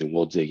case, and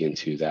we'll dig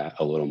into that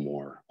a little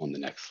more on the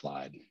next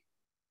slide.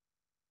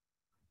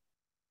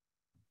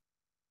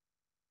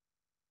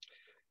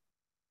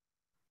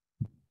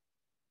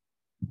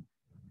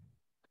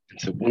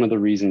 So one of the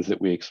reasons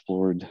that we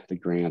explored the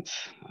grants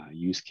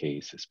use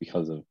case is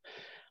because of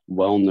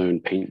well-known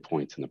pain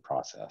points in the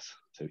process.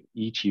 So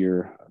each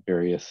year,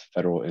 various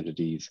federal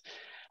entities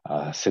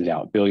send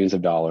out billions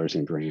of dollars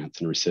in grants,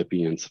 and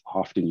recipients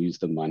often use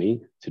the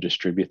money to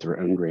distribute their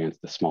own grants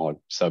to smaller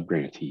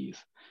sub-grantees.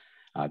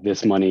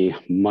 This money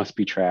must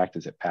be tracked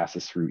as it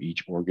passes through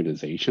each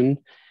organization,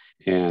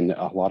 And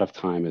a lot of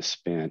time is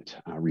spent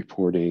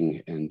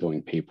reporting and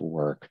doing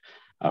paperwork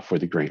for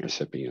the grant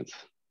recipients.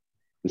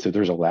 And so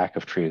there's a lack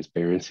of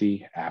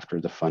transparency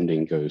after the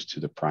funding goes to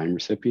the prime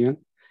recipient,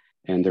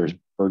 and there's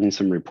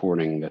burdensome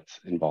reporting that's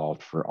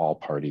involved for all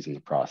parties in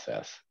the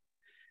process.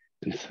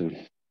 And so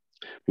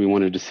we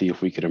wanted to see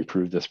if we could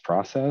improve this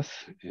process.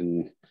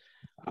 And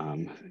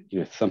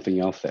something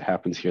else that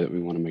happens here that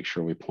we want to make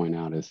sure we point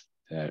out is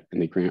that in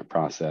the grant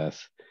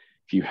process,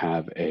 if you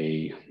have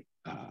a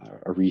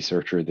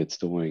researcher that's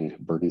doing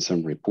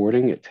burdensome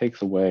reporting, it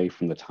takes away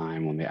from the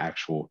time on the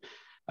actual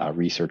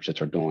research that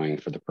they're doing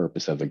for the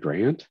purpose of the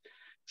grant.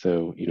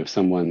 So,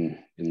 someone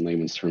in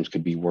layman's terms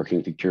could be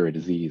working to cure a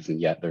disease, and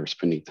yet they're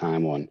spending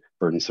time on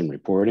burdensome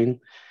reporting.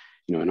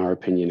 In our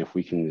opinion, if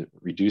we can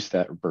reduce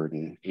that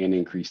burden and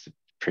increase the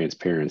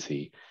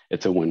transparency,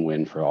 it's a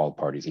win-win for all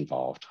parties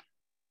involved.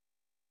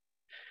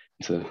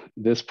 So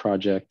this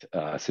project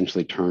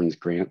essentially turns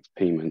grant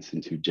payments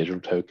into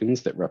digital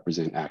tokens that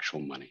represent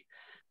actual money.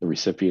 The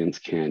recipients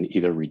can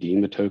either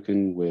redeem the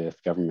token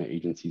with government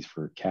agencies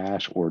for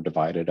cash or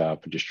divide it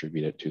up and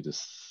distribute it to the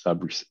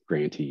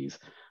sub-grantees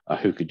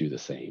who could do the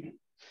same.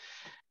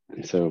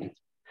 And so,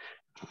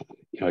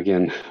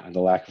 again, the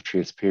lack of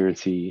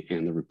transparency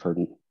and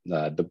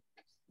the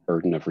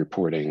burden of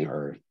reporting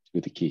are two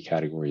of the key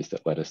categories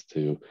that led us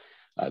to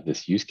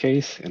this use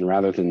case. And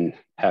rather than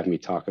have me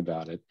talk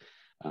about it,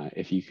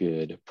 if you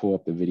could pull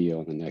up the video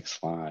on the next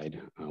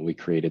slide, we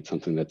created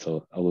something that's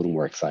a little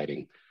more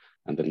exciting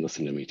than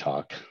listen to me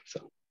talk.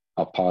 So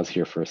I'll pause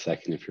here for a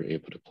second if you're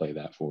able to play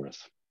that for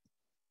us.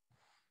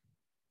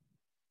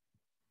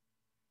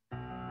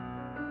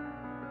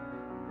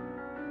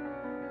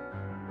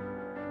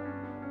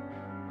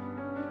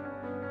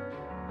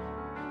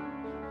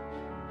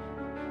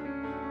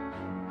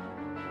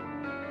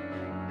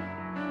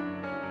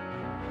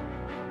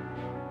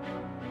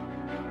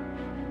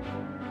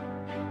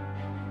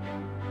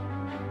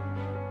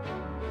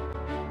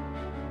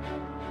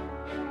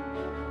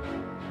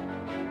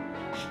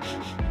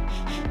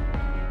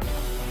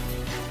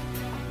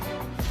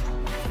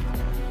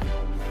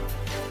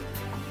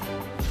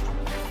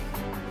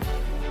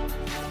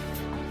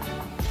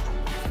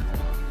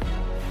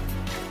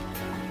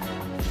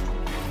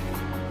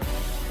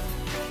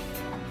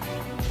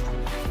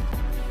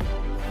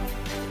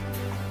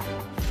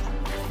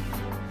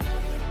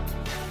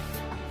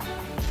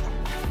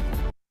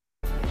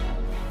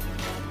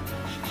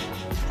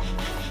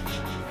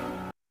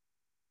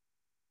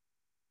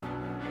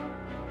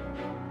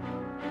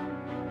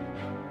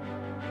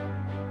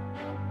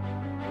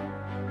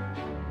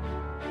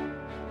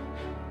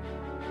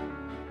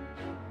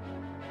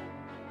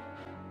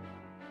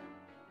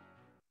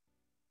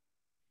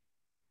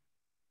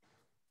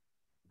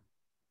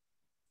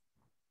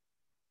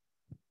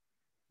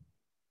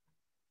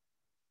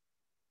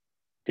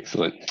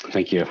 Excellent,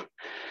 thank you.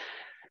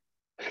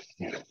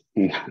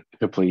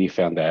 Hopefully you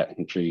found that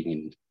intriguing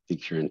and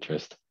piqued your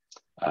interest.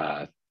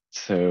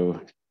 So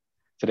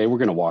today we're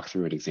going to walk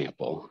through an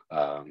example.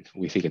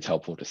 We think it's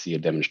helpful to see a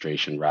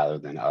demonstration rather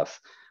than us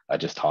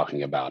just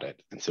talking about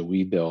it. And so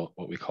we built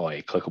what we call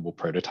a clickable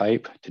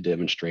prototype to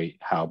demonstrate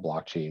how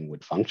blockchain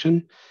would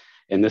function.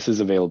 And this is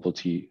available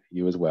to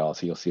you as well.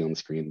 So you'll see on the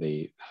screen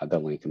the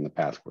link and the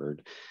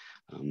password.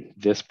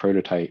 This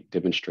prototype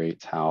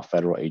demonstrates how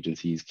federal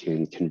agencies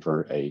can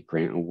convert a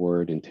grant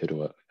award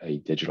into a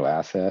digital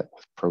asset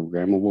with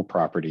programmable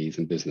properties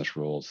and business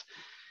rules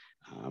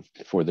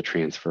for the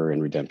transfer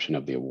and redemption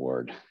of the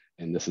award.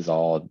 And this is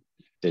all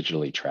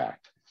digitally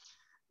tracked.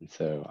 And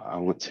so I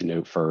want to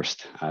note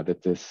first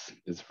that this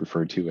is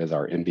referred to as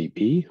our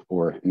MVP,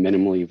 or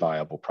minimally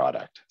viable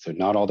product. So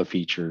not all the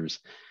features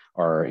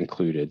are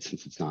included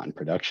since it's not in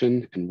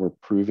production, and we're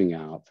proving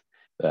out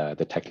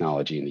the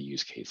technology and the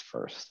use case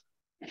first.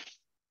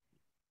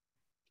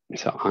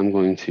 So I'm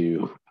going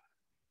to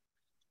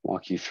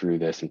walk you through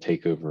this and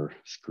take over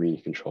screen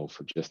control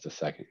for just a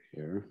second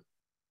here.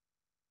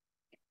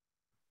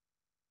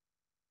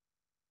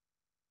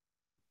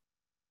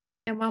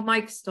 And while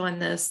Mike's doing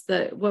this,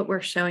 what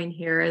we're showing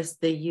here is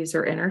the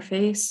user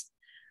interface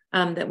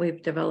that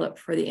we've developed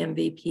for the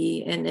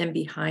MVP, and then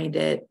behind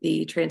it,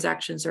 the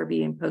transactions are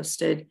being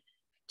posted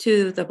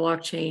to the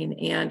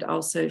blockchain and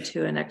also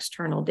to an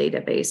external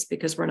database,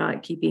 because we're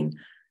not keeping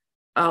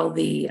all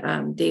the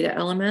data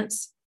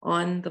elements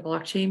on the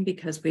blockchain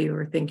because we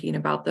were thinking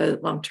about the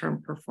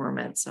long-term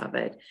performance of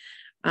it.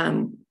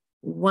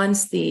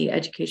 Once the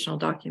educational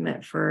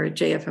document for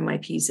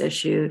JFMIP is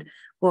issued,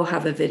 we'll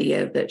have a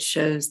video that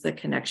shows the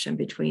connection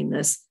between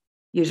this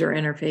user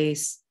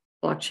interface,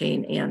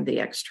 blockchain, and the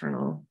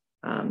external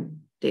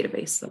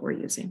database that we're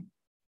using.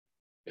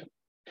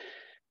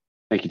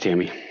 Thank you,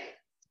 Tammy.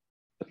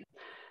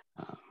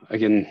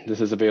 Again,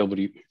 this is available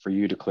for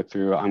you to click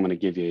through. I'm going to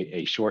give you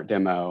a short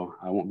demo.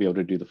 I won't be able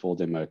to do the full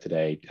demo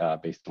today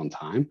based on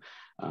time,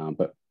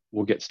 but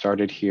we'll get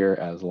started here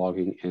as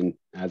logging in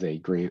as a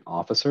grant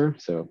officer.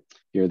 So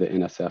here the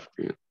NSF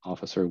grant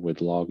officer would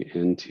log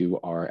into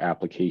our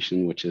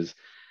application, which is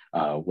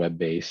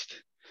web-based.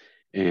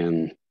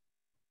 And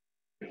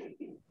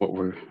what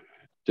we're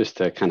just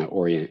to kind of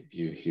orient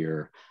you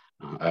here,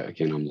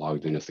 again, I'm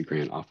logged in as the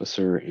grant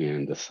officer,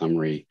 and the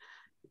summary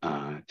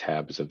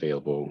tab is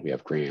available. We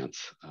have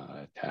grants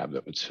tab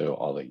that would show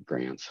all the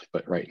grants,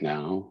 but right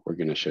now we're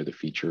going to show the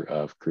feature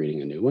of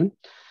creating a new one.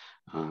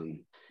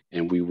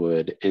 And we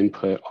would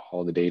input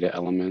all the data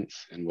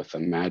elements, and with the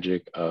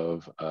magic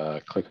of a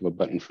click of a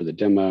button for the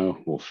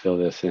demo, we'll fill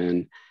this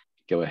in,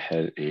 go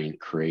ahead and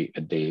create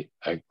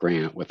a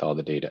grant with all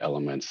the data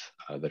elements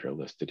that are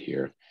listed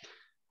here.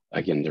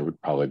 Again, there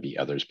would probably be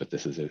others, but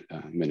this is a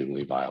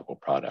minimally viable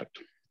product.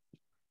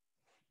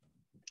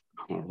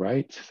 All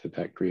right, so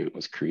that grant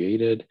was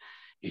created,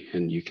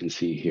 and you can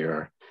see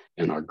here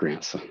in our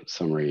grant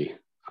summary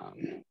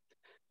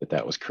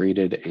that was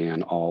created,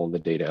 and all the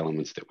data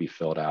elements that we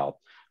filled out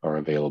are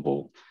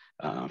available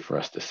for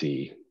us to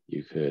see.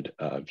 You could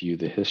view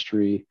the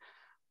history,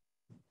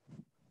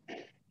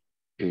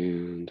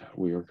 and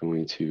we are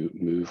going to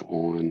move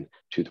on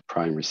to the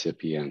prime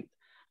recipient,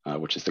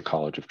 which is the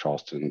College of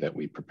Charleston that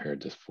we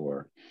prepared this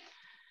for.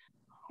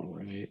 All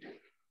right,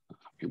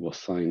 we will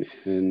sign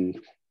in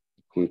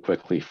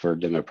quickly for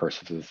demo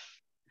purposes,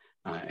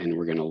 and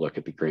we're going to look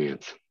at the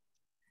grants.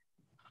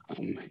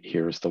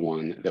 Here's the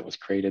one that was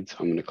created, so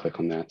I'm going to click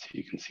on that so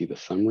you can see the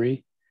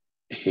summary.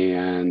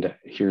 And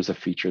here's a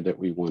feature that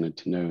we wanted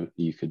to know.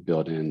 You could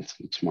build in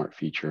some smart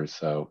features,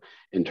 so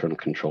internal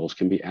controls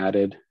can be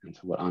added. And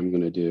so what I'm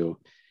going to do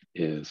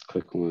is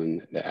click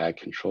on the add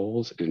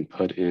controls and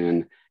put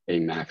in a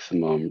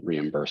maximum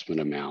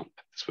reimbursement amount.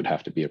 This would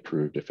have to be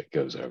approved if it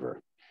goes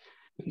over.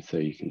 And so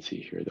you can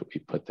see here that we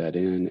put that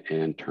in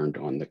and turned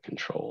on the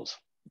controls.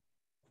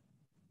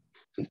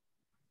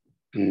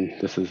 And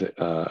this is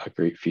a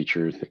great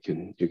feature that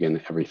can,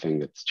 again, everything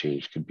that's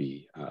changed could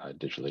be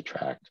digitally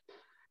tracked.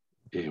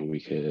 And we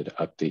could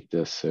update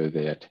this so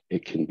that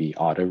it can be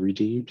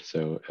auto-redeemed.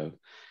 So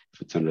if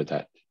it's under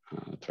that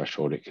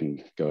threshold, it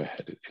can go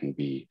ahead and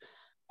be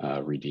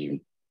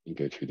redeemed and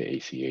go through the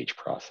ACH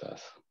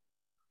process.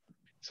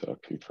 So I'll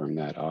confirm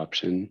that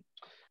option.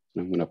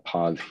 And I'm going to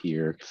pause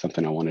here.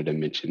 Something I wanted to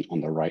mention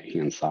on the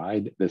right-hand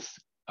side, this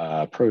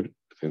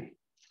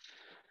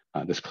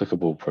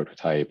clickable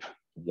prototype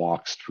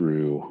walks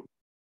through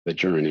the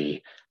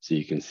journey, so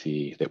you can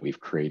see that we've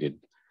created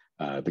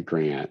the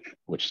grant,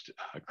 which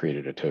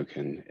created a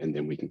token, and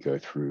then we can go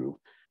through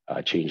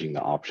changing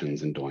the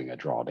options and doing a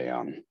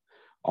drawdown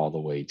all the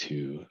way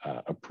to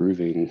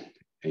approving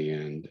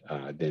and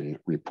then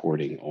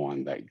reporting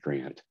on that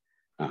grant.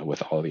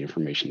 With all the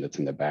information that's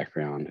in the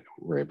background,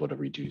 we're able to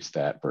reduce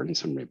that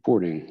burdensome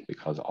reporting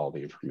because all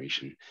the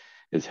information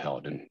is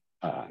held in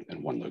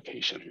one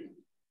location.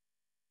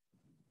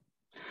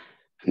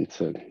 And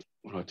so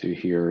what I'll do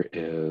here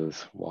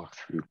is walk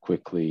through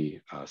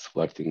quickly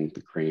selecting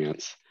the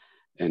grants,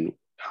 and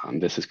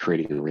this is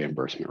creating a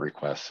reimbursement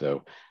request.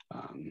 So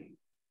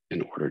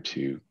in order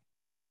to,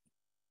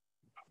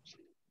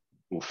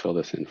 we'll fill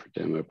this in for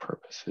demo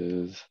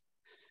purposes.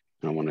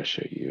 And I want to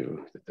show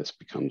you that this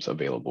becomes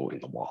available in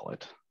the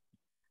wallet.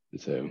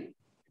 And so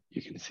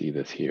you can see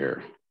this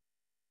here,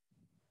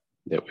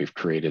 that we've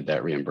created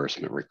that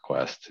reimbursement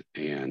request,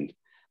 and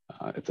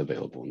it's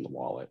available in the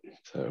wallet.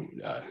 So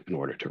in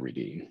order to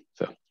redeem.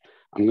 So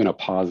I'm going to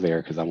pause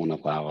there because I want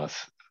to allow us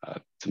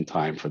some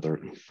time for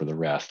the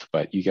rest,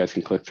 but you guys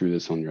can click through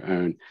this on your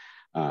own.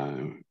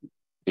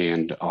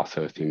 And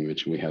also, as Tammy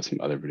mentioned, we have some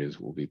other videos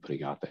we'll be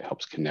putting out that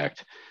helps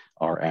connect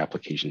our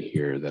application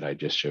here that I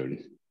just showed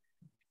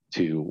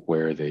to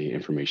where the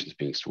information is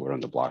being stored on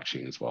the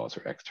blockchain, as well as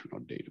our external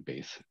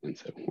database. And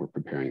so we're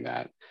preparing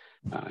that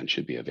and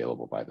should be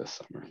available by this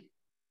summer.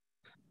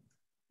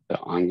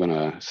 So I'm going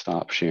to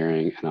stop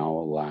sharing, and I'll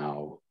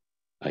allow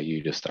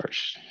you to start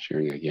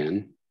sharing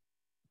again.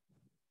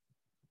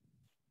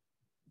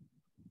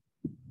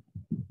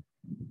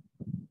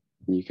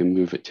 You can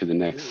move it to the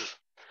next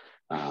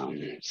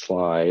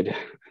slide.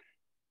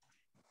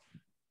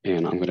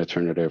 And I'm going to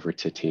turn it over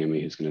to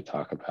Tammy, who's going to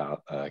talk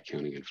about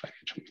accounting and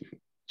financial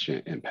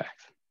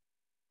impact.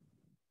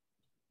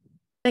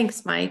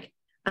 Thanks, Mike.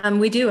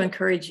 We do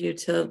encourage you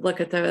to look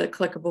at the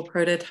clickable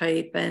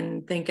prototype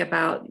and think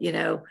about,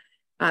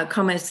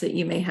 comments that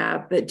you may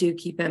have, but do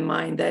keep in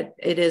mind that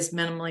it is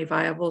minimally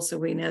viable. So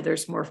we know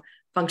there's more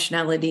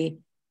functionality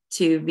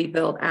to be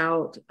built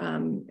out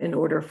in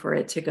order for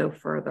it to go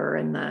further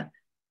in the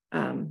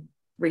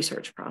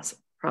research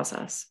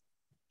process.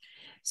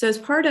 So as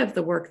part of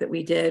the work that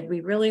we did,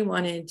 we really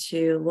wanted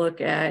to look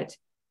at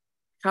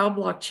how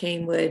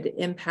blockchain would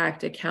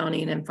impact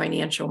accounting and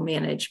financial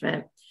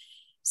management.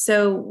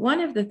 So one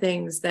of the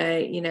things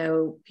that,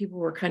 people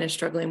were kind of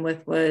struggling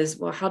with was,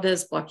 well, how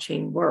does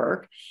blockchain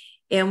work?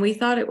 And we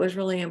thought it was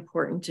really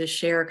important to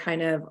share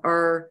kind of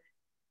our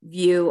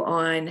view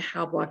on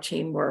how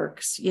blockchain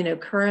works.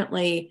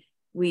 Currently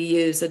we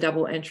use a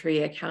double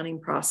entry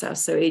accounting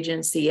process. So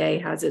agency A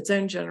has its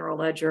own general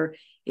ledger,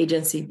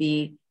 agency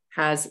B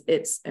has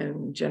its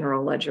own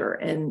general ledger.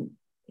 And,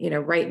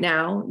 right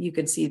now you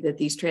can see that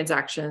these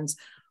transactions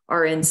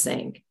are in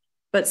sync,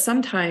 but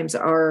sometimes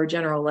our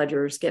general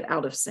ledgers get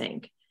out of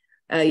sync.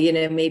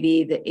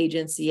 Maybe the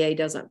agency A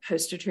doesn't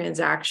post a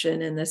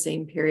transaction in the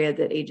same period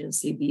that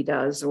agency B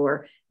does,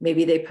 or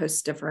maybe they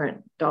post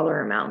different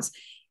dollar amounts.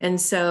 And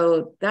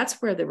so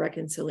that's where the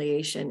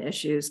reconciliation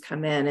issues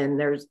come in. And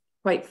there's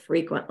quite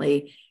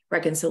frequently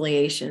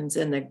reconciliations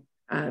in the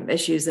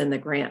issues in the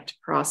grant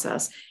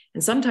process.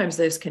 And sometimes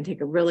those can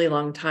take a really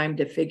long time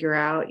to figure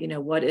out,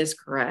 what is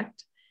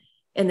correct.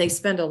 And they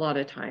spend a lot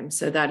of time.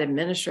 So that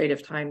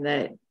administrative time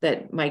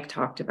that Mike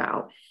talked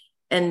about.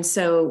 And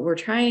so we're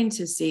trying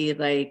to see,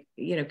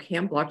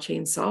 can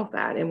blockchain solve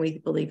that? And we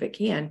believe it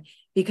can,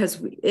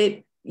 because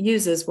it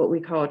uses what we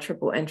call a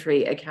triple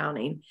entry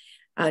accounting,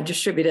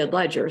 distributed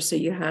ledger. So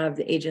you have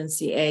the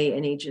agency A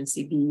and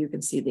agency B. You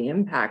can see the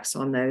impacts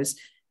on those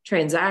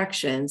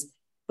transactions.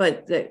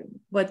 But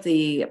what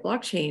the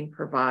blockchain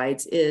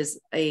provides is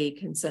a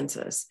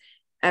consensus.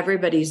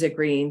 Everybody's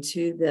agreeing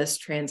to this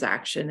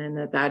transaction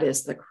and that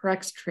is the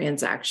correct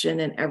transaction,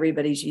 and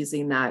everybody's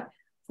using that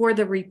for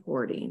the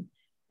reporting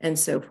and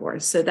so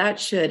forth. So that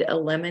should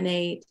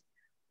eliminate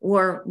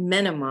or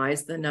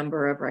minimize the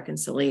number of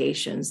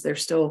reconciliations. There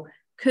still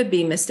could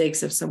be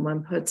mistakes if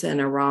someone puts in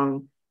a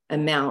wrong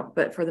amount,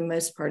 but for the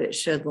most part, it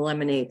should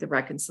eliminate the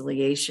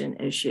reconciliation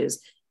issues.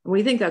 And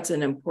we think that's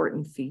an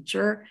important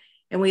feature.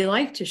 And we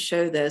like to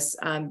show this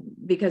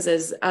because,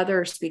 as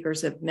other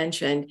speakers have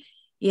mentioned,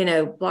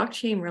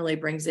 blockchain really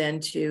brings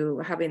into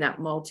having that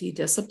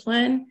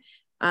multidiscipline,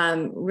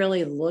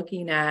 really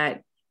looking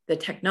at the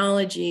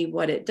technology,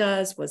 what it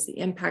does, what's the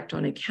impact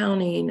on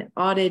accounting,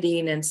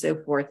 auditing, and so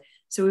forth.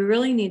 So we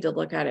really need to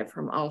look at it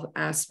from all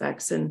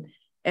aspects. And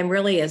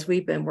really, as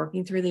we've been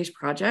working through these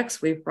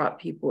projects, we've brought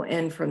people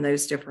in from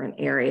those different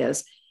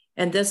areas.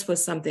 And this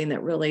was something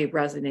that really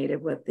resonated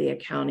with the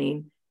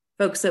accounting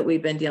folks that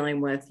we've been dealing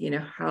with,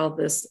 how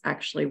this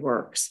actually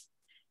works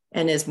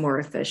and is more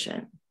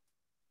efficient.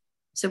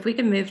 So if we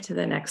can move to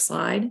the next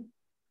slide.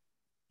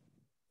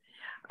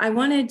 I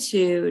wanted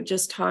to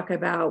just talk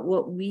about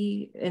what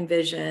we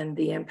envision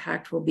the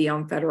impact will be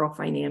on federal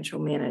financial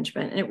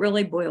management. And it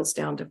really boils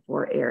down to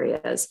 4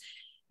 areas.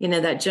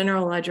 That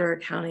general ledger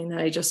accounting that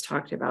I just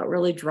talked about,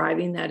 really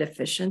driving that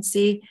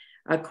efficiency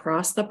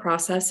across the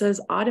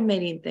processes,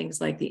 automating things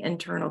like the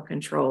internal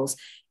controls,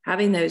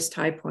 having those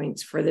tie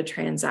points for the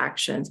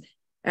transactions.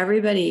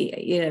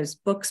 Everybody,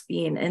 books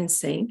being in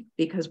sync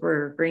because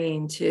we're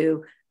agreeing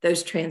to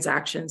those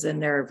transactions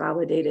and they're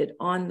validated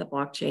on the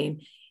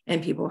blockchain,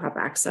 and people have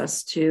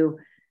access to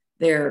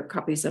their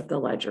copies of the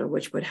ledger,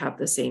 which would have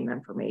the same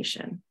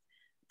information.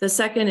 The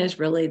second is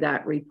really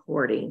that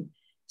reporting.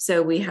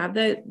 So we have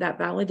that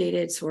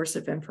validated source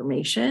of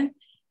information,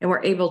 and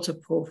we're able to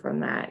pull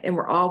from that. And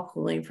we're all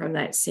pulling from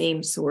that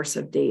same source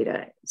of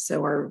data.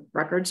 So our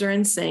records are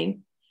in sync,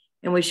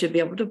 and we should be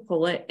able to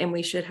pull it, and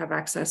we should have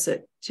access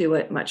to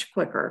it much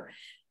quicker.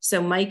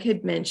 So Mike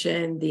had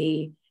mentioned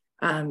the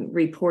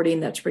reporting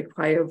that's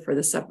required for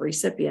the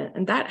subrecipient,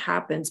 and that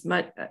happens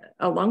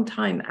a long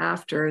time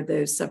after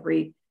those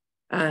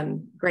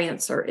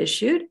grants are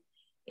issued.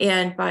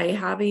 And by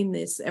having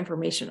this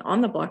information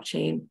on the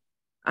blockchain,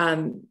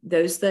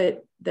 those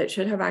that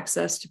should have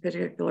access to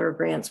particular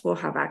grants will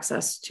have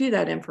access to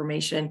that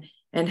information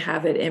and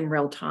have it in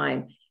real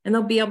time. And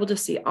they'll be able to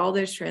see all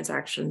those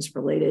transactions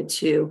related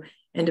to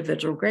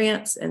individual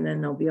grants, and then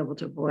they'll be able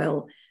to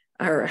boil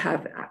or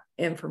have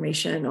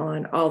information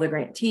on all the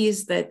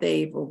grantees that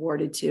they've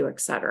awarded to, et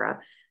cetera.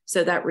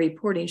 So that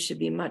reporting should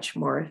be much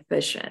more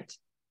efficient.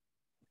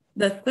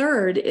 The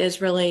third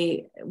is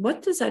really,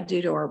 what does that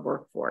do to our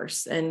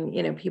workforce? And,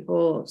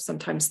 people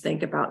sometimes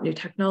think about new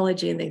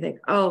technology and they think,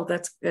 oh,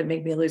 that's going to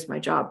make me lose my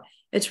job.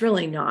 It's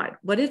really not.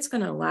 What it's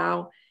going to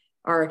allow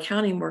our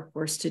accounting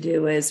workforce to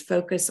do is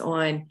focus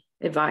on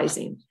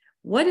advising.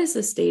 What is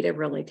this data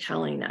really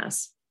telling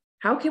us?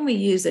 How can we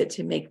use it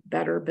to make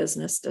better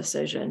business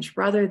decisions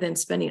rather than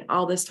spending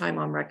all this time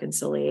on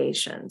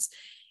reconciliations?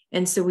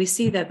 And so we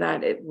see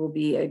that it will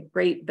be a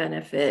great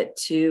benefit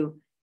to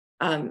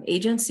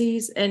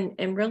agencies,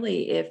 and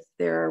really, if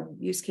there are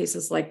use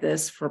cases like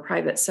this for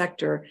private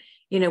sector,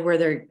 where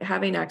they're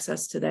having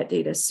access to that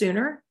data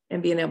sooner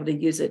and being able to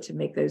use it to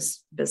make those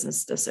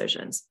business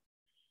decisions.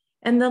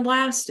 And the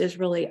last is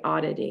really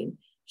auditing.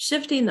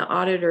 Shifting the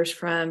auditors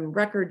from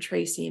record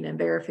tracing and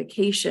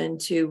verification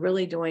to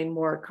really doing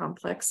more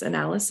complex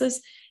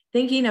analysis,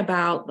 thinking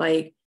about,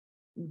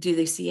 do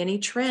they see any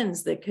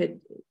trends that could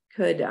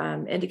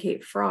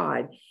indicate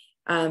fraud?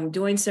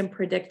 Doing some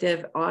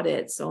predictive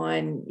audits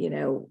on,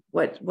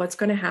 what's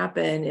going to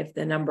happen if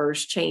the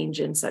numbers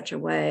change in such a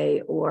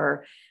way,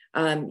 or,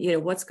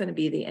 what's going to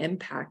be the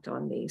impact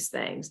on these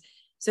things.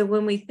 So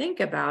when we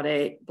think about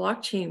it,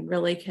 blockchain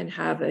really can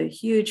have a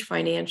huge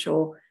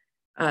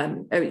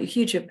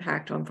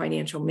impact on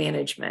financial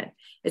management.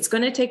 It's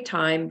going to take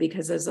time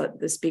because, as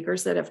the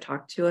speakers that have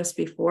talked to us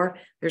before,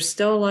 there's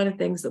still a lot of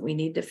things that we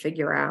need to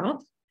figure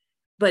out,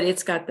 but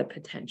it's got the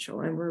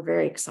potential, and we're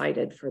very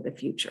excited for the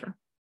future.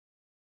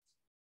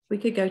 We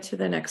could go to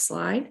the next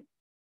slide.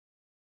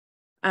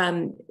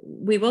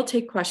 We will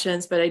take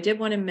questions, but I did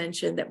want to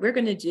mention that we're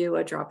going to do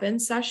a drop-in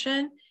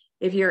session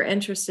if you're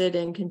interested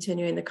in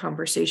continuing the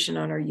conversation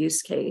on our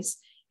use case.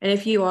 And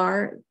if you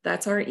are,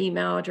 that's our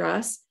email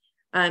address.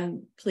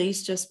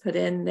 Please just put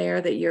in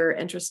there that you're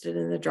interested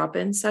in the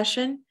drop-in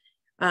session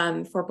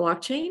for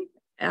blockchain.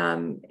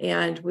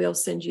 And we'll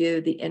send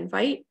you the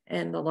invite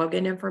and the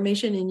login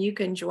information, and you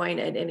can join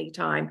at any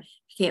time.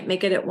 You can't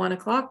make it at 1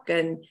 o'clock,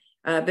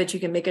 but you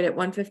can make it at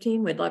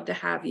 1:15. We'd love to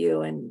have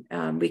you,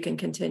 and we can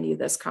continue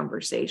this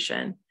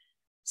conversation.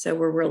 So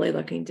we're really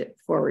looking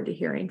forward to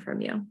hearing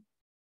from you.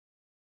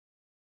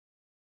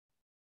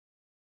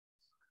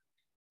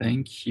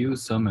 Thank you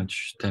so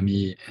much,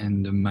 Tammy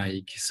and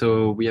Mike.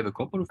 So we have a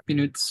couple of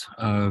minutes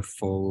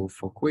for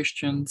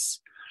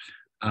questions.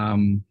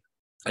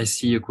 I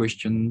see a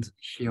question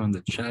here on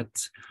the chat.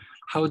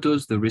 How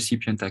does the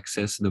recipient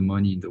access the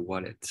money in the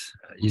wallet?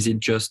 Is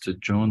it just a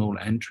journal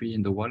entry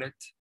in the wallet?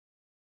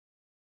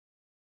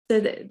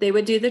 So they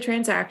would do the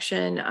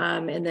transaction,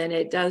 and then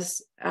it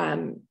does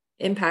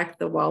impact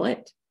the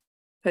wallet,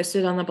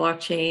 posted on the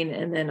blockchain,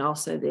 and then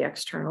also the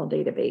external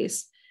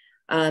database.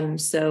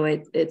 So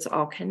it's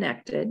all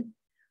connected,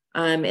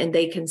 and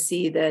they can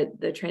see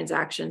the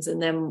transactions.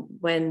 And then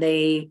when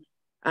they,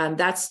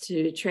 that's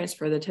to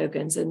transfer the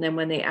tokens. And then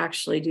when they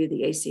actually do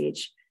the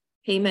ACH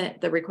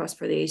payment, the request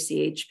for the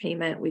ACH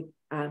payment, we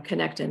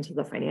connect into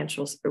the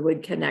financials, or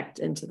would connect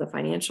into the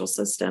financial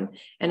system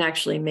and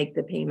actually make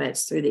the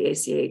payments through the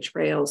ACH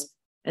rails.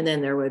 And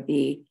then there would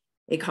be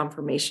a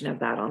confirmation of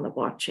that on the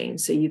blockchain.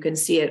 So you can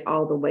see it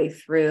all the way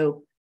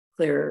through,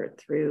 clear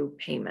through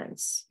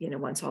payments,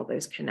 once all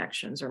those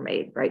connections are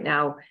made. Right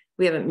now,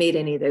 we haven't made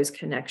any of those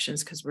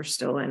connections because we're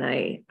still in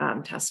a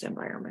test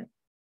environment.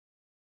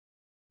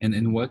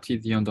 And what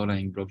is the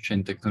underlying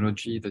blockchain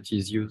technology that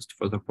is used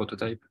for the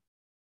prototype?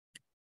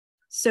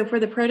 So for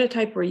the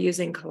prototype, we're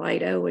using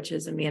Kaleido, which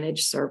is a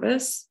managed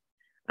service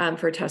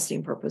for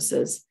testing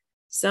purposes.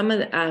 Some of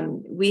the,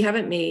 we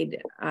haven't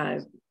made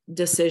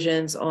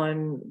decisions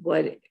on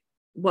what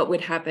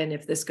would happen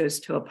if this goes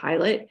to a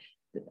pilot.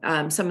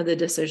 Some of the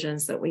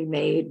decisions that we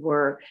made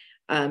were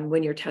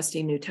when you're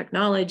testing new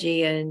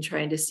technology and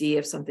trying to see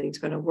if something's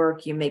going to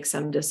work, you make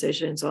some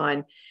decisions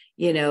on,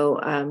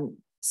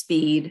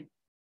 speed,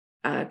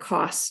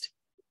 cost,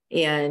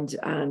 and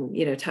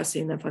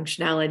testing the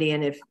functionality.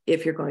 And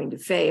if you're going to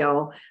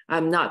fail,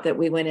 not that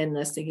we went in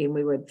this thinking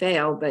we would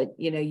fail, but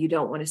you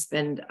don't want to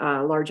spend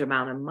a large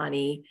amount of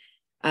money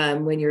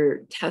when you're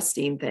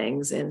testing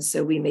things. And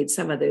so we made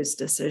some of those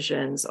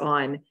decisions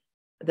on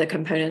the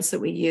components that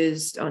we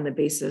used on the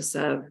basis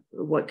of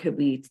what could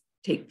we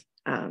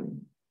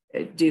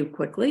do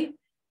quickly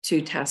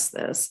to test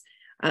this.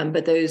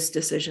 But those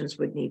decisions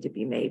would need to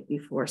be made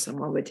before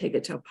someone would take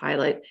it to a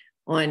pilot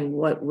on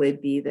what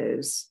would be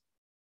those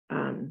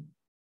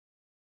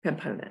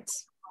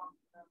components.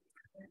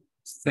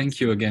 Thank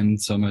you again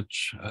so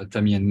much,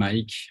 Tammy and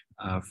Mike,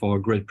 for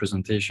a great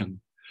presentation.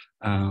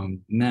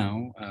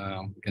 Now,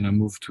 we're going to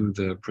move to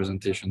the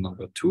presentation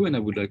number 2, and I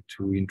would like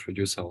to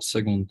introduce our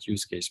second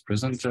use case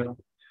presenter,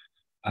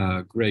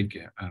 Greg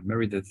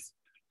Meredith,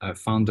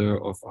 founder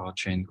of our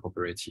Chain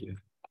Cooperative.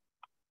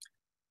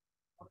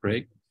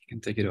 Greg, you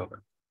can take it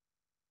over.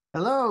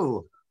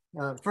 Hello.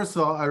 First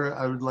of all,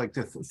 I would like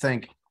to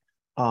thank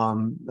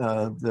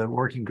the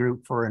working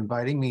group for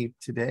inviting me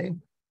today.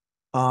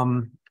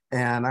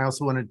 And I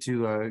also wanted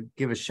to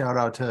give a shout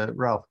out to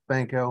Ralph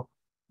Banco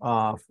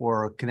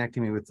for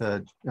connecting me with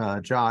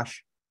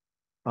Josh.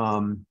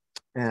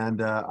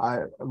 And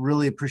I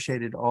really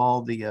appreciated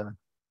all the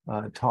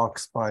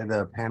talks by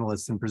the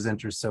panelists and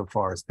presenters so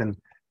far. It's been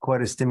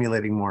quite a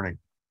stimulating morning.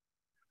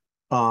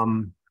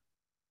 With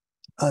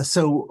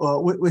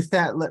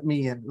that, let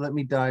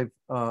me dive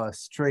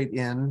straight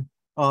in.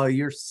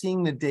 You're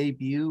seeing the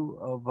debut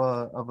of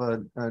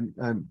a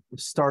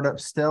startup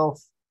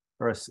stealth,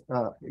 or a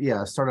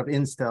startup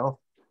in stealth,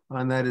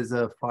 and that is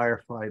a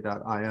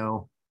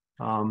Firefly.io.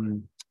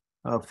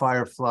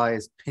 Firefly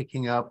is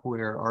picking up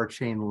where our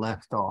chain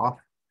left off,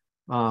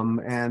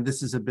 and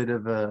this is a bit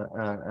of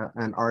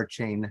an our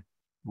chain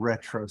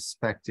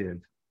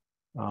retrospective.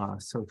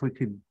 So if we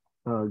could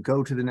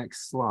go to the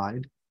next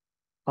slide.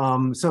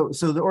 So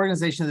the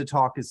organization of the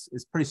talk is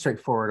pretty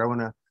straightforward. I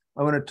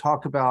want to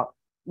talk about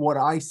what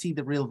I see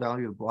the real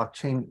value of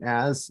blockchain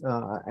as,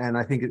 and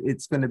I think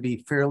it's going to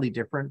be fairly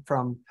different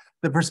from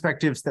the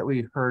perspectives that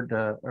we heard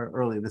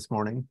earlier this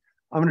morning.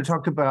 I'm going to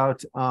talk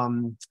about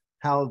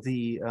how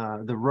the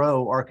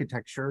row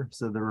architecture,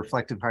 so the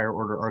reflective higher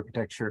order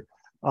architecture,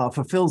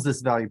 fulfills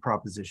this value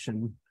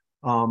proposition.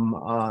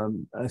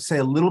 Say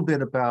a little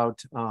bit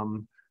about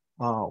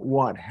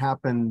what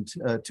happened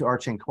to our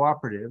chain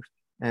cooperative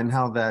and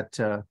how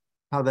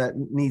that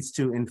needs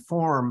to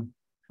inform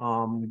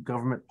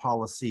government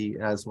policy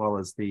as well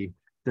as the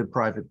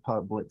private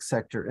public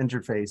sector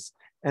interface,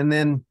 and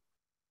then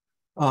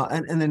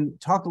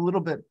talk a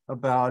little bit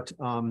about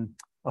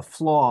a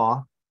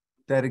flaw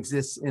that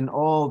exists in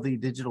all the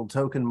digital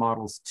token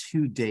models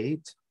to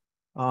date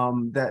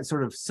that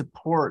sort of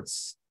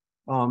supports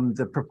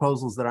the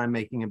proposals that I'm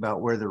making about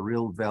where the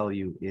real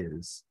value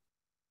is.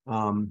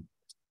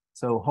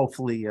 So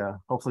hopefully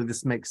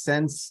this makes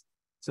sense.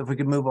 So if we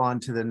could move on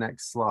to the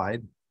next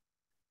slide.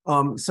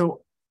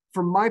 So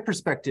from my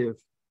perspective,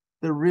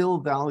 the real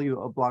value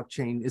of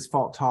blockchain is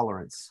fault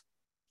tolerance.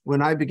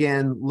 When I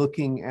began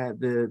looking at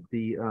the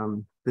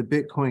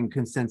Bitcoin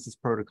consensus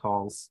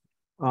protocols,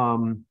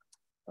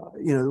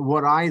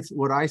 what I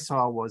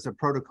saw was a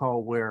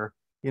protocol where,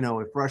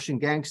 if Russian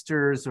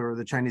gangsters or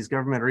the Chinese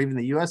government or even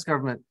the US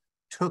government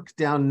took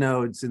down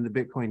nodes in the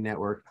Bitcoin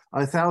network,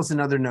 1,000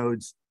 other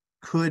nodes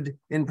could,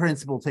 in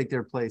principle, take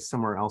their place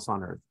somewhere else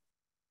on Earth.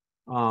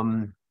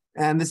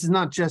 And this is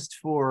not just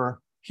for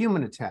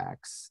human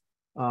attacks.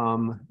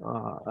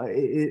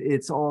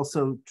 It's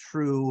also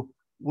true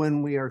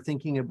when we are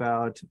thinking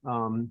about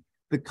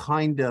the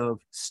kind of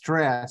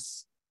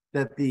stress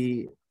that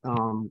the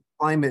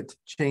climate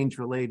change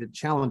related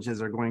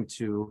challenges are going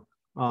to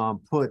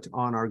put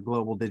on our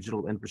global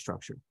digital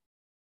infrastructure.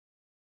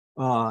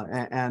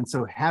 And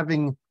so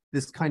having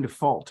this kind of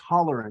fault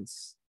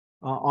tolerance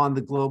on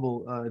the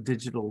global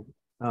digital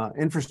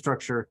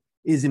infrastructure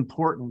is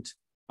important.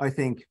 I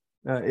think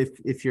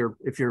if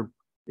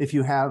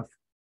you have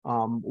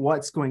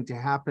what's going to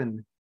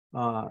happen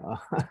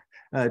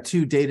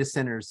to data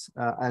centers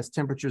as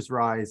temperatures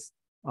rise,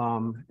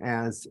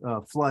 as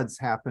floods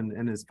happen,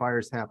 and as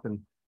fires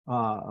happen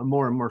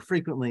more and more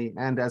frequently,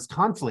 and as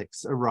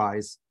conflicts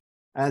arise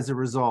as a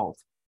result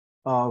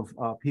of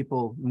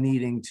people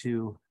needing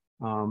to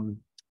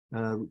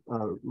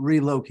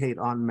relocate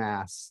en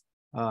masse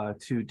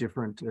to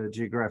different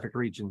geographic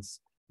regions.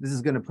 This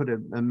is going to put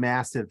a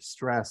massive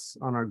stress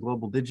on our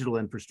global digital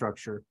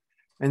infrastructure.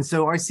 And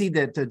so I see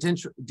that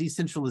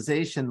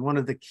decentralization, one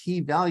of the key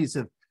values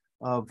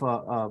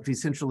of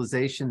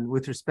decentralization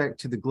with respect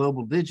to the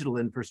global digital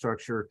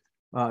infrastructure,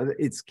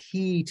 it's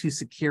key to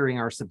securing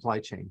our supply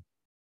chain.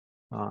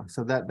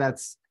 So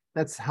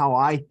that's how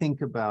I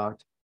think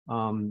about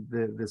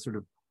the sort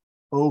of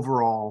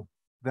overall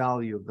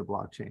value of the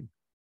blockchain.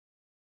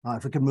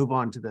 If we could move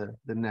on to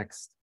the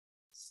next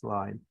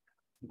slide.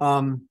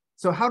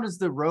 So how does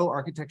the Rho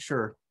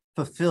architecture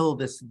fulfill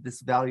this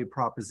value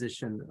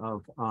proposition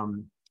of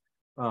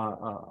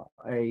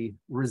a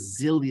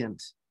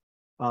resilient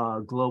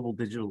global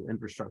digital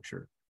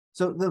infrastructure?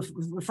 So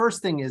the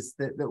first thing is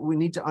that we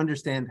need to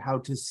understand how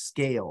to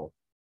scale.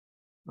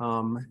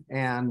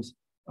 And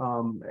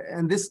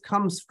this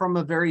comes from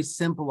a very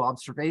simple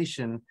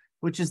observation,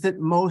 which is that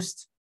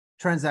most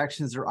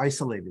transactions are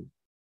isolated.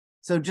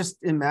 So just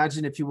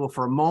imagine, if you will,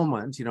 for a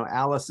moment,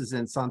 Alice is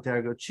in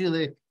Santiago,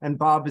 Chile, and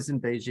Bob is in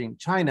Beijing,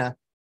 China.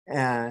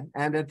 And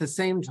at the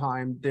same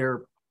time,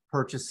 they're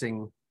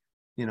purchasing,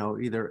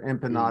 either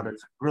empanadas,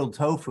 grilled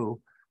tofu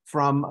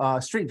from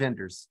street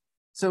vendors.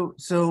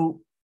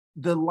 So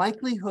the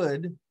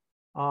likelihood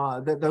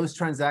that those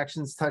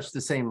transactions touch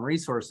the same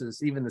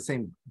resources, even the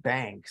same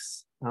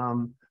banks,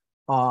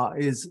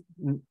 is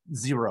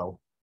zero.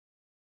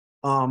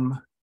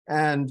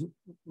 And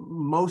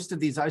most of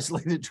these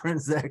isolated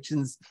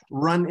transactions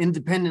run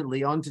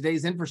independently on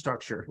today's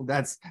infrastructure.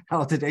 That's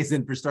how today's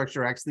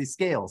infrastructure actually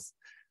scales.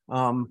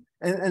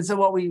 And so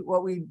what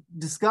we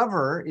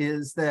discover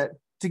is that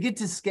to get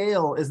to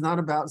scale is not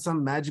about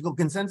some magical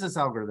consensus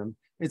algorithm.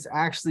 It's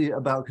actually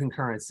about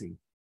concurrency.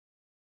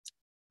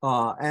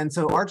 And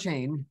so our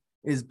chain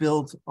is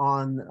built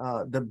on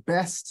the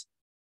best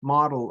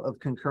model of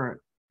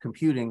concurrent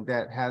computing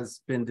that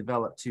has been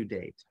developed to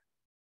date.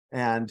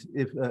 And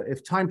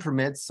if time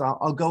permits,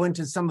 I'll go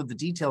into some of the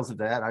details of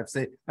that.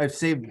 I've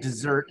saved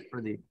dessert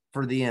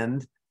for the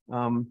end.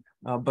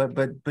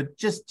 But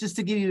just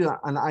to give you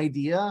an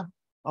idea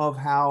of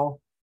how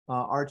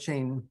our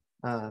chain,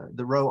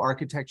 the Rho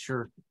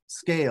architecture,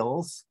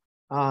 scales.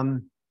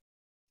 When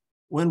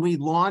we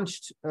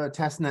launched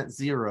testnet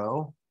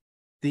 0,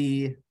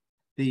 the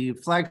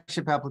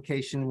flagship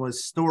application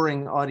was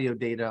storing audio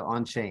data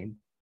on chain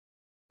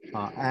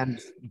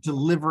and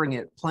delivering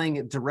it, playing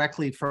it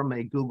directly from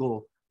a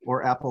Google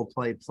or Apple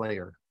Play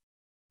player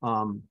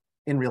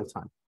in real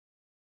time.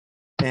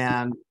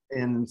 And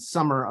in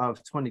summer of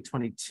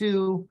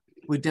 2022,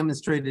 we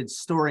demonstrated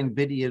storing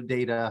video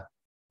data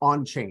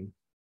on chain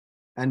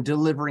and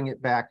delivering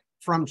it back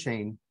from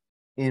chain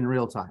in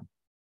real time.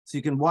 So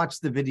you can watch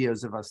the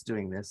videos of us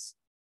doing this.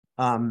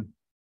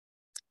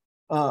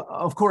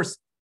 Of course,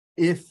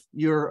 if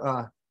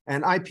you're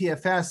an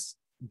IPFS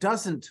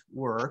doesn't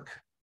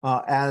work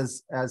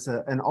as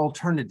an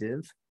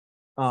alternative,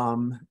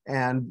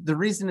 and the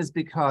reason is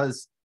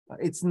because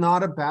it's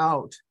not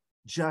about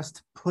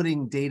just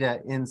putting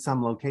data in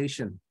some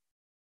location.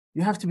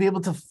 You have to be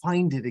able to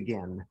find it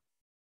again.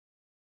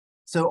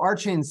 So our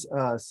chains,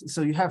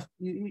 so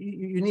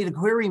you need a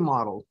query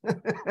model.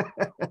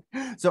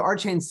 So our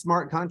chain's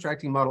smart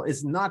contracting model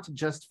is not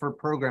just for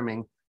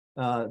programming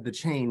the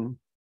chain.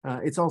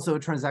 It's also a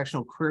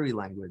transactional query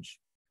language.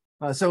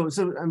 So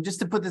just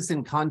to put this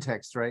in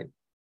context, right?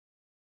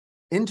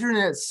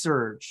 Internet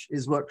search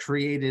is what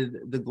created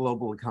the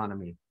global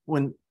economy.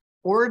 When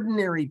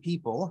ordinary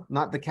people,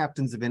 not the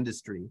captains of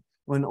industry,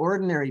 when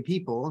ordinary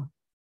people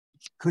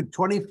could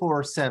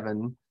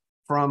 24/7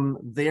 from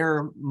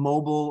their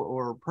mobile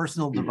or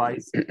personal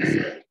devices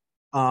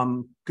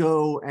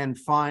go and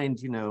find,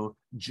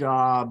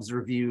 jobs,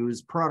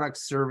 reviews,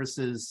 products,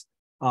 services,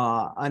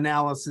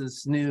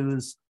 analysis,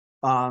 news.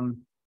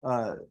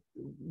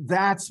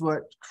 That's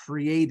what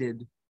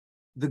created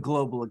the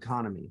global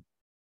economy.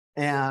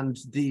 And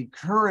the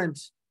current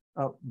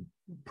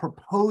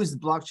proposed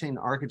blockchain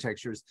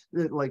architectures,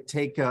 like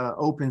take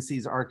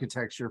OpenSea's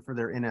architecture for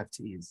their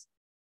NFTs.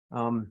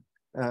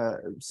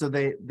 So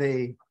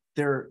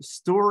they're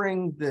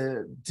storing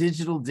the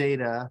digital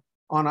data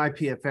on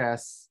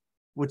IPFS,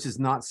 which is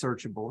not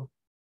searchable,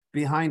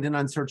 behind an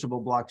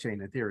unsearchable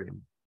blockchain,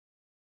 Ethereum.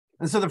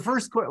 And so the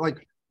first,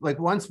 like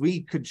once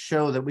we could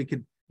show that we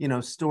could,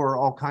 store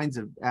all kinds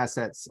of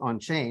assets on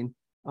chain,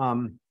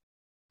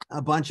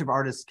 a bunch of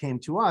artists came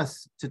to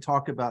us to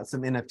talk about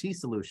some NFT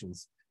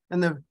solutions.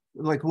 And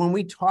when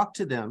we talked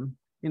to them,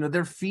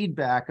 their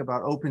feedback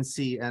about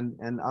OpenSea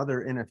and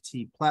other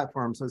NFT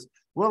platforms was,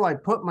 well, I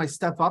put my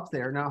stuff up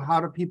there. Now,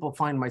 how do people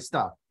find my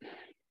stuff?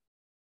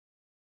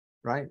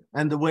 Right.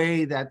 And the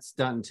way that's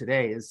done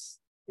today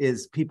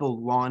is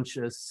people launch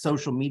a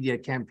social media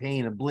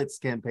campaign, a blitz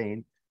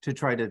campaign, to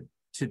try to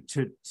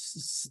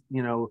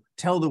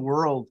tell the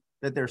world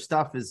that their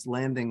stuff is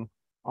landing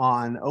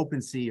on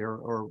OpenSea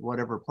or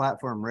whatever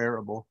platform,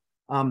 Rarible.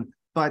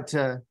 But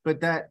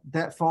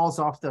that falls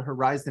off the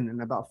horizon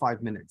in about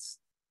 5 minutes.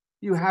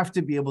 You have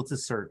to be able to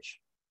search.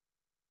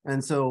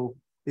 And so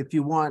if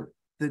you want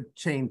the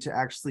chain to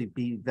actually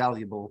be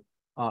valuable,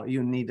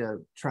 you need a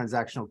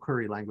transactional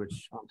query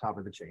language on top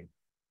of the chain.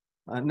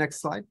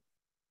 Next slide.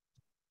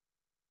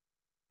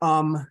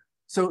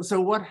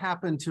 So what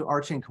happened to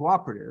Archain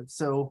Cooperative?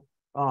 So,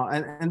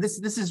 and this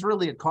is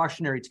really a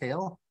cautionary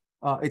tale.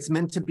 It's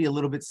meant to be a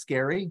little bit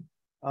scary.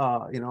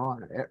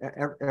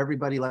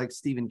 Everybody likes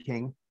Stephen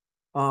King.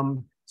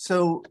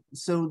 So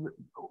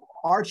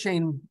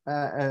Archain,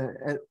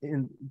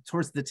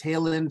 towards the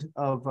tail end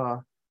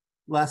of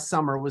last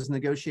summer, was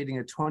negotiating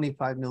a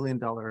 $25 million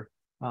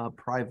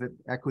private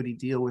equity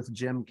deal with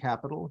Gem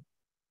Capital.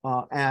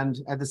 And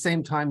at the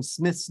same time,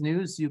 Smiths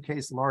News,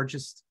 UK's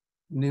largest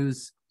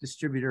news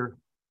distributor,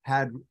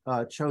 had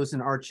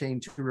chosen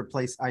Archain to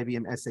replace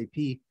IBM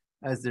SAP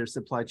as their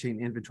supply chain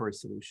inventory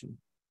solution.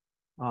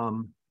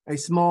 A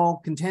small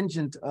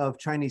contingent of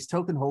Chinese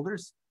token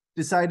holders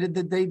decided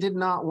that they did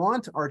not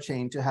want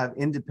Archain to have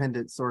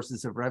independent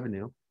sources of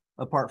revenue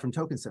apart from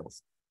token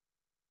sales.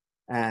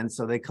 And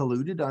so they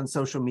colluded on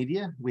social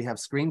media. We have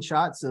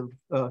screenshots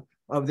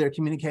of their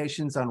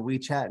communications on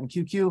WeChat and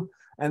QQ,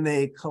 and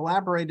they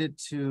collaborated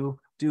to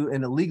do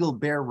an illegal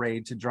bear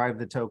raid to drive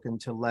the token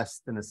to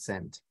less than a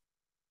cent,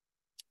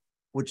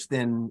 which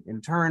then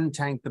in turn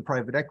tanked the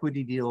private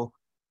equity deal,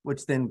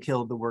 which then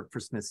killed the work for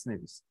Smiths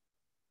News.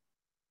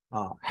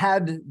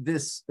 Had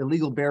this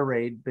illegal bear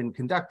raid been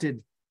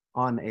conducted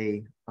on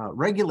a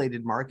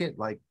regulated market,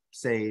 like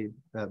say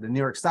the New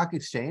York Stock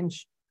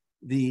Exchange,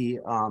 the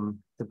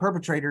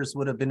perpetrators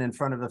would have been in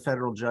front of a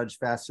federal judge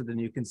faster than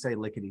you can say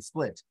lickety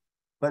split.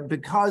 But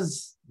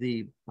because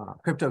the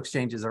crypto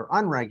exchanges are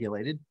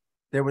unregulated,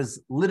 there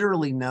was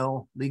literally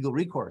no legal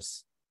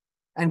recourse.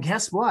 And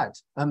guess what?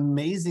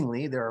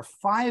 Amazingly, there are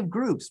 5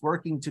 groups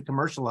working to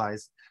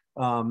commercialize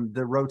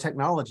the Rho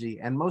technology,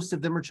 and most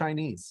of them are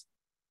Chinese.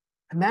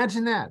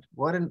 Imagine that.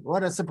 What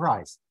a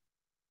surprise.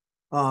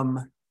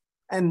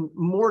 And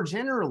more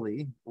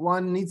generally,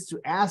 one needs to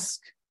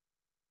ask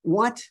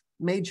what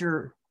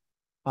major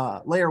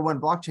layer 1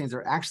 blockchains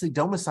are actually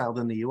domiciled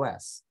in the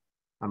US.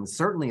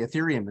 Certainly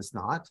Ethereum is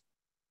not.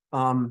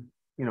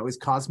 Is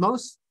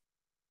Cosmos?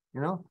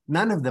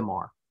 None of them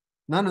are.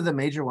 None of the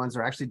major ones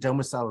are actually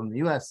domiciled in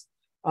the US.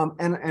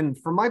 And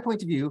from my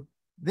point of view,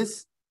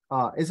 this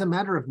is a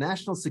matter of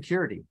national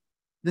security.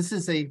 This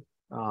is a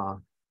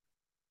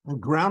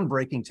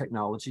groundbreaking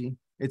technology.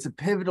 It's a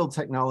pivotal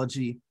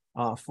technology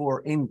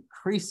for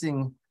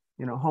increasing,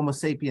 Homo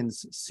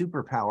sapiens'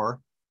 superpower,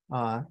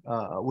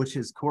 which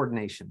is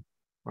coordination,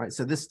 right?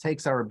 So this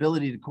takes our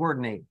ability to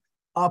coordinate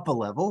up a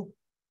level,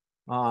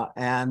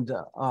 and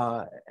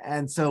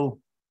so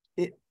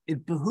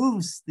it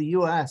behooves the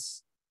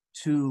U.S.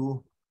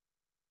 to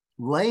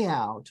lay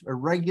out a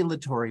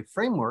regulatory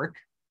framework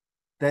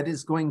that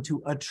is going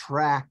to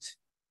attract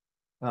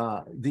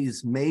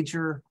these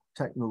major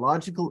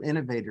technological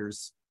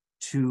innovators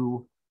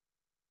to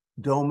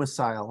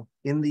domicile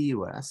in the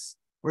U.S.,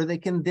 where they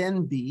can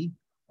then be,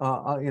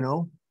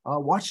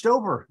 watched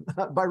over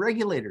by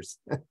regulators,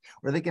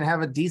 where they can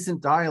have a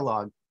decent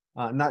dialogue,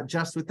 not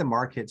just with the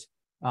market,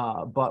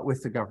 but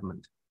with the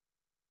government.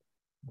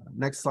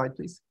 Next slide,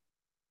 please.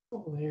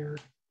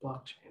 Layered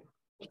blockchain.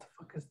 What the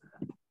fuck is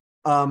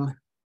that?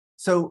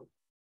 So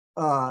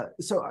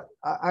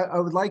I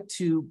would like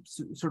to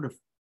sort of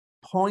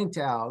point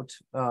out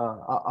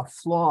a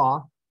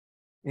flaw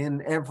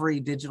in every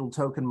digital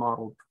token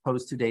model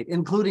proposed to date,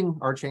 including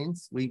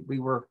Archain's. We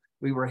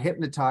were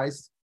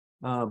hypnotized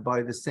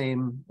by the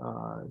same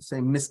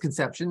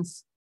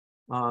misconceptions.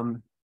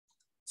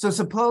 So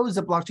suppose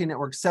a blockchain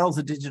network sells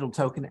a digital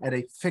token at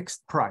a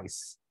fixed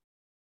price,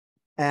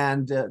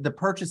 and the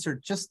purchaser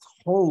just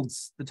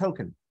holds the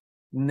token,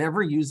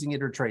 never using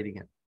it or trading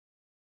it.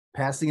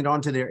 passing it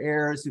on to their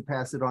heirs, who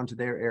pass it on to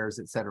their heirs,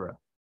 etc.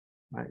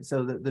 Right?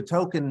 So the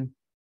token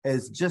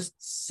is just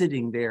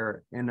sitting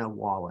there in a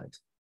wallet,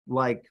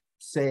 like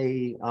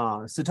say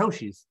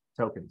Satoshi's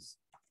tokens,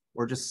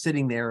 or just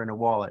sitting there in a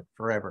wallet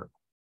forever.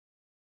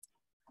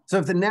 So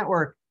if the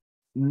network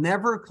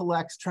never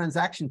collects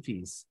transaction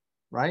fees,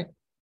 right?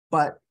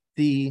 But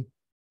the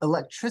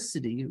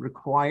electricity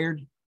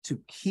required to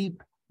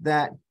keep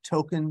that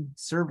token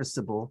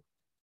serviceable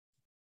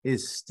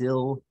is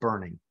still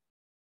burning.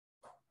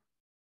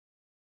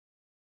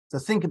 So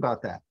think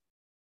about that.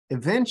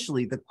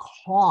 Eventually, the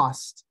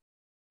cost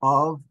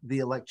of the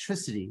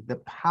electricity, the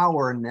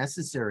power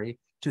necessary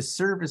to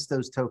service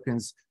those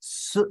tokens,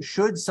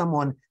 should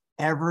someone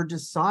ever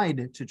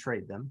decide to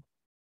trade them,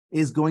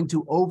 is going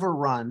to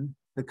overrun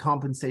the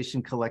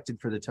compensation collected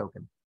for the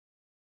token.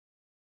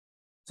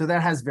 So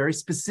that has very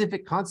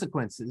specific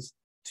consequences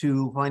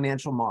to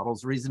financial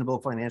models,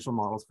 reasonable financial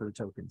models for the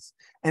tokens.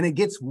 And it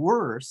gets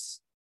worse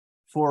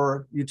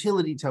for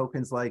utility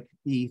tokens like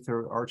ETH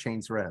or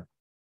Chain's Rev.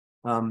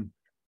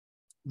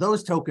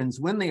 Those tokens,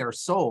 when they are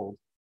sold,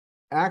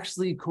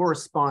 actually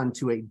correspond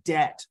to a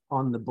debt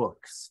on the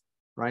books,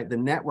 right? The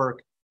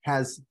network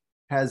has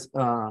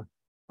you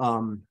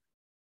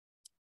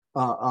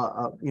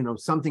know,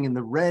 something in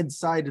the red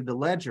side of the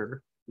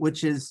ledger,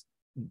 which is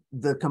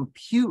the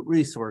compute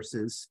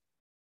resources,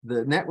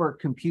 the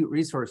network compute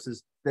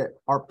resources that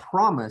are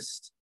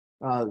promised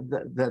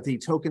that the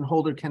token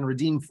holder can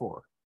redeem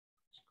for,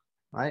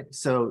 right?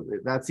 So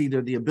that's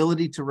either the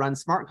ability to run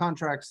smart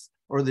contracts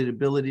or the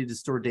ability to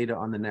store data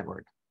on the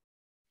network.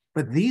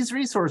 But these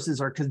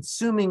resources are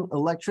consuming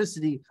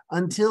electricity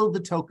until the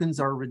tokens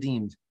are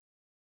redeemed.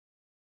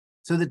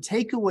 So the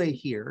takeaway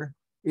here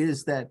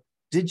is that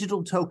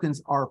digital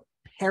tokens are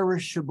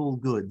perishable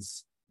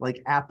goods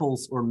like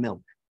apples or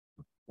milk,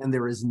 and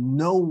there is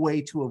no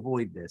way to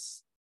avoid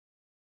this.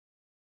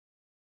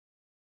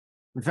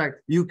 In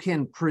fact, you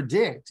can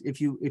predict, if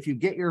you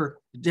get your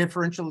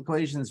differential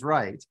equations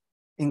right,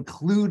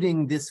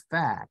 including this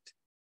fact,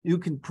 you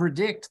can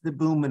predict the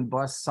boom and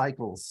bust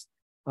cycles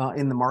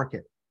in the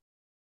market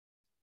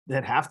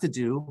that have to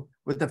do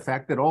with the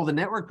fact that all the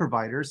network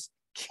providers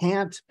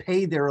can't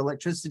pay their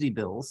electricity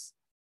bills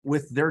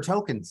with their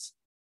tokens.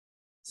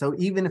 So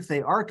even if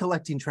they are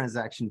collecting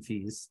transaction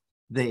fees,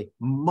 they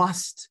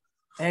must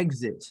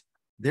exit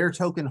their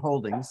token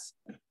holdings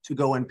to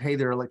go and pay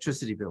their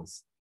electricity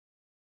bills.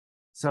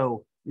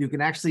 So you can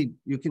actually,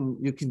 you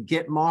can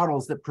get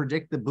models that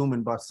predict the boom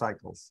and bust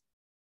cycles.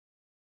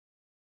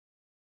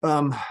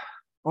 All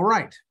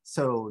right,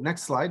 so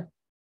next slide.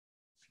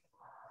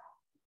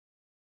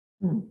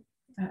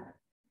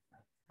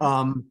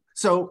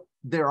 So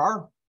there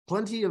are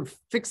plenty of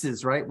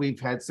fixes, right? We've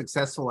had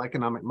successful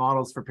economic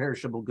models for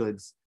perishable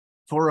goods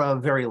for a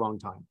very long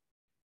time.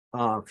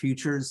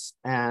 Futures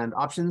and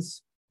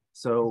options.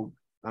 So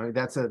I mean,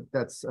 that's a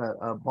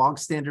bog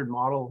standard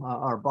model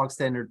or bog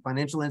standard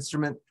financial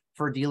instrument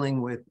for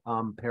dealing with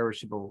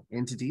perishable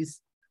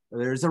entities.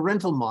 There's a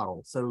rental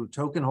model. So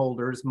token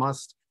holders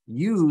must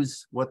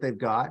use what they've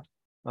got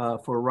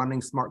for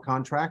running smart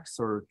contracts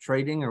or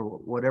trading or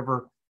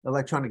whatever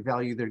electronic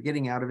value they're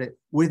getting out of it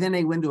within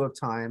a window of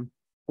time,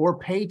 or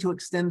pay to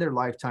extend their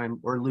lifetime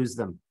or lose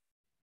them.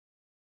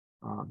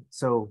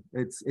 So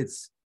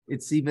it's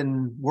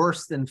even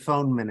worse than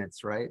phone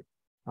minutes, right?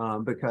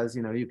 Because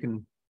you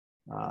can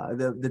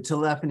the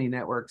telephony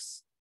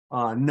networks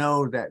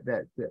know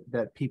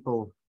that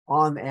people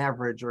on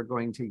average are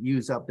going to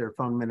use up their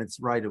phone minutes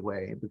right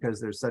away because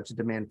there's such a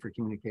demand for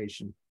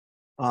communication,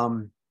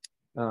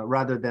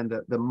 rather than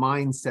the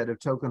mindset of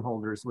token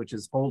holders, which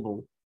is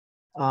hodl.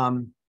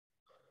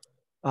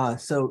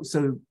 So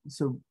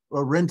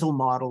a rental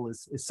model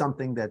is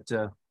something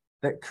that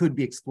could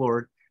be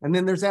explored. And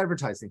then there's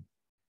advertising.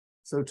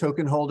 So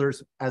token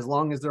holders, as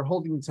long as they're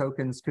holding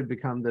tokens, could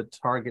become the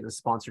target of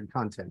sponsored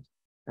content.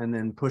 And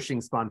then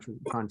pushing sponsored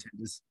content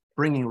is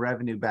bringing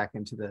revenue back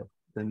into the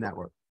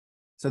network.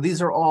 So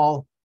these are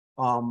all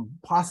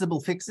possible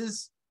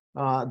fixes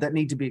that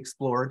need to be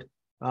explored.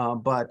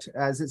 But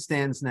as it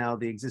stands now,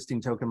 the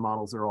existing token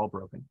models are all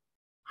broken.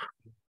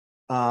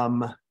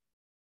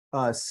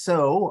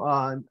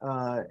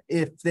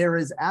 If there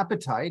is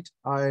appetite,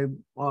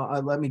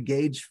 let me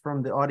gauge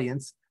from the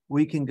audience,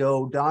 we can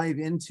go dive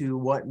into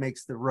what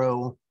makes the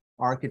Rho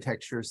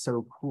architecture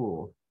so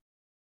cool.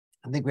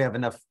 I think we have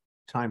enough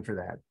time for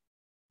that.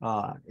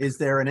 Is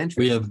there an interest?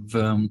 We have,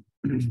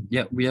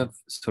 yeah, we have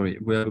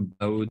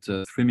about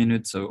 3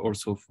 minutes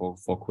also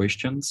for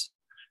questions.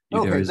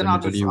 If there is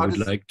anybody who would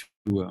like to.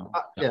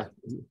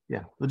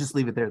 Yeah, we'll just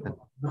leave it there then.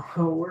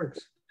 How it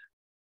works.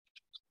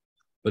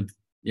 But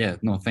yeah,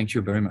 no, thank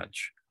you very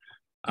much.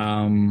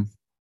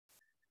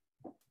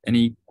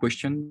 Any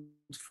questions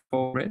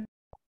for Red?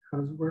 How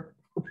does it work?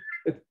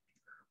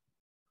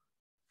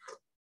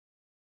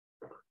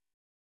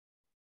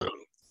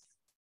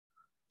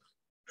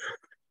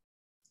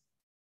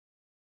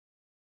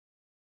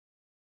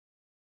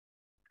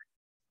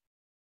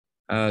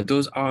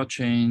 Those R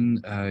chain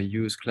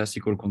use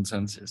classical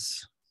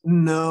consensus.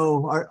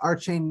 No, our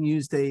chain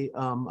used a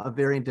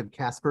variant of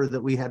Casper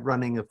that we had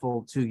running a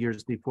full 2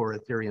 years before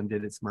Ethereum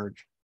did its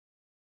merge.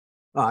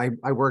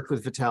 I worked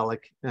with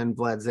Vitalik and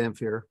Vlad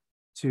Zamfir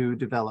to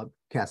develop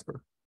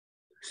Casper.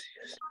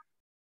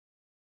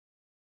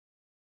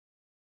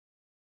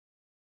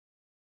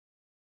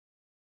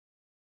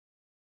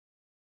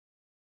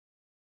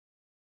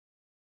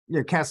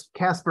 Yeah,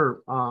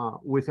 Casper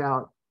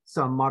without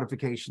some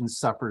modifications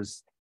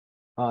suffers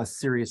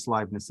serious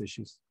liveness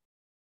issues.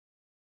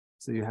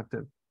 So you have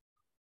to,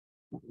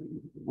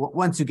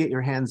 once you get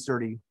your hands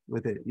dirty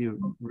with it,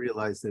 you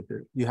realize that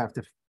you have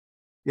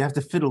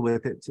to fiddle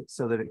with it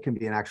so that it can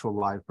be an actual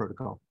live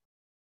protocol.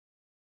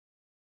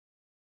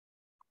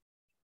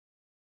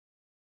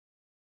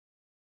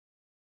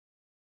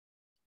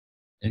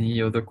 Any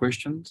other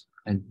questions?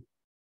 I'm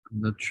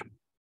not sure.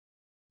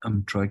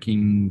 I'm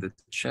tracking the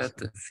chat.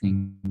 I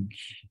think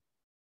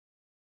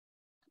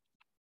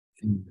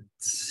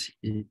that's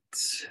it.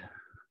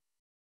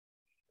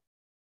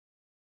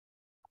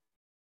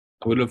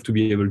 I would love to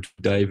be able to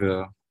dive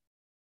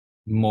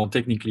more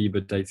technically,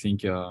 but I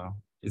think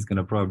it's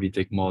gonna probably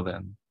take more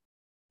than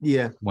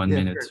 1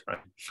 minute.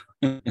 Fair.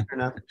 Right? Fair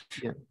enough.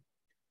 Yeah.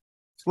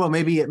 Well,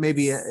 maybe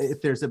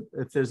if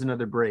there's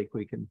another break,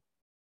 we can.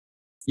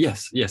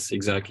 Yes,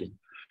 exactly.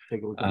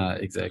 Take a look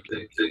at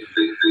exactly.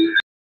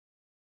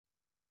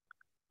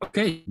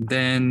 Okay,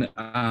 then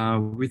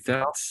with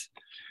that,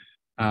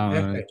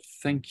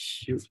 thank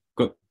you.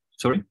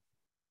 Sorry?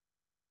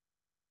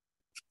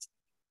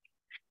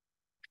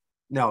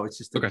 No, it's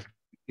just okay.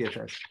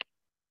 PFS.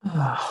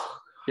 Yeah.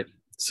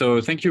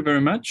 So thank you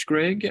very much,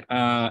 Greg.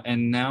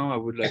 And now I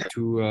would like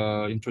to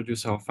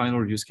introduce our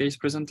final use case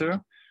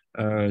presenter,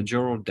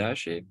 Gerald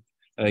Dashe,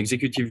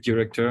 Executive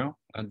Director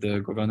at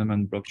the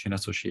Government Blockchain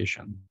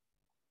Association.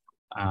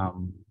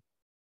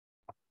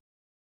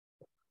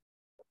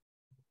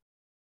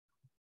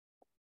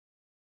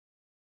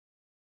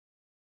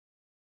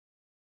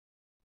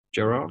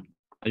 Gerald,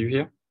 are you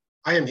here?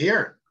 I am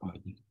here.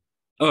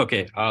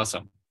 Okay,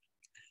 awesome.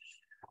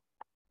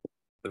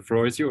 The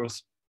floor is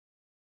yours.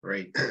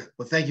 Great.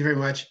 Well, thank you very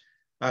much,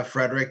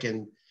 Frederick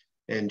and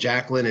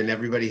Jacqueline and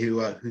everybody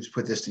who's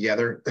put this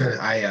together.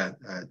 I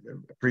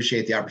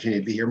appreciate the opportunity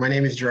to be here. My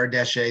name is Gerard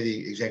Dashe,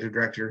 the Executive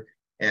Director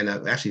and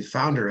actually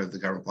founder of the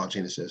Government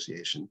Blockchain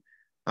Association.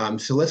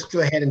 So let's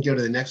go ahead and go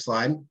to the next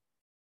slide.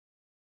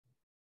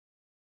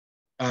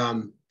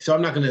 So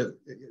I'm not going to,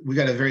 we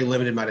got a very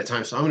limited amount of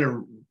time, so I'm going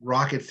to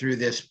rocket through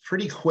this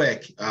pretty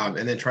quick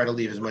and then try to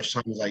leave as much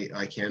time as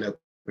I can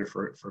open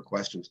for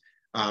questions.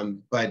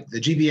 But the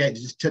GBA,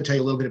 just to tell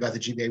you a little bit about the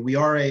GBA, we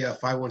are a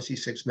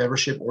 501c6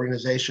 membership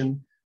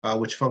organization,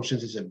 which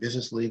functions as a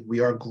business league. We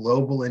are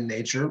global in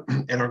nature,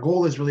 and our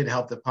goal is really to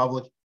help the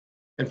public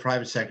and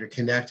private sector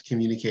connect,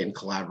 communicate, and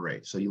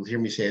collaborate. So you'll hear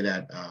me say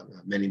that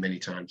many, many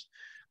times.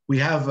 We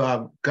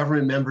have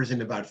government members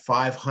in about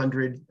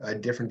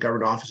 500 different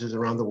government offices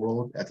around the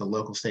world at the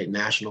local, state,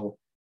 national,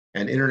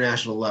 and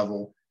international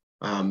level.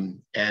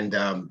 And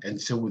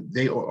so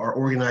they are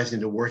organized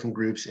into working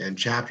groups and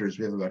chapters.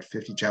 We have about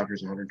 50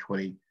 chapters and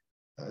 120,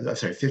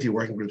 50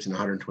 working groups and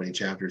 120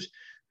 chapters.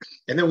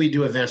 And then we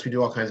do events. We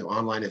do all kinds of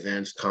online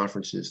events,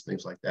 conferences,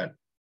 things like that.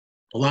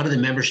 A lot of the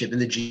membership in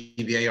the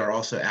GBA are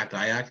also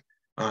ACT-IAC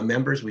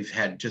members. We've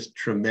had just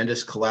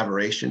tremendous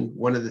collaboration.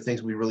 One of the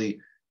things we really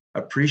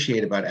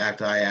appreciate about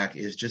ACT-IAC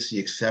is just the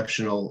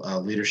exceptional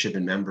leadership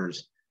and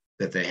members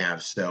that they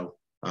have. So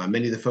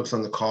many of the folks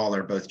on the call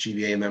are both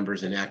GBA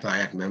members and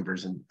ACT-IAC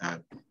members, and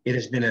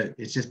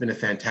it's just been a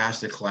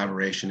fantastic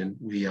collaboration, and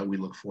we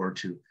look forward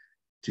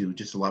to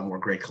just a lot more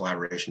great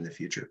collaboration in the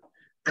future.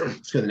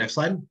 Let's go to the next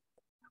slide.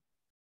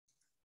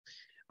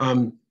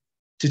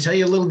 To tell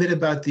you a little bit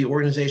about the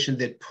organization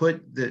that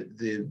put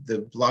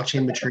the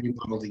blockchain maturity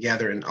model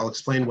together, and I'll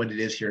explain what it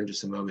is here in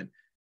just a moment.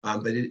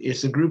 But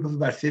it's a group of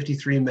about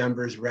 53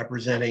 members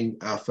representing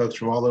folks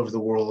from all over the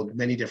world,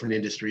 many different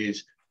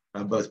industries,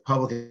 both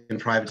public and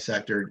private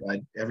sector,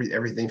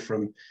 everything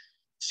from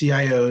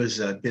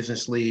CIOs,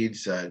 business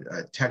leads,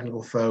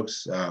 technical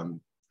folks,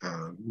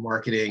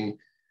 marketing,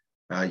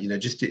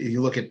 just if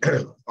you look at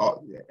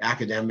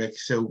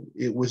academics. So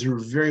it was a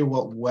very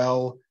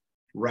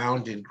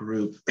well-rounded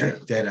group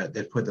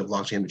that put the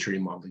blockchain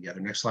maturity model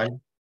together. Next slide.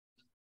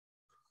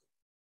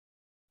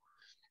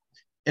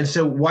 And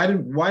so why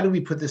do we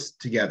put this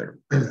together?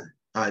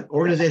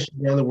 Organizations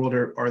around the world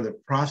are in the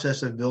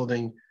process of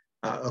building,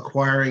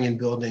 acquiring and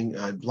building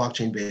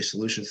blockchain-based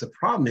solutions. The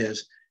problem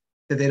is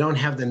that they don't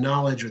have the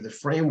knowledge or the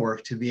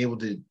framework to be able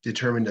to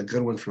determine a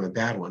good one from a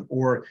bad one,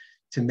 or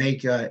to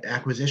make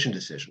acquisition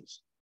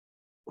decisions,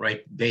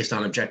 right, based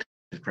on objective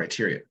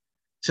criteria.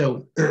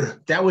 So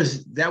that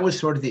was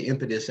sort of the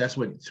impetus. That's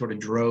what sort of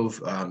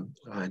drove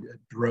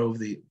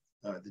the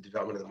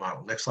development of the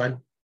model. Next slide.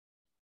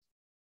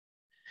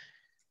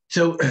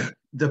 So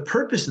the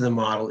purpose of the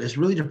model is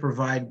really to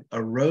provide a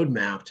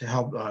roadmap to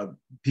help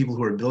people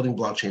who are building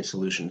blockchain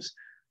solutions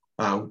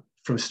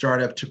from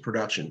startup to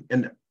production.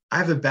 And I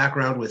have a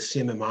background with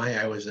CMMI.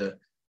 I was a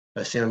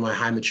CMMI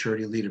high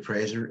maturity lead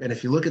appraiser. And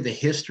if you look at the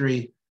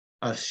history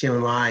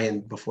CMMI,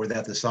 and before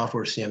that, the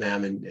software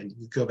CMM,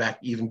 and go back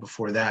even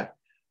before that.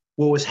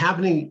 What was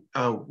happening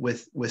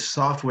with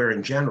software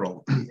in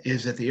general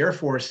is that the Air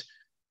Force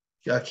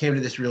came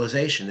to this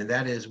realization, and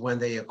that is when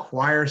they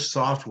acquire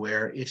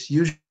software, it's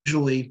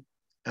usually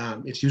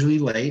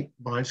late,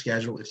 behind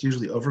schedule, it's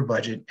usually over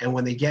budget, and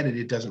when they get it,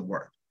 it doesn't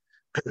work.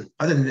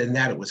 Other than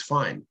that, it was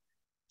fine.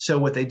 So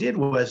what they did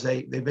was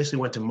they basically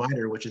went to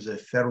MITRE, which is a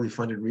federally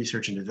funded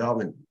research and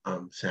development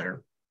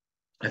center,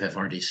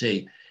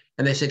 FFRDC,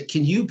 and they said,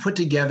 can you put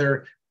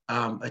together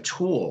a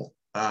tool,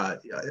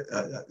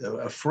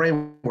 a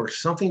framework,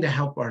 something to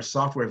help our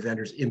software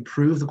vendors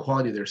improve the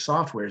quality of their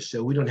software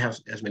so we don't have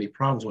as many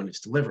problems when it's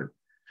delivered?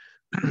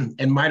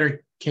 And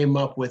MITRE came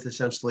up with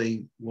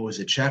essentially what was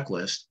a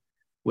checklist,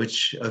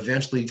 which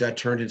eventually got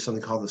turned into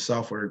something called the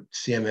software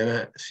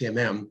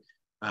CMM,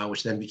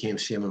 which then became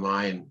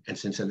CMMI, and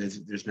since then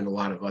there's been a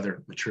lot of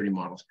other maturity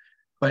models.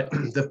 But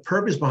the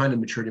purpose behind the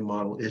maturity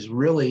model is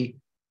really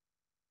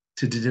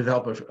to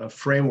develop a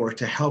framework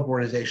to help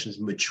organizations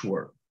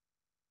mature.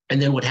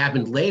 And then what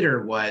happened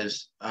later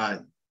was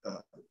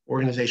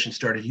organizations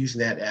started using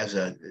that as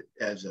a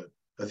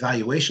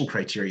evaluation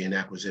criteria in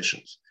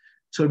acquisitions.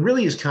 So it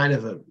really is kind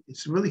of a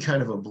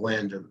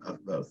blend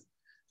of both.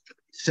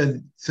 So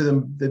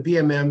the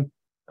BMM,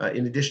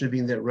 in addition to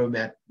being that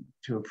roadmap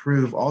to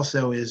improve,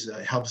 also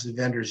helps the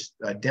vendors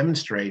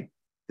demonstrate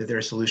that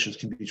their solutions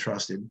can be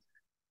trusted.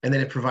 And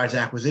then it provides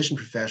acquisition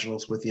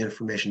professionals with the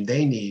information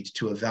they need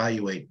to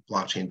evaluate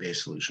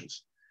blockchain-based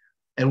solutions.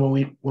 And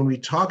when we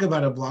talk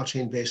about a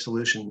blockchain-based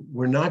solution,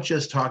 we're not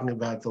just talking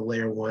about the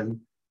layer 1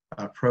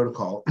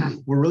 protocol.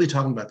 We're really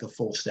talking about the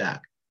full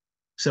stack.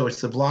 So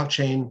it's the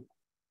blockchain,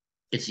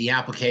 it's the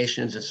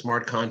applications and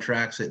smart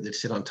contracts that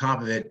sit on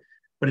top of it,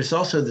 but it's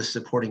also the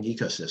supporting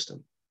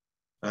ecosystem.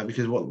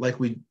 Because like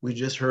we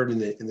just heard in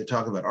the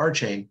talk about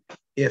ARChain,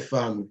 if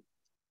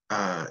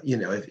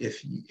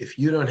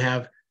you don't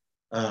have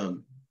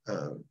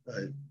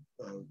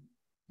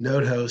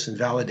node hosts and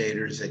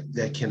validators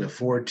that can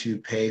afford to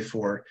pay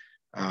for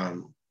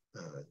the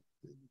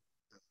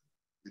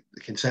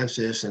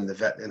consensus and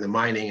the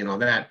mining and all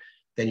that,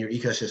 then your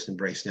ecosystem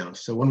breaks down.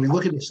 So when we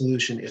look at the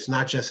solution, it's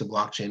not just a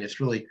blockchain, it's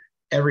really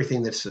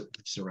everything that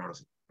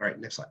surrounds it. All right,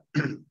 next slide.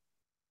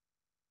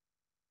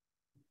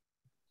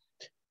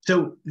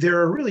 So there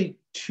are really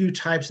two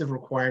types of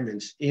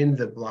requirements in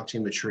the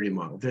blockchain maturity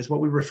model. There's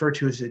what we refer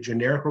to as the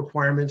generic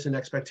requirements and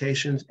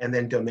expectations, and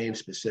then domain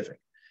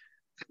specific.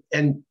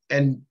 And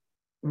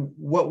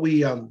what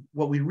we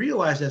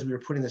realized as we were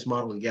putting this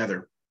model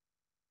together,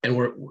 and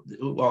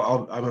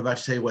I'm about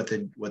to say what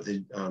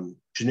the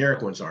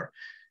generic ones are.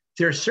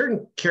 There are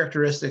certain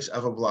characteristics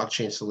of a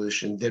blockchain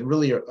solution that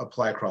really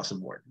apply across the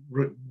board.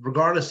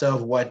 Regardless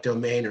of what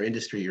domain or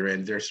industry you're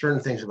in, there are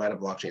certain things about a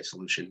blockchain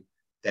solution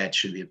that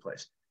should be in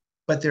place.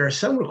 But there are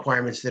some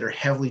requirements that are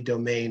heavily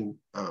domain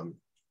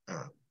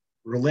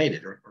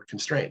related or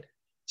constrained.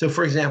 So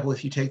for example,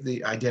 if you take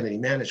the identity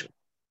management,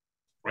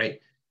 right?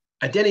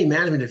 Identity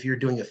management, if you're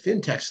doing a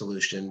fintech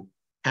solution,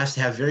 has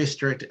to have very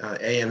strict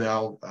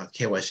AML,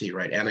 KYC,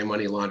 right?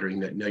 Anti-money laundering,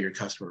 know your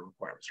customer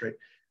requirements, right?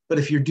 But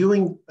if you're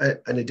doing an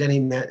identity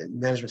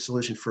management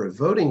solution for a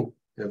voting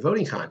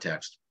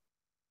context,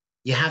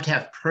 you have to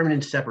have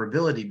permanent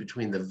separability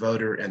between the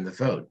voter and the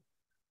vote,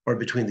 or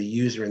between the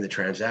user and the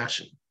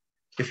transaction.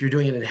 If you're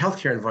doing it in a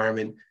healthcare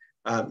environment,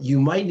 you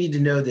might need to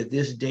know that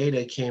this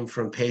data came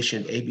from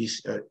patient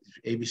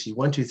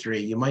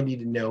ABC123. You might need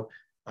to know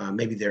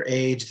maybe their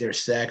age, their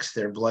sex,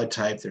 their blood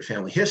type, their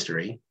family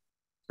history,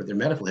 or their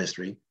medical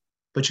history,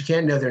 but you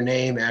can't know their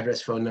name,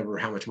 address, phone number,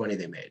 how much money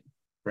they made,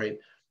 right?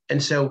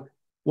 And so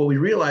what we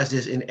realized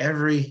is in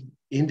every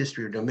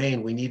industry or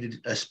domain, we needed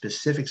a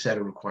specific set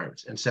of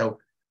requirements. And so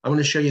I'm going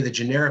to show you the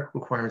generic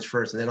requirements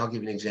first, and then I'll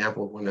give you an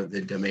example of one of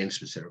the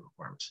domain-specific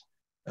requirements.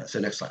 So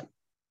next slide.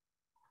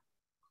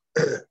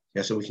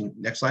 Yeah, so we can,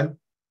 next slide.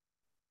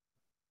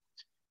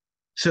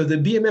 So the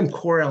BMM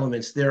core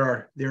elements, there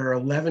are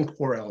 11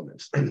 core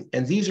elements,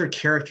 and these are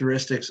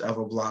characteristics of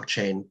a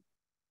blockchain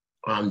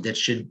that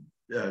should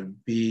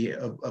be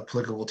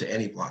applicable to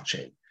any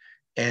blockchain.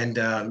 And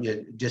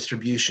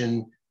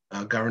distribution,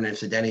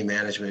 governance, identity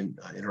management,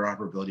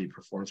 interoperability,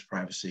 performance,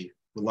 privacy,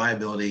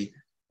 reliability,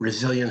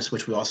 resilience,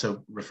 which we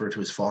also refer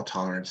to as fault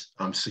tolerance,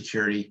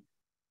 security,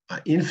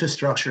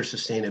 infrastructure,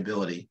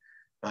 sustainability.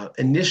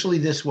 Initially,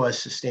 this was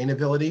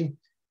sustainability.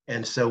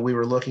 And so we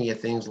were looking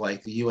at things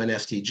like the UN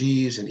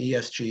SDGs and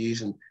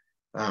ESGs, and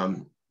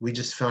we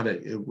just found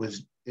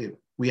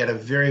we had a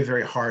very,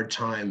 very hard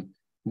time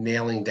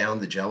nailing down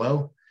the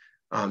jello.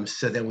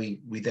 So then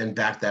we then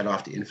backed that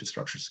off to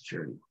infrastructure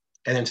security.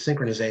 And then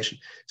synchronization.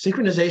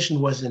 Synchronization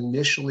was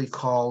initially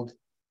called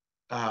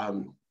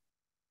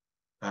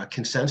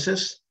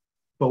consensus,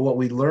 but what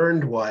we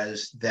learned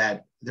was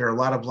that there are a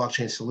lot of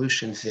blockchain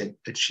solutions that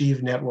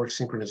achieve network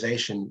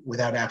synchronization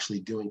without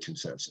actually doing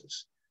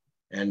consensus.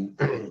 And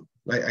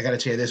I got to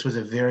tell you, this was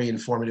a very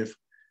informative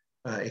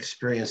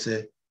experience.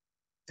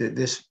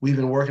 We've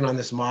been working on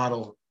this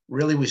model.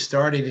 Really, we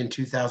started in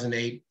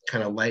 2008,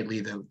 kind of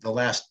lightly. The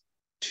last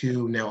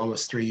 2, now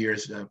almost 3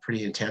 years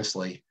pretty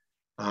intensely.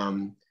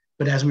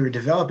 But as we were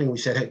developing, we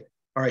said, hey,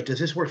 all right, does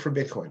this work for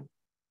Bitcoin?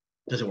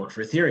 Does it work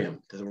for Ethereum?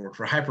 Does it work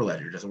for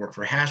Hyperledger? Does it work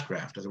for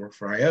Hashgraph? Does it work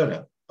for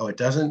IOTA? Oh, it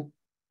doesn't?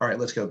 All right,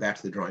 let's go back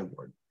to the drawing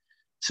board.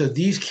 So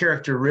these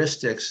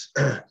characteristics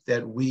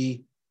that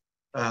we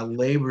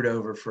labored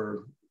over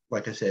for,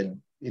 like I said,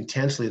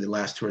 intensely the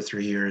last 2 or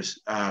 3 years,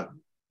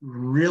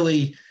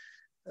 really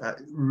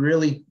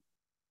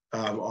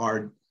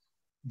are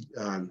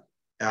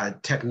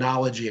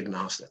technology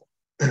agnostic.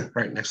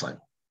 Right, next slide.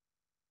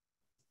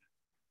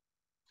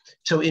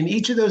 So in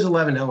each of those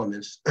 11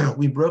 elements,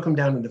 we broke them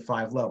down into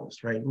 5 levels,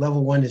 right?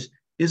 Level 1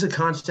 is a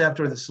concept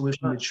or the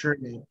solution mature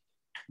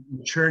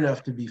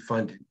enough to be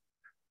funded,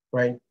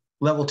 right?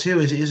 Level 2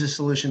 is a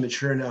solution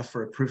mature enough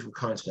for a proof of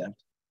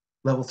concept.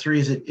 Level 3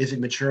 is it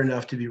mature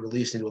enough to be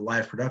released into a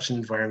live production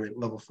environment.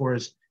 Level 4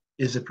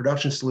 is a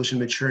production solution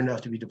mature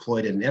enough to be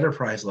deployed at an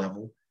enterprise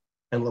level.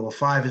 And level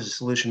 5 is a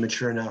solution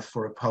mature enough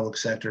for a public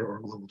sector or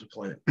global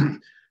deployment.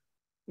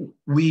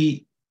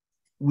 We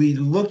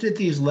looked at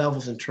these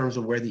levels in terms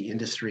of where the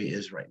industry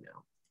is right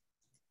now.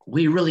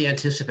 We really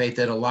anticipate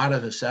that a lot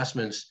of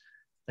assessments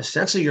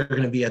essentially are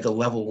going to be at the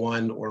level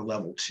 1 or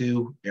level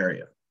 2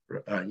 area,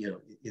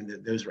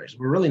 in those ranges.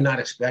 We're really not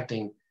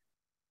expecting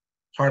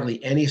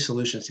hardly any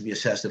solutions to be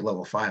assessed at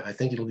level 5. I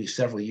think it'll be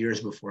several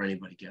years before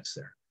anybody gets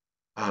there.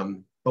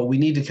 But we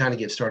need to kind of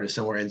get started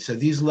somewhere. And so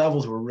these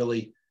levels were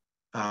really,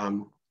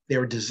 they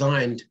were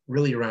designed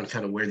really around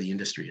kind of where the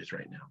industry is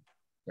right now. All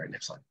right,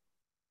 next slide.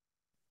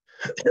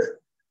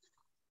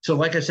 So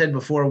like I said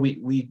before,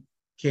 we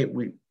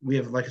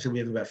have, like I said, we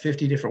have about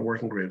 50 different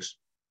working groups.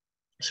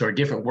 So our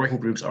different working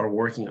groups are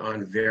working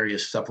on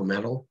various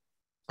supplemental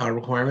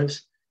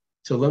requirements.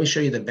 So let me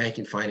show you the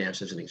banking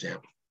finance as an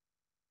example.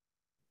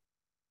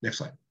 Next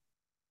slide.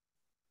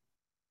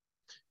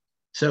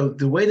 So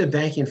the way the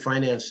banking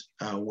finance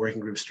working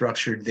group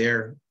structured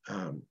their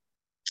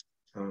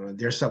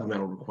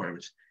supplemental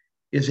requirements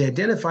is they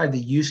identified the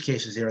use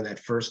cases there in that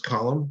first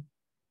column,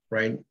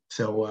 right?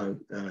 So,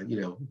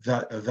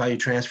 value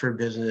transfer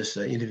business,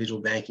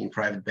 individual banking,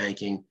 private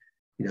banking,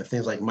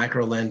 things like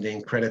micro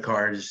lending, credit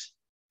cards,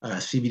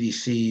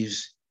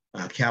 CBDCs,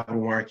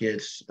 capital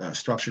markets,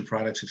 structured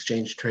products,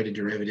 exchange traded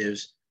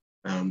derivatives,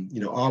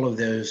 all of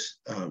those,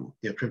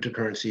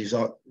 cryptocurrencies,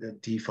 all,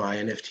 DeFi,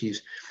 NFTs.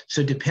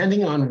 So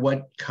depending on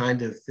what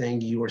kind of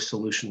thing your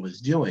solution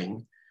was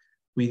doing,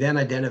 we then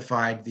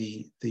identified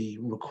the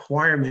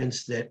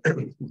requirements that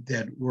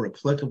that were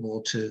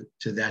applicable to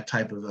that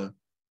type of a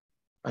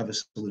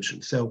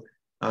solution. So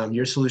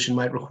your solution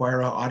might require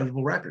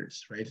auditable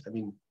records, right? I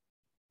mean,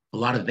 a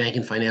lot of bank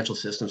and financial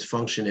systems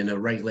function in a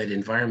regulated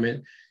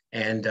environment,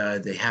 and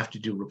they have to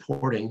do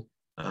reporting.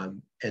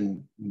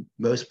 And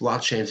most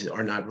blockchains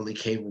are not really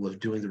capable of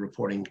doing the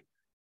reporting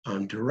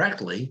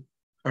directly.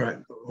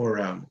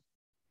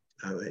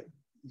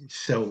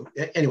 So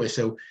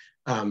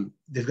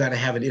they've got to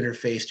have an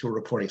interface to a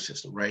reporting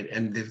system, right?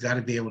 And they've got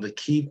to be able to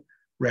keep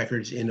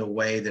records in a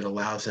way that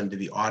allows them to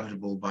be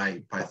auditable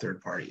by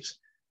third parties.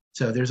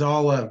 So there's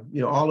all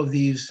of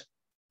these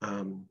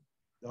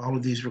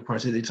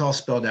requirements. It's all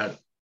spelled out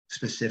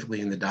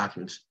specifically in the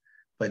documents.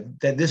 But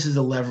this is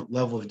the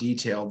level of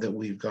detail that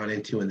we've gone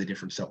into in the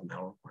different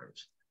supplemental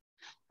requirements.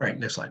 All right,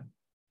 next slide.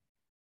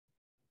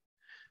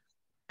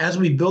 As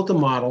we built the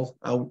model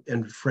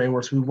and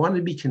frameworks, we wanted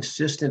to be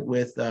consistent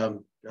with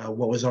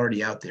what was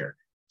already out there.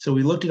 So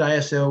we looked at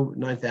ISO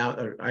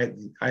 9000 or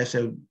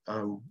ISO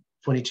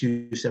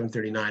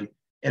 22739,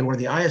 and where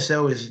the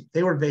ISO is,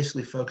 they were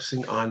basically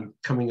focusing on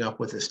coming up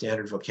with a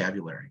standard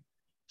vocabulary.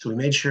 So we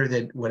made sure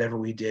that whatever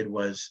we did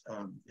was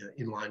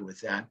in line with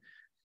that.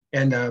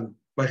 And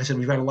like I said,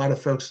 we've got a lot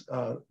of folks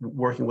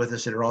working with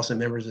us that are also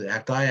members of the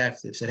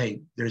ACT-IAC that said,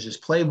 hey, there's this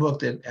playbook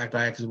that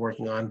ACT-IAC is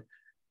working on,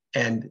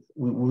 and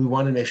we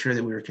wanted to make sure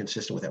that we were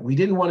consistent with that. We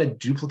didn't want to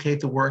duplicate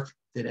the work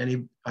that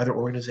any other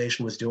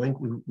organization was doing.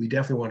 We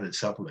definitely wanted to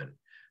supplement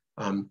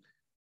it.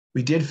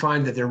 We did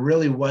find that there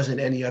really wasn't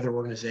any other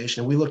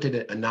organization. We looked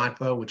at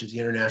ANATBA, which is the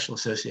International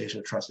Association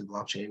of Trusted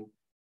Blockchain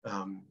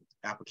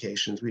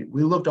Applications. We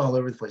looked all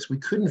over the place. We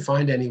couldn't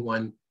find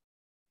anyone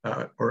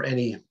or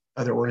any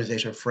other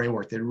organization or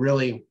framework that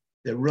really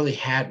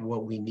had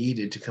what we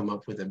needed to come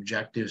up with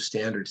objective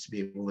standards to be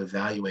able to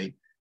evaluate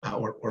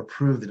or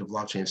prove that a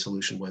blockchain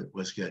solution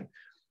was good.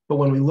 But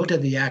when we looked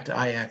at the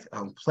ACT-IAC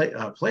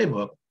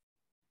playbook,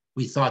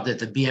 we thought that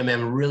the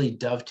BMM really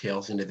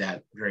dovetails into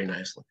that very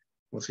nicely.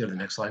 Let's go to the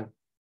next slide.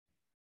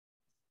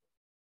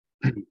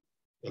 And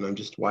I'm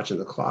just watching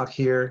the clock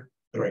here.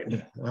 All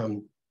right.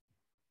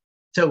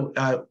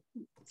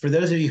 For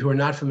those of you who are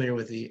not familiar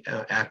with the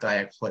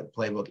ACT-IAC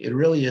playbook, it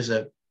really is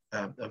a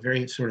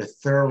very sort of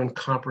thorough and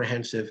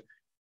comprehensive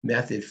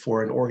method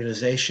for an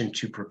organization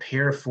to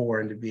prepare for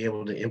and to be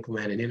able to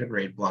implement and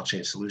integrate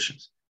blockchain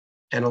solutions.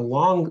 And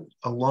along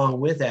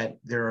with that,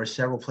 there are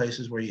several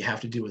places where you have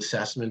to do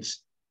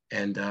assessments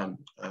and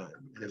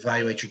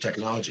evaluate your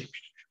technology.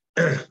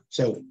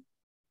 So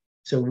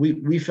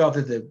we felt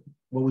that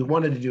what we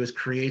wanted to do is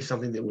create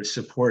something that would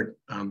support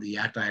the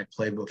ACT-IAC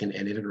playbook and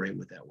integrate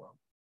with that well.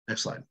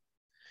 Next slide.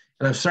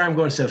 And I'm sorry I'm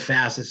going so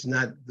fast. It's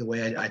not the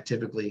way I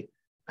typically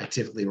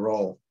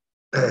roll,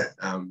 but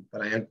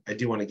I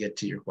do want to get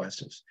to your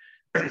questions.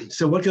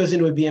 So what goes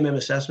into a BMM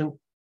assessment?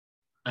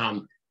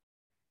 The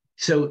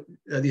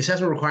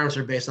assessment requirements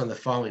are based on the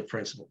following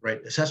principle,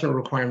 right? Assessment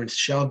requirements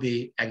shall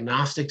be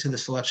agnostic to the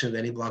selection of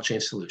any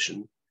blockchain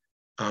solution,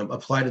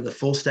 apply to the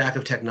full stack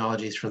of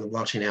technologies from the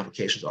blockchain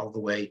applications all the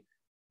way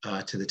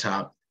to the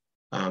top,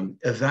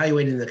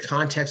 evaluating the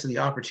context of the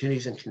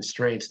opportunities and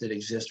constraints that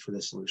exist for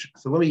the solution.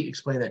 So let me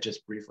explain that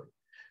just briefly.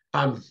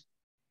 I've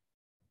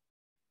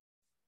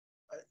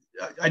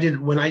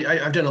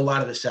done a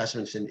lot of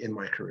assessments in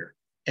my career.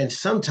 And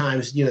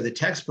sometimes, the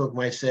textbook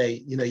might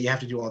say, you have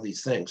to do all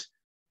these things.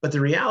 But the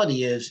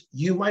reality is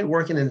you might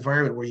work in an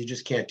environment where you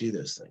just can't do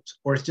those things,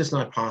 or it's just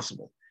not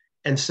possible.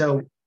 And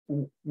so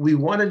we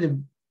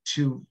wanted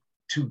to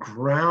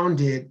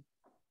ground it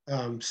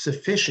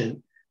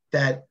sufficient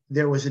that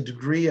there was a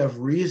degree of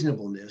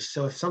reasonableness.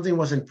 So if something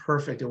wasn't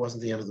perfect, it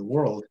wasn't the end of the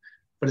world.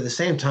 But at the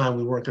same time,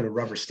 we weren't going to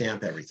rubber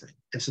stamp everything.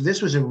 And so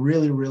this was a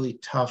really, really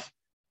tough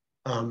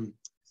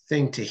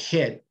thing to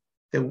hit,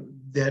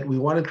 that we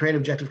wanted to create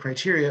objective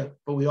criteria,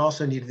 but we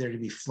also needed there to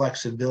be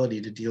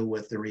flexibility to deal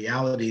with the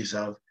realities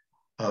of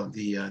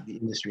the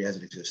industry as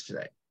it exists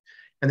today.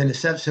 And then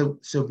so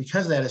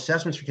because of that,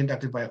 assessments are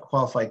conducted by a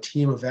qualified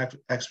team of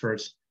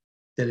experts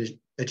that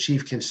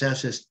achieve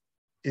consensus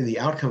in the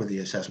outcome of the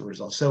assessment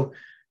results. So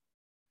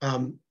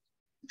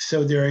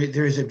there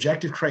is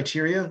objective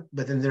criteria,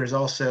 but then there's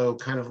also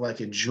kind of like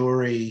a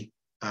jury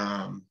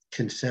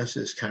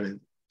consensus kind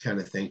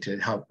of thing to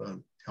help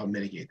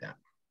mitigate that.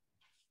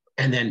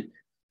 And then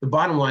the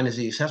bottom line is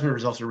the assessment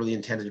results are really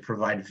intended to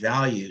provide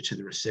value to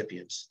the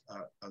recipients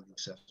of the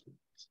assessment.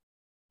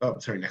 Oh,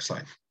 sorry, next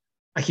slide.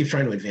 I keep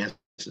trying to advance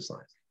the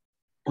slides.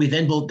 We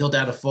then built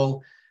out a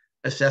full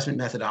assessment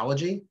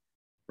methodology,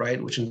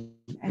 right, which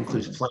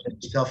includes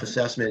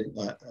self-assessment,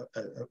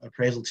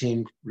 appraisal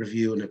team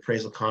review, and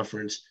appraisal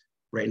conference,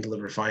 rate and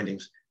deliver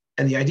findings.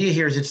 And the idea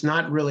here is it's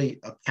not really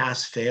a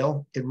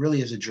pass-fail, it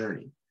really is a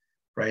journey.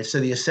 Right, so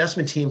the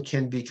assessment team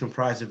can be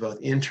comprised of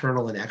both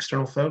internal and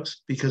external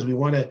folks because we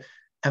want to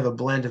have a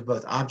blend of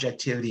both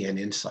objectivity and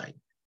insight.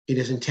 It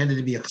is intended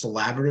to be a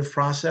collaborative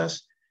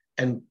process,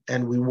 and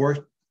we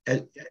work,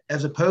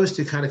 as opposed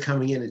to kind of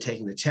coming in and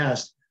taking the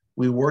test,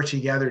 we work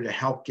together to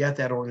help get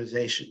that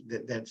organization,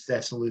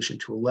 that solution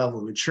to a level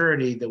of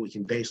maturity that we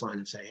can baseline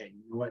and say, hey,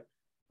 you know what,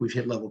 we've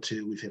hit level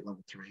 2, we've hit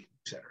level 3, et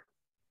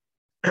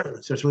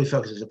cetera. So it's really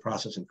focused as a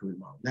process improvement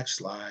model. Next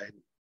slide.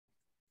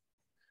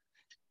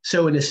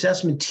 So an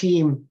assessment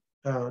team,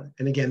 and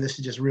again, this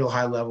is just real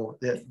high level,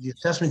 the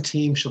assessment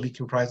team shall be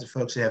comprised of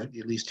folks that have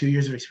at least 2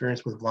 years of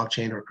experience with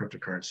blockchain or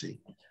cryptocurrency,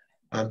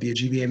 be a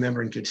GBA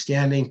member in good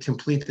standing,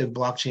 complete the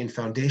blockchain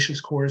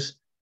foundations course,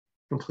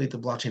 complete the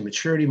blockchain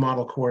maturity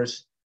model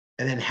course,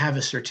 and then have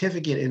a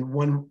certificate in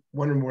one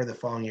or more of the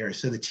following areas.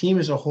 So the team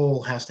as a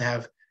whole has to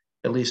have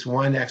at least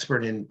one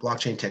expert in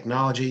blockchain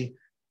technology,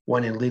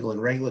 one in legal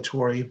and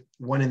regulatory,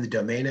 one in the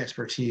domain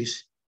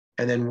expertise,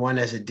 and then one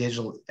as a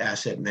digital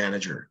asset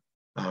manager.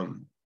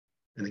 And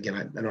again,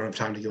 I don't have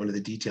time to go into the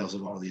details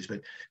of all of these,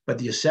 but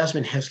the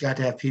assessment has got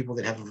to have people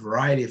that have a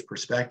variety of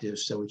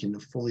perspectives so we can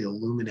fully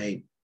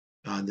illuminate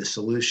the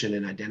solution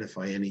and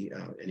identify any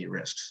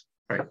risks.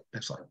 All right,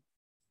 next slide.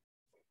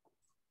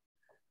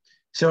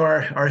 So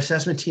our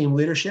assessment team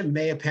leadership,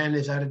 Maya Penn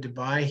is out of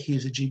Dubai.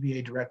 He's a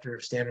GBA Director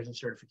of Standards and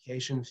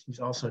Certifications. He's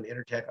also an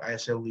Intertech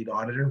ISO Lead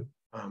Auditor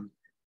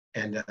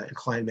and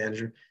Client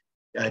Manager.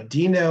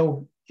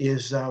 Dino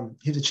is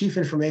he's a Chief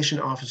Information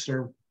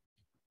Officer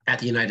at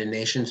the United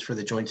Nations for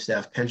the Joint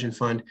Staff Pension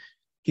Fund.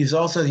 He's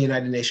also the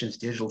United Nations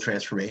Digital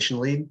Transformation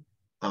Lead.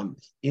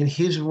 In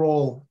his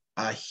role,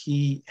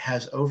 he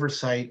has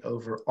oversight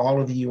over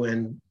all of the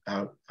UN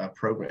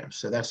programs.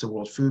 So that's the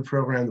World Food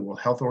Program, the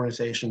World Health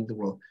Organization, the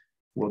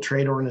World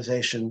Trade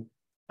Organization.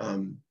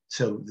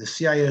 So the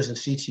CIOs and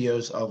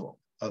CTOs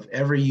of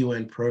every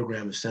UN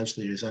program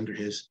essentially is under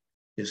his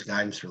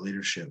guidance for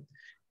leadership.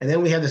 And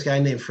then we have this guy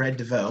named Fred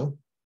DeVoe,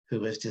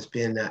 who has just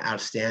been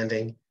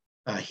outstanding.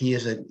 He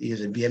is a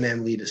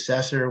BMM lead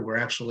assessor. We're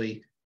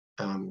actually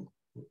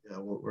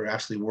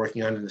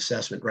working on an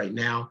assessment right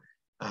now.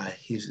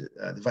 He's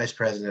the vice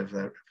president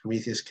of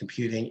Prometheus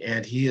Computing,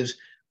 and he's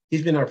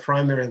been our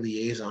primary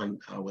liaison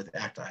with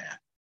ACT-IAC.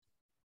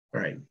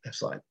 All right, next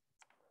slide.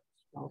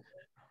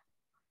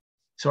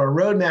 So our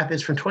roadmap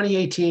is from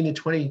 2018 to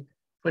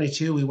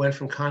 2022. We went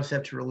from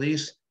concept to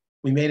release.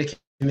 We made a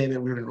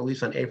commitment we were going to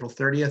release on April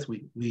 30th.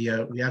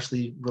 We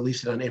actually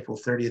released it on April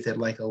 30th at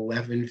like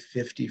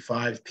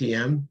 11:55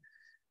 p.m.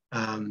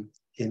 On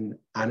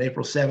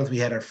April 7th, we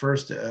had our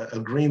first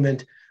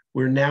agreement.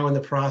 We're now in the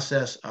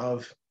process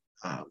of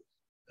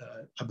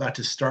about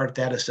to start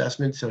that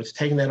assessment. So it's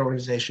taken that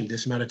organization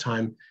this amount of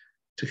time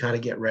to kind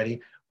of get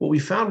ready. What we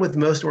found with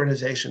most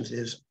organizations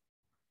is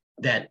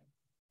that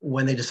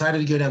when they decided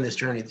to go down this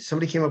journey,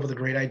 somebody came up with a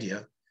great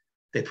idea.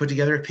 They put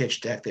together a pitch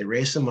deck, they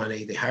raised some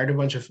money, they hired a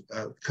bunch of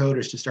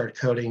coders to start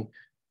coding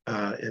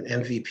an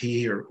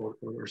MVP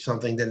or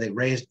something, then they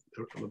raised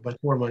a bunch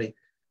more money.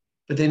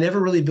 but they never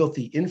really built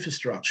the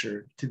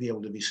infrastructure to be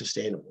able to be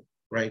sustainable,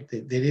 right?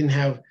 They didn't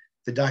have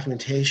the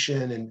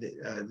documentation and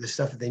the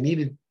stuff that they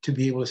needed to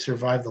be able to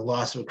survive the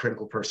loss of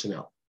critical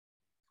personnel,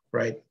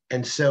 right?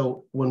 And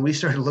so when we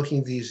started looking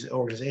at these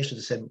organizations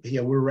and said,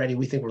 yeah, we're ready,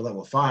 we think we're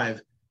level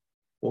 5,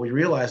 what we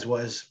realized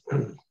was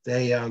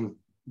they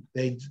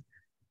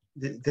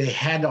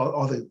had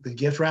all the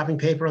gift wrapping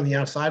paper on the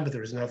outside, but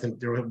there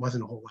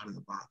wasn't a whole lot in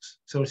the box.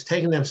 So it's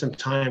taken them some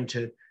time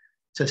to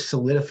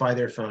solidify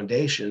their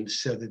foundations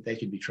so that they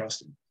could be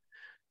trusted.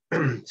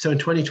 So in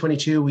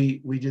 2022,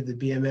 we did the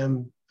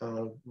BMM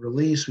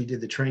release, we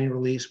did the training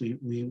release,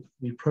 we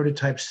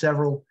prototyped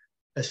several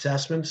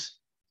assessments,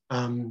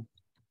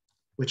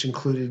 which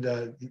included,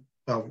 just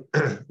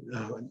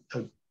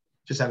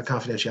out of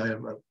confidentiality,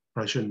 I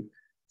probably shouldn't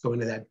go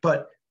into that.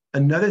 But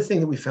another thing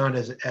that we found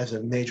as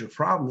a major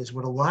problem is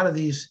what a lot of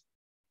these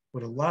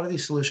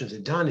solutions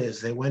had done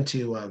is they went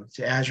to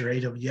Azure,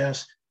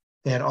 AWS.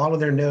 They had all of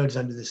their nodes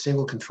under the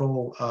single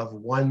control of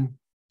one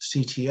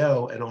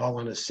CTO and all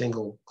on a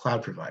single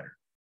cloud provider.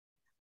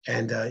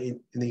 And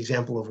in the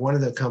example of one of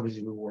the companies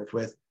that we worked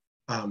with,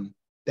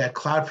 that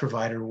cloud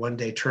provider one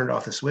day turned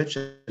off the switch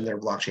and their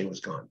blockchain was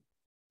gone.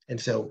 And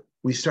so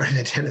we started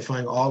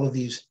identifying all of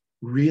these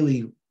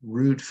really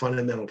root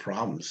fundamental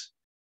problems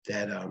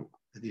that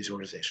these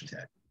organizations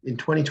had. In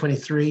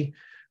 2023,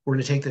 we're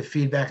going to take the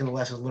feedback and the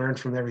lessons learned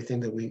from everything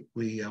that we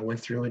went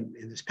through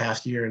in this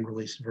past year and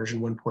release version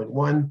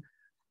 1.1.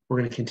 We're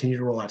going to continue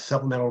to roll out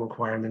supplemental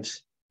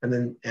requirements,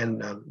 and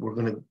we're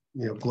going to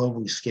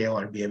globally scale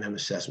our BMM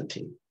assessment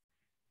team.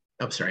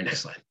 I'm sorry, next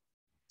slide.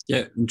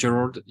 Yeah,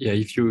 Gerald. Yeah,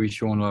 if you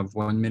want to have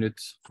 1 minute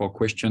for a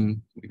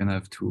question, we're gonna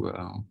have to.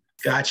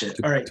 Gotcha.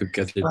 All right. To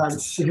get it.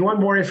 If you want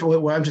more info,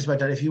 well, I'm just about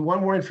done. If you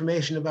want more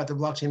information about the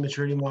blockchain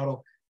maturity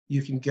model,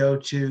 you can go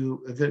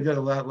to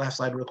the last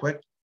slide real quick.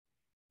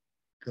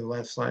 Go to the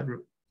last slide.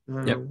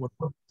 Yep.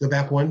 Go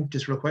back one,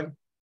 just real quick.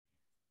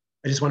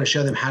 I just want to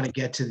show them how to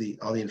get to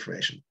all the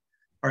information.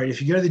 All right,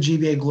 if you go to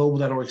the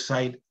gbaglobal.org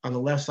site, on the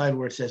left side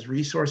where it says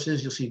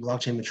resources, you'll see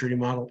blockchain maturity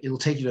model. It'll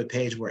take you to a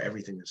page where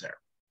everything is there.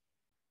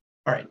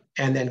 All right,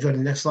 and then go to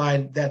the next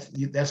slide.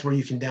 That's where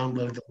you can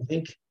download the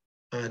link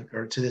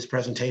or to this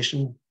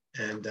presentation,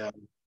 and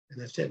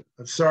that's it.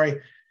 I'm sorry,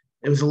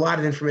 it was a lot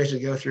of information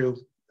to go through.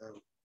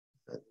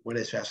 Went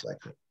as fast as I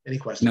could. Any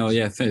questions? No,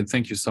 yeah,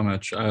 thank you so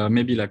much.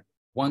 Maybe like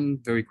one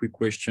very quick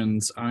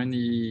questions. Are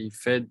any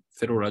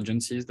federal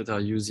agencies that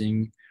are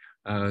using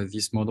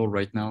this model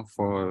right now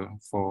for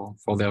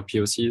their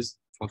POCs,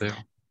 for their?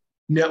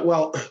 No,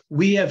 well,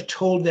 we have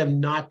told them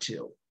not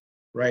to,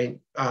 right?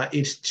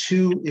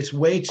 It's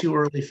way too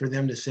early for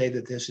them to say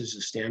that this is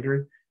a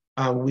standard.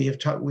 We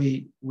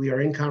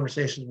are in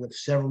conversations with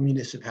several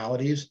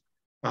municipalities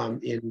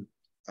in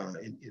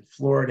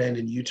Florida and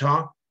in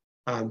Utah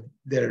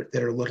that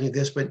are looking at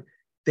this, but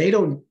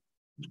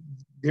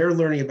they're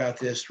learning about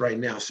this right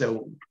now.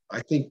 So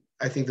I think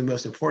the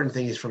most important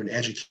thing is from an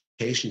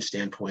education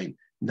standpoint,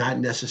 not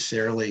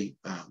necessarily,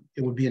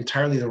 it would be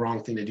entirely the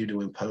wrong thing to do to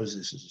impose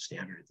this as a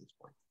standard at this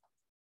point.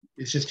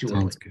 It's just too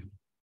early. Sounds good.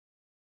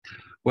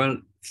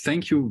 Well,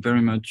 thank you very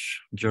much,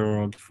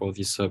 Gerald, for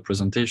this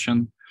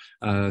presentation.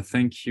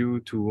 Thank you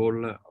to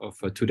all of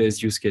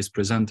today's use case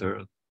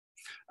presenters.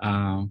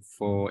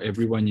 For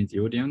everyone in the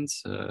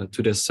audience,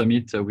 today's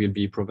summit will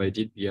be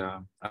provided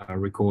via a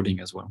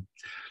recording as well.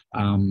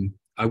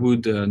 I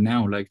would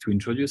now like to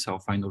introduce our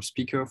final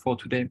speaker for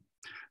today,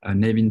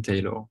 Nevin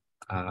Taylor,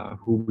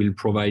 who will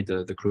provide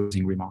the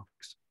closing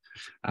remarks.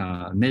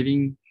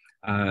 Nevin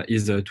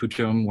is a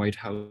two-term White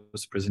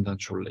House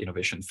Presidential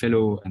Innovation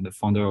Fellow and the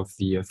founder of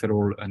the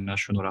Federal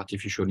National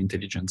Artificial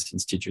Intelligence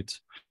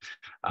Institute.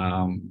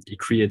 He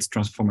creates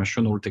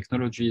transformational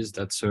technologies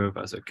that serve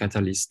as a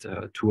catalyst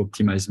to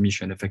optimize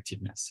mission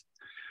effectiveness.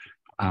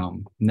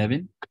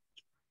 Nevin,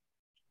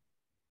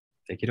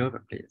 take it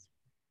over, please.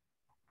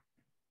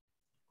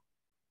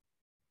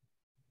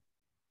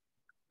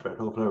 I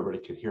hope everybody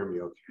can hear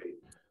me okay.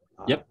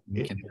 Yep,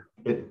 you can hear.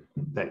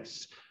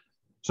 Thanks.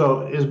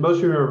 So as most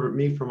of you remember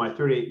me from my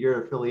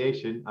 38-year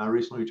affiliation, I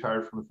recently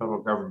retired from the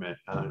federal government.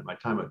 My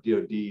time at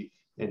DOD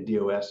and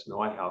DOS in the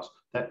White House,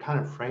 that kind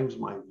of frames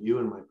my view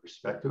and my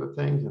perspective of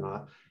things. And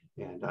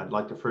I'd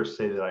like to first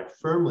say that I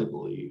firmly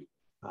believe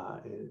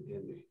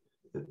in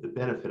the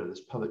benefit of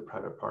this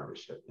public-private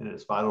partnership, and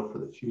it's vital for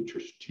the future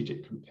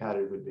strategic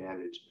competitive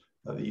advantage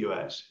of the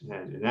U.S.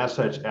 And as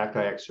such,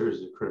 ACT-IAC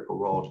serves a critical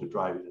role to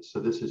driving this. So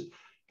this is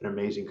an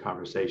amazing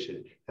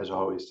conversation, as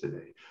always,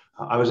 today.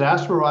 I was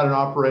asked to provide an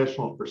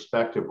operational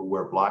perspective of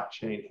where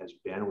blockchain has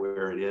been,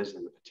 where it is,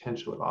 and the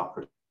potential it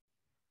offers.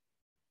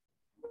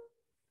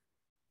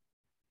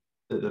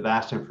 The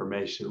vast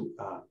information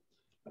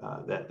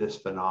that this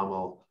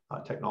phenomenal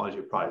technology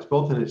provides,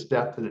 both in its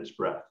depth and its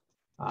breadth,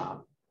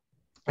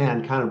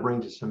 and kind of bring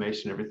to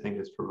summation everything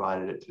that's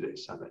provided at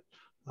today's summit.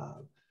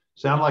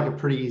 Sounded like a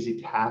pretty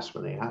easy task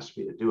when they asked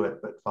me to do it,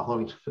 but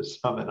following the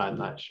summit, I'm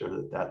not sure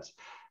that that's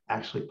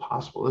actually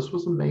possible. This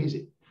was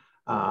amazing.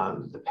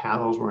 The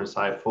panels were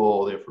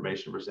insightful, the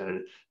information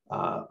presented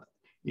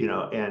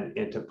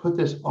and to put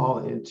this all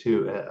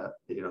into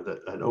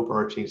an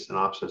overarching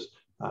synopsis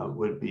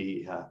would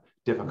be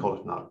difficult,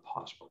 if not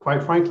impossible.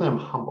 Quite frankly, I'm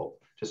humbled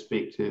to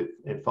speak to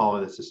and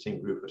follow this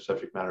esteemed group of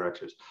subject matter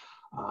experts.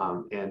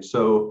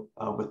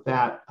 With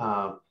that,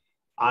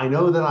 I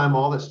know that I'm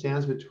all that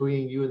stands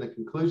between you and the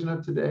conclusion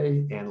of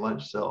today and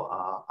lunch,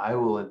 so I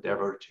will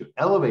endeavor to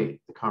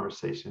elevate the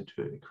conversation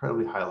to an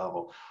incredibly high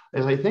level.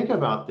 As I think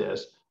about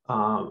this,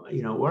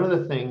 one of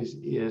the things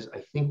is I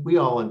think we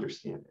all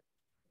understand it.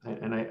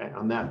 And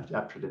on that,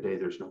 after today,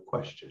 there's no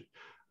question.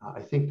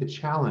 I think the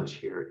challenge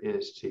here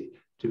is to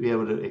be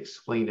able to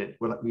explain it,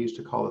 what we used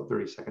to call the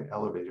 30-second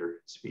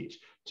elevator speech,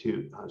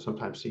 to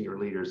sometimes senior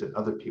leaders and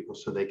other people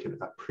so they can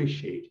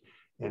appreciate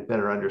and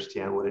better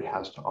understand what it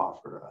has to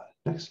offer.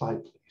 Next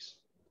slide, please.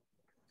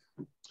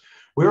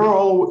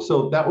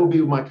 So that will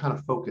be my kind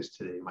of focus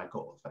today, my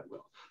goal, if I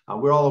will.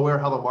 We're all aware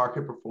how the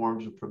market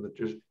performs from the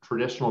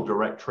traditional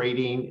direct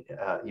trading,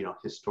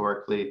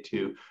 historically,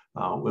 to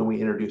when we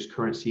introduced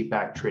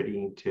currency-backed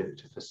trading to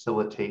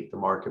facilitate the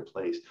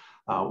marketplace,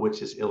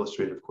 which is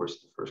illustrated, of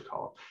course, in the first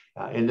column.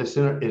 In this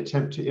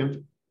attempt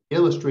to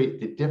illustrate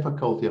the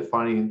difficulty of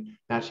finding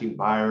matching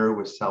buyer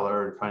with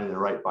seller and finding the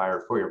right buyer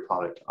for your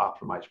product to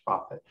optimize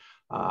profit.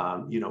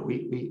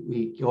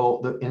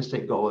 The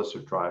instant goal is to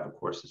drive, of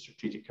course, the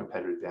strategic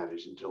competitive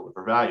advantage and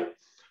deliver value.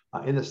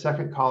 In the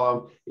second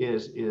column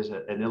is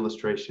an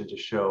illustration to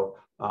show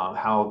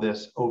how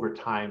this, over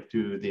time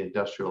through the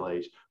industrial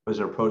age, was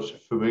an approach to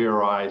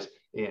familiarize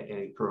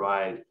and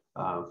provide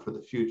for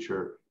the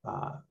future.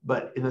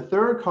 But in the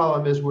third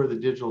column is where the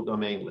digital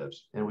domain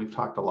lives. And we've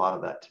talked a lot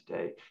of that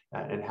today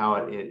and how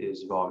it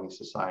is evolving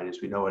society as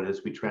we know it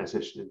as we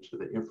transition into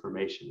the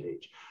information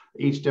age.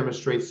 Each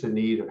demonstrates the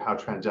need of how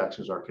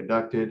transactions are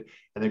conducted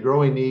and the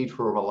growing need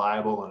for a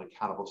reliable and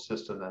accountable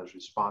system that is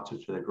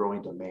responsive to the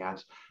growing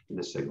demands and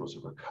the signals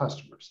of our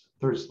customers.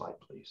 Third slide,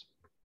 please.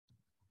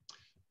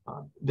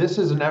 This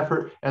is an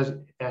effort, as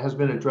has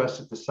been addressed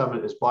at the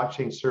summit, as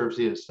blockchain serves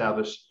to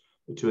establish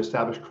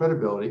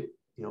credibility,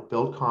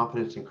 build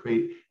confidence and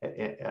create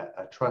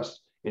a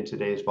trust in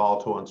today's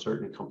volatile,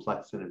 uncertain,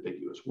 complex, and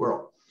ambiguous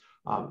world.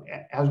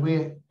 As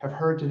we have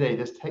heard today,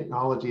 this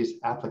technology's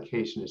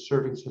application is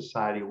serving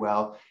society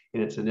well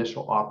in its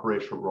initial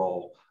operational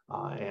role.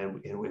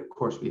 Of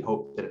course, we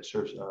hope that it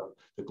serves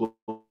the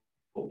global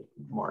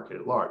market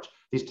at large.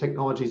 These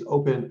technologies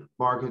open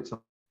markets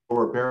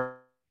or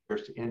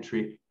barriers to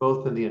entry,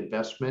 both in the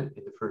investment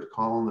in the first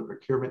column, the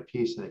procurement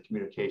piece, and the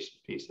communications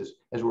piece,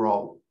 as we're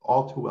all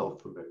too well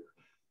familiar.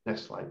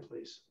 Next slide,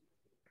 please.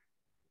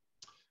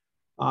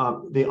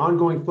 The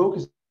ongoing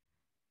focus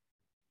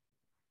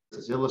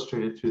is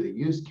illustrated through the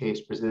use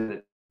case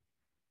presented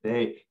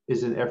today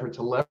is an effort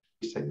to leverage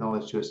these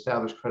technologies to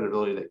establish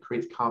credibility that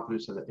creates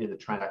confidence in the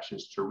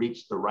transactions to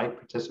reach the right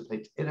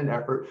participants in an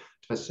effort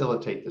to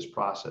facilitate this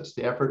process.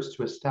 The efforts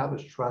to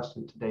establish trust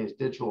in today's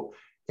digital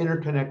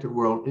interconnected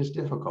world is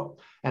difficult,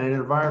 and an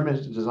environment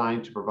is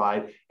designed to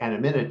provide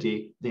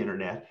anonymity, the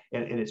internet,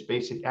 and its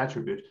basic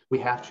attributes. We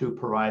have to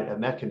provide a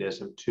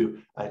mechanism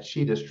to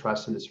achieve this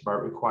trust, and this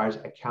environment requires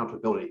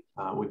accountability.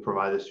 We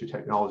provide this through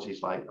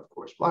technologies like, of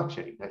course,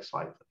 blockchain. Next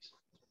slide, please.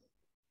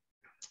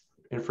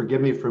 And forgive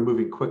me for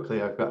moving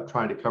quickly. I've got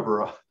trying to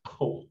cover a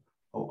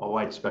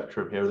wide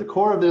spectrum here. The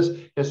core of this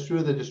is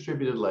through the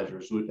distributed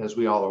ledgers, as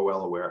we all are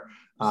well aware.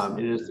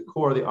 It is the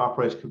core of the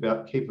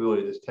operational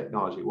capability of this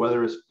technology,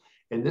 whether it's,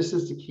 and this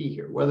is the key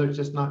here, whether it's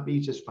just not be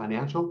just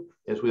financial,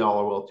 as we all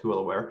are too well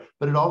aware,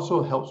 but it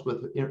also helps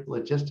with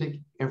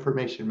logistic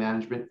information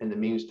management and the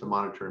means to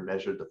monitor and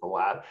measure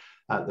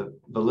the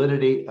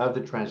validity of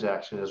the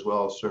transaction as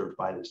well as served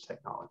by this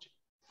technology.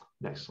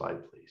 Next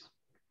slide, please.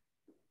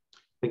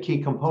 The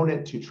key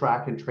component to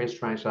track and trace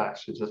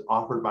transactions is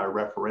offered by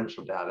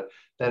referential data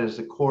that is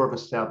the core of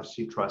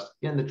establishing trust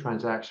in the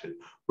transaction.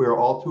 We are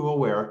all too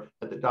aware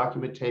that the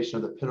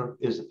documentation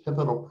is a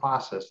pivotal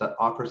process that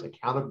offers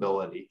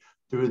accountability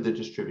through the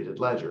distributed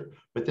ledger.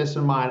 With this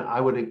in mind,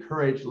 I would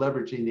encourage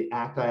leveraging the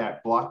ACT-IAC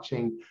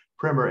blockchain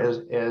primer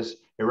as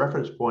a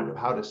reference point of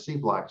how to see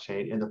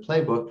blockchain and the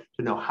playbook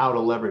to know how to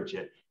leverage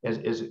it as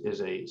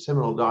a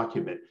seminal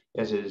document,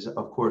 as it is,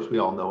 of course, we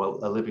all know,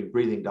 a living,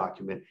 breathing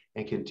document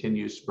and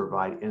continues to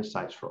provide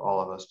insights for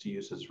all of us to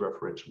use as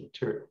referential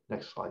material.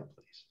 Next slide,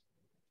 please.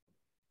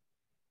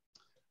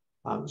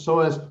 So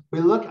as we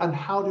look on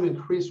how to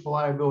increase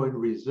reliability and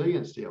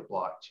resiliency of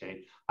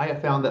blockchain, I have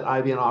found that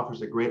IBM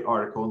offers a great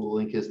article, and the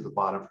link is at the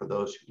bottom for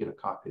those who get a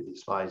copy of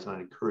these slides, and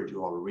I encourage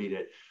you all to read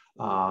it,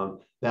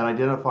 that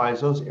identifies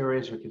those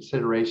areas for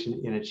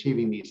consideration in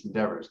achieving these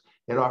endeavors.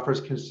 It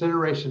offers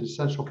consideration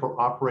essential for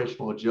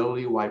operational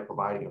agility while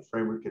providing a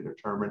framework to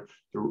determine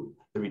the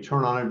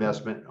return on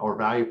investment or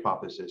value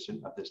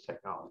proposition of this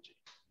technology.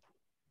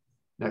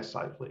 Next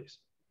slide, please.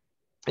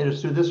 It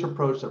is through this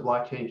approach that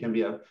blockchain can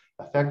be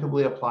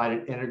effectively applied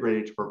and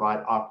integrated to provide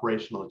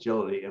operational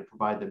agility and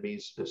provide the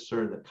means to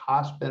discern the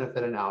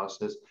cost-benefit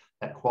analysis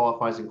that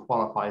qualifies and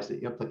quantifies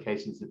the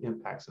implications and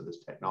impacts of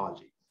this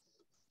technology.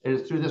 It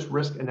is through this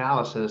risk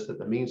analysis that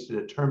the means to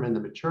determine the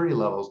maturity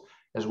levels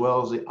as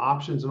well as the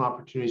options and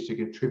opportunities to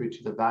contribute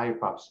to the value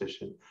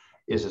proposition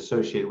is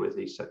associated with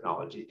these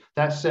technology.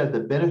 That said, the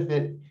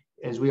benefit,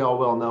 as we all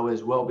well know,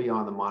 is well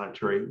beyond the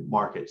monetary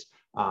markets.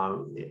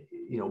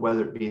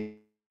 Whether it be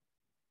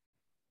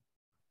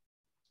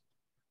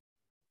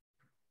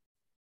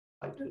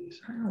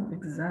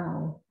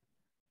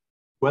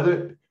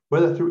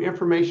whether through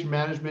information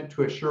management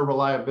to assure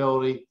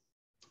reliability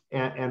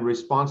and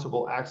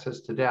responsible access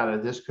to data,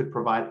 this could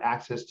provide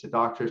access to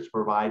doctors to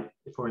provide,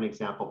 for an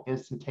example,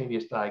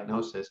 instantaneous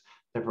diagnosis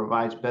that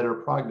provides better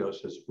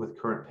prognosis with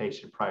current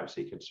patient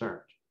privacy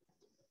concerns.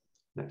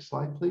 Next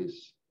slide,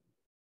 please.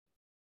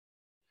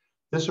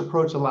 This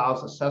approach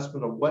allows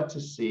assessment of what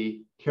to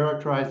see,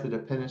 characterize the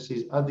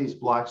dependencies of these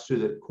blocks through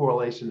the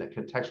correlation that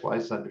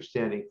contextualizes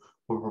understanding,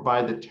 will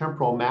provide the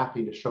temporal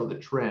mapping to show the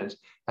trends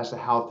as to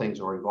how things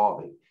are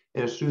evolving.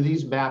 It is through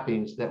these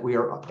mappings that we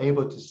are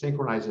able to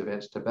synchronize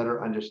events to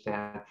better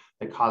understand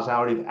the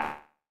causality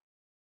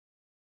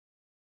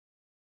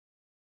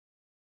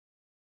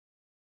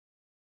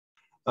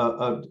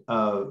of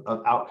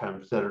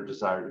outcomes that are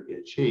desired to be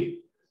achieved.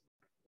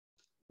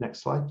 Next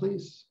slide,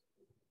 please.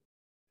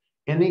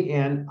 In the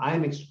end, I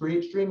am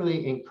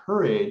extremely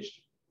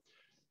encouraged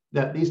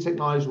that these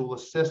technologies will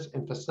assist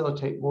and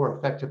facilitate more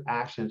effective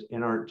actions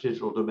in our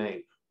digital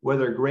domain.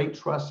 Whether great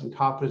trust and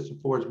confidence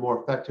affords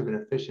more effective and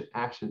efficient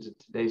actions in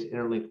today's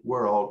interlinked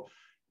world,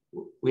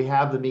 we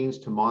have the means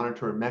to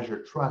monitor and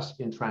measure trust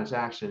in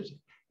transactions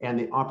and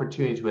the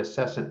opportunity to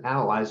assess and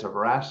analyze the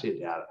veracity of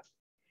data.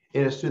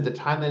 It is through the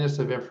timeliness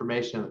of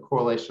information and the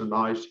correlation of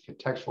knowledge to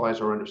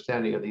contextualize our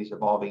understanding of these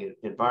evolving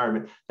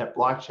environment that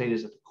blockchain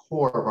is at the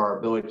core of our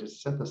ability to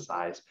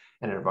synthesize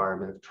an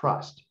environment of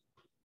trust.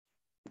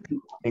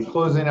 In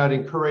closing, I'd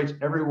encourage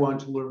everyone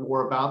to learn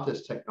more about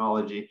this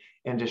technology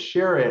and to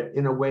share it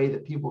in a way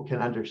that people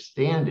can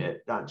understand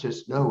it, not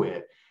just know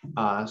it,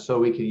 so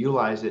we can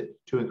utilize it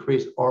to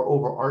increase our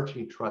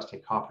overarching trust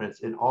and confidence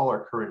in all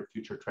our current and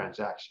future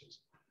transactions.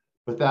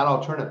 With that,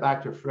 I'll turn it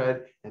back to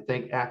Fred and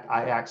thank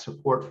ACT-IAC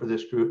support for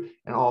this group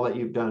and all that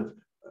you've done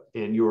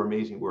in your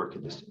amazing work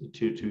in this,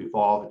 to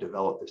evolve and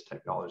develop this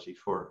technology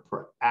for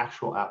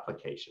actual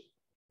application.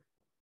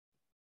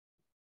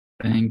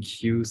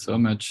 Thank you so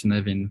much,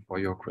 Nevin, for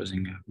your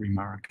closing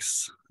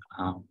remarks.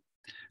 I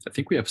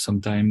think we have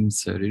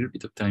sometimes a little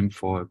bit of time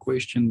for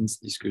questions,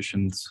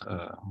 discussions,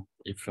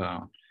 if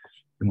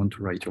you want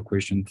to write your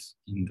questions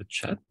in the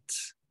chat.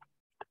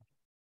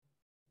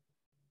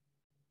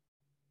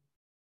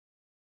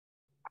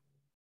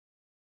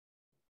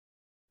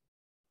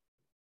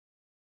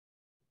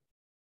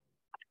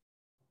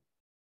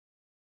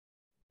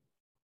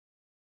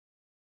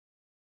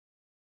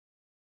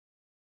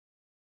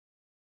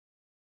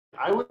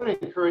 I would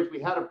encourage, we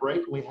had a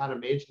break and we had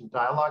amazing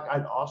dialogue.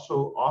 I'd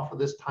also offer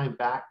this time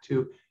back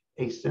to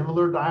a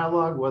similar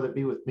dialogue, whether it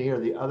be with me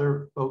or the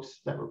other folks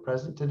that were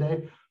present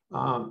today.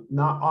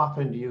 Not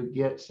often do you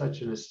get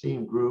such an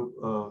esteemed group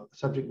of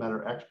subject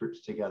matter experts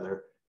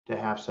together to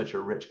have such a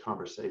rich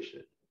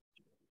conversation.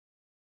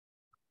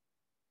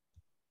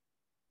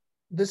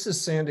 This is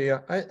Sandy.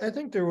 I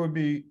think there would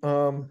be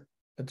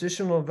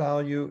additional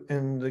value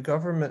in the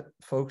government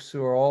folks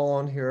who are all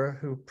on here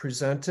who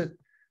presented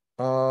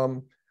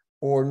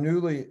or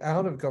newly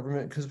out of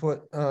government, because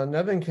what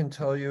Nevin can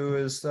tell you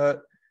is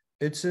that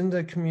it's in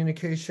the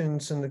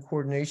communications and the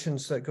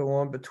coordinations that go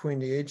on between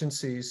the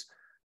agencies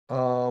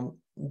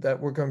that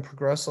we're going to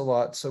progress a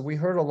lot. So we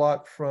heard a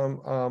lot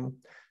from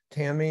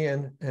Tammy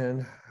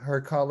and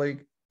her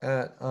colleague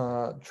at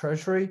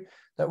Treasury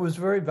that was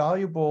very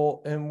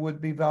valuable and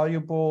would be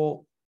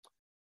valuable,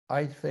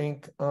 I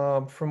think,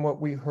 from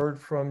what we heard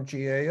from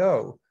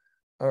GAO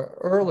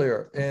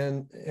earlier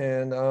and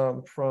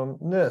from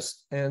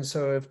NIST. And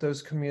so if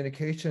those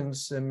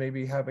communications and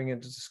maybe having a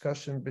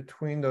discussion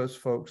between those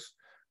folks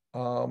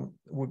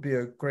would be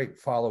a great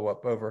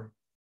follow-up. Over.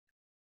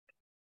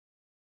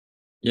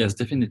 Yes,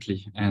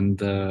 definitely.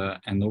 And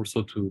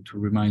also to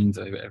remind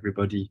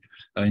everybody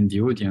in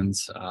the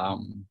audience,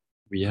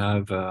 we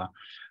have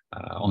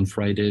on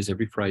Fridays,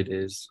 every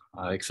Fridays,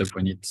 except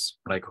when it's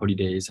like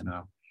holidays and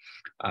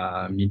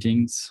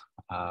meetings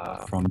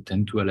from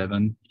 10 to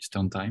 11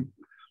 Eastern time,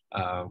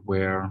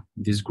 where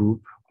this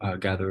group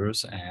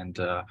gathers and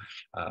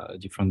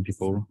different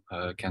people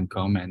can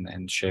come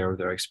and share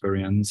their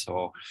experience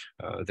or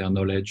their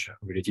knowledge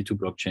related to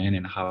blockchain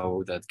and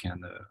how that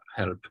can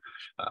help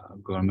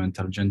government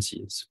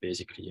agencies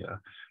basically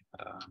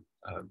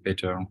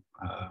better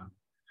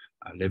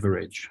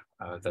leverage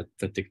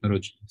that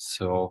technology.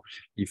 So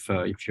if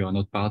you are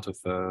not part of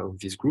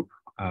this group,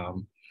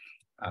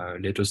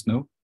 let us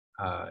know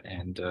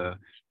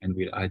and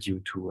we'll add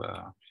you to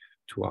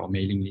our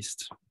mailing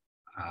list.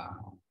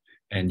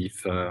 And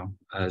if,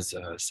 as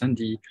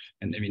Sandy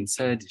and Nevin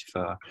said, if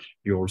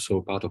you're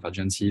also part of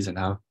agencies and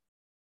have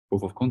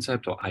proof of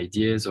concept or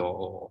ideas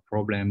or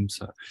problems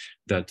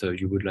that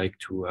you would like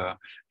to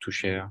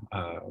share,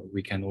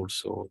 we can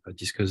also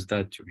discuss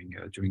that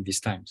during these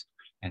times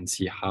and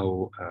see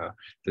how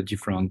the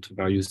different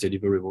various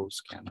deliverables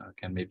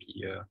can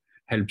maybe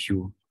help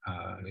you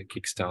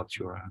kickstart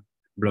your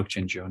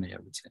blockchain journey, I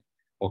would say,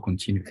 or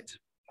continue it.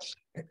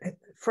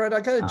 Fred, I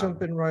got to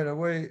jump in right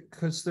away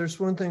because there's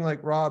one thing like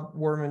Rob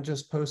Worman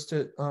just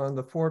posted on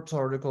the Forbes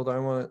article that I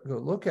want to go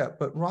look at.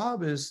 But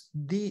Rob is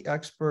the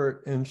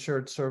expert in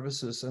shared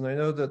services. And I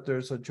know that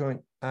there's a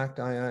joint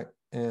ACT-IAC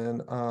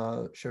and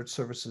Shared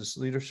Services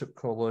Leadership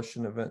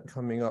Coalition event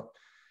coming up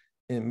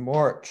in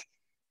March.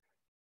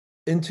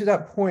 And to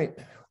that point,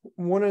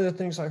 one of the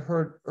things I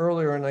heard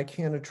earlier, and I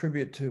can't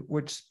attribute to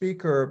which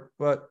speaker,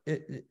 but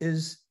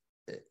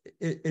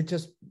it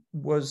just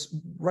was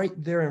right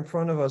there in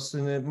front of us.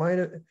 And it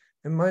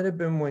might have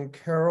been when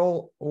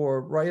Carol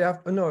or right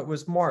after, no, it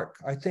was Mark.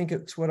 I think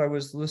it's what I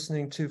was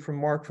listening to from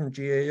Mark from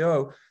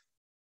GAO.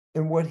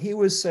 And what he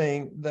was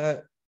saying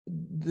that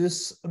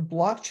this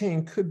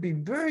blockchain could be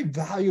very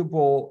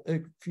valuable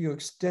if you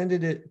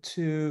extended it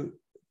to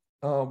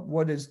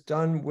what is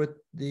done with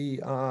the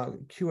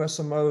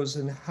QSMOs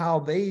and how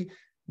they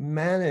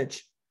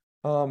manage,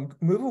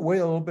 move away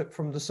a little bit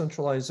from the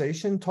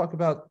centralization, talk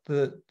about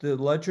the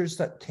ledgers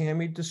that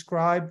Tammy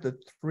described, the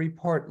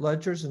three-part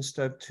ledgers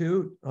instead of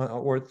two,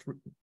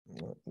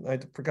 I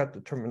forgot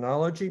the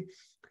terminology.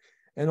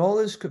 And all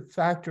this could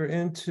factor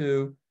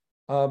into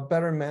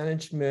better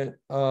management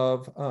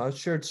of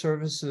shared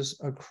services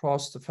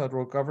across the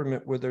federal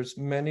government where there's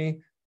many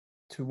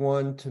to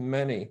one to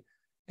many.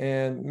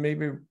 And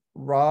maybe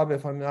Rob,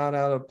 if I'm not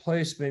out of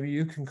place, maybe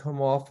you can come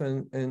off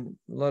and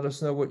let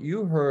us know what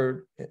you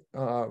heard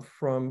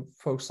from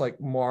folks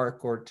like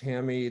Mark or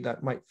Tammy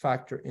that might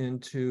factor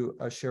into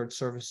a shared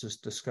services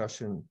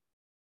discussion.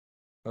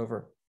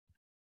 Over.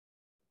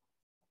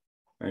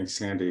 Thanks,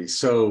 Sandy.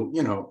 So,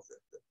 you know,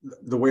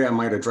 the way I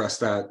might address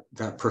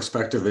that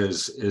perspective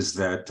is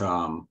that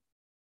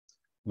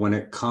when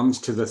it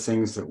comes to the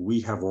things that we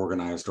have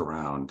organized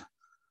around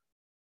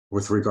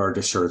with regard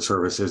to shared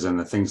services and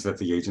the things that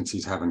the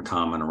agencies have in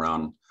common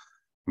around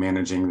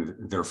managing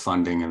their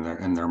funding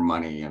and their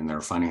money and their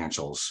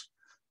financials,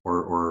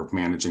 or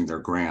managing their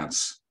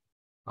grants,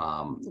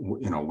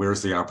 you know,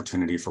 where's the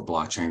opportunity for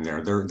blockchain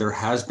there? There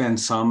has been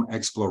some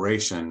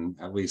exploration,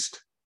 at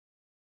least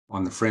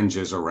on the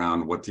fringes,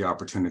 around what the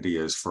opportunity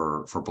is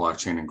for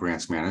blockchain and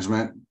grants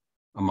management,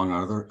 among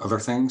other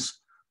things.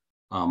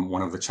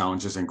 One of the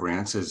challenges in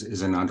grants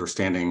is an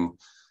understanding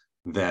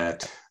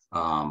that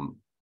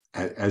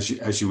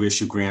as you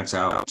issue grants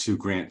out to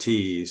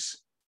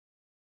grantees,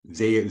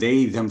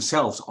 they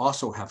themselves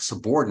also have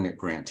subordinate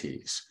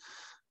grantees,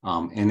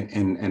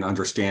 and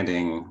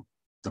understanding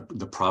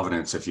the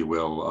provenance, if you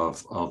will,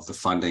 of the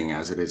funding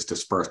as it is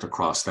dispersed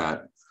across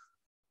that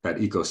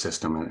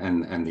ecosystem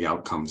and the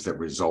outcomes that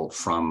result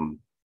from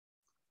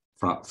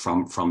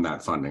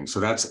that funding.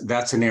 So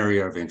that's an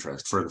area of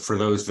interest for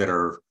those that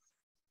are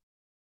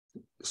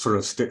sort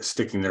of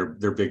sticking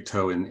their big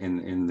toe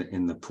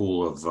in the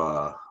pool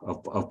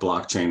of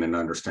blockchain and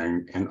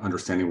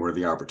understanding where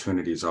the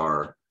opportunities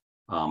are.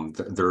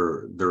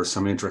 There's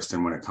some interest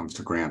in when it comes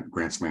to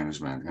grants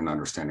management and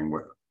understanding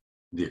what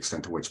the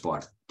extent to which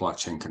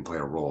blockchain can play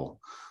a role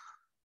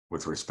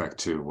with respect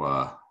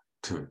to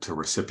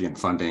recipient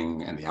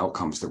funding and the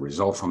outcomes that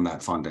result from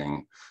that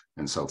funding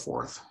and so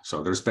forth.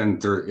 So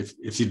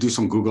if you do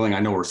some Googling, I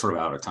know we're sort of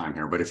out of time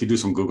here, but if you do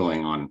some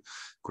Googling on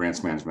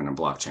grants management and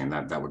blockchain,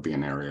 that would be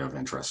an area of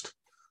interest.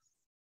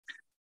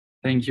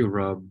 Thank you,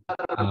 Rob.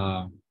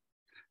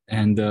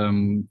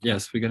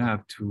 Yes, we're gonna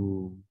have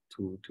to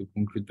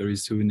conclude very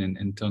soon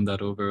and turn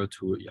that over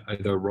to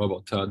either Rob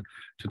or Todd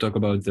to talk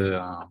about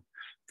the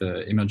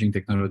emerging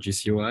technology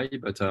COI,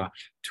 but to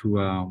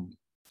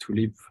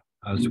leave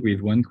us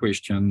with one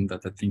question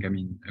that I think,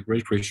 a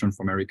great question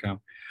from Erica,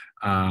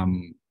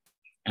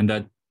 and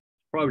that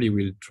probably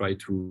we'll try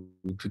to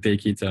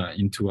take it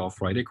into our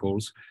Friday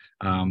calls.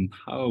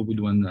 How would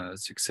one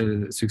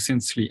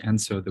succinctly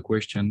answer the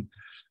question,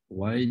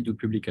 why do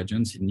public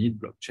agencies need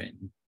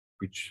blockchain,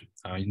 which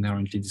are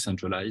inherently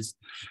decentralized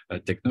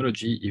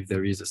technology, if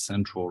there is a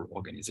central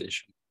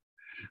organization?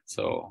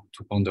 So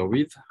to ponder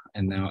with,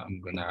 and now I'm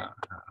gonna,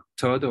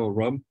 Todd or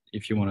Rob,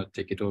 if you wanna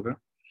take it over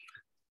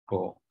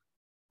for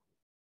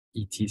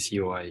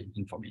ETCOI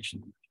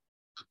information.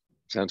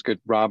 Sounds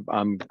good. Rob,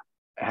 I'm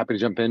happy to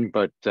jump in,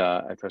 but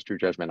I trust your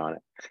judgment on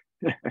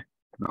it.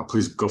 No,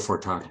 please go for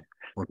it, Todd.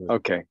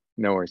 Okay,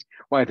 no worries.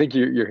 Well, I think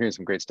you're hearing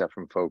some great stuff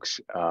from folks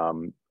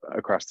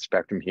across the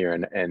spectrum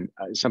here, and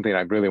something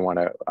I really want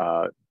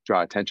to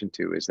draw attention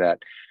to is that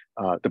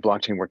the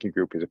blockchain working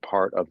group is a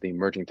part of the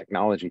emerging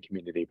technology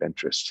community of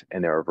interest,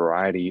 and there are a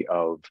variety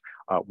of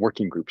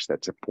working groups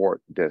that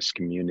support this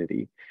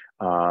community.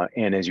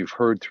 And as you've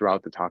heard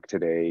throughout the talk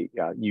today,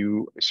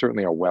 you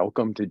certainly are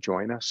welcome to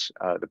join us.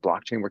 The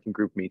blockchain working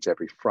group meets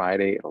every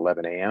Friday at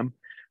 11 a.m.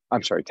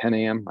 I'm sorry, 10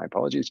 a.m. My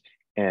apologies.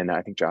 And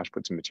I think Josh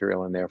put some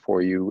material in there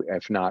for you.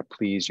 If not,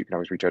 please, you can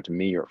always reach out to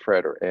me or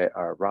Fred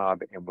or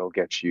Rob, and we'll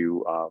get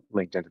you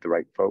linked into the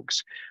right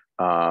folks.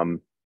 There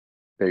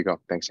you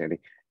go. Thanks, Sandy.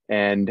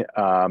 And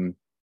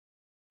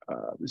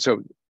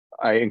so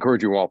I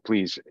encourage you all,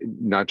 please,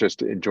 not just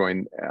to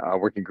join a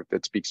working group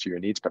that speaks to your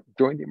needs, but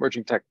join the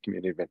emerging tech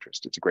community of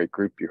interest. It's a great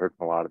group. You heard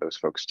from a lot of those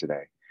folks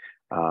today.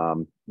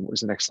 What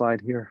was the next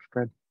slide here,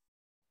 Fred?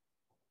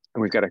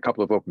 And we've got a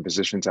couple of open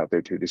positions out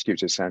there too. This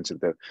gives you a sense of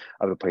the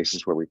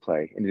places where we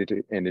play.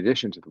 In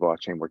addition to the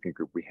blockchain working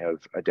group, we have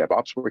a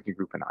DevOps working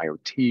group, an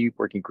IoT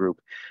working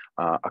group,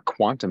 a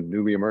quantum,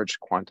 newly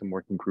emerged quantum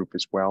working group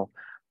as well.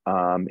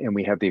 And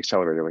we have the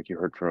accelerator, like you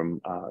heard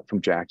from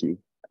Jackie.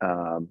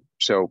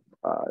 So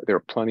there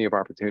are plenty of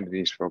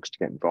opportunities for folks to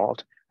get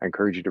involved. I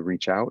encourage you to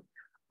reach out.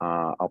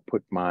 I'll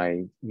put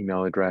my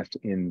email address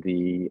in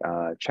the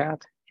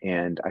chat,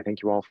 and I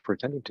thank you all for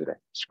attending today.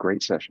 It's a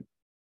great session.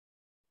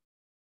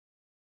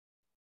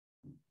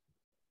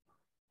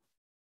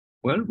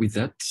 Well, with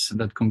that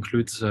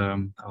concludes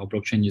our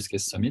Blockchain Use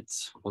Case Summit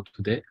for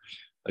today.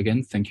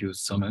 Again, thank you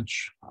so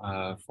much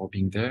for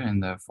being there,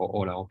 and for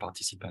all our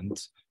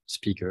participants,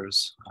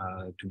 speakers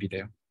to be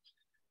there.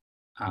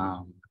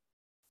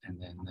 And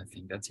then I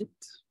think that's it.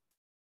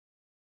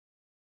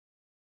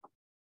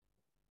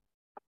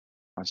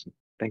 Awesome.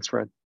 Thanks,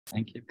 Fred.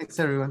 Thank you. Thanks,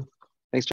 everyone.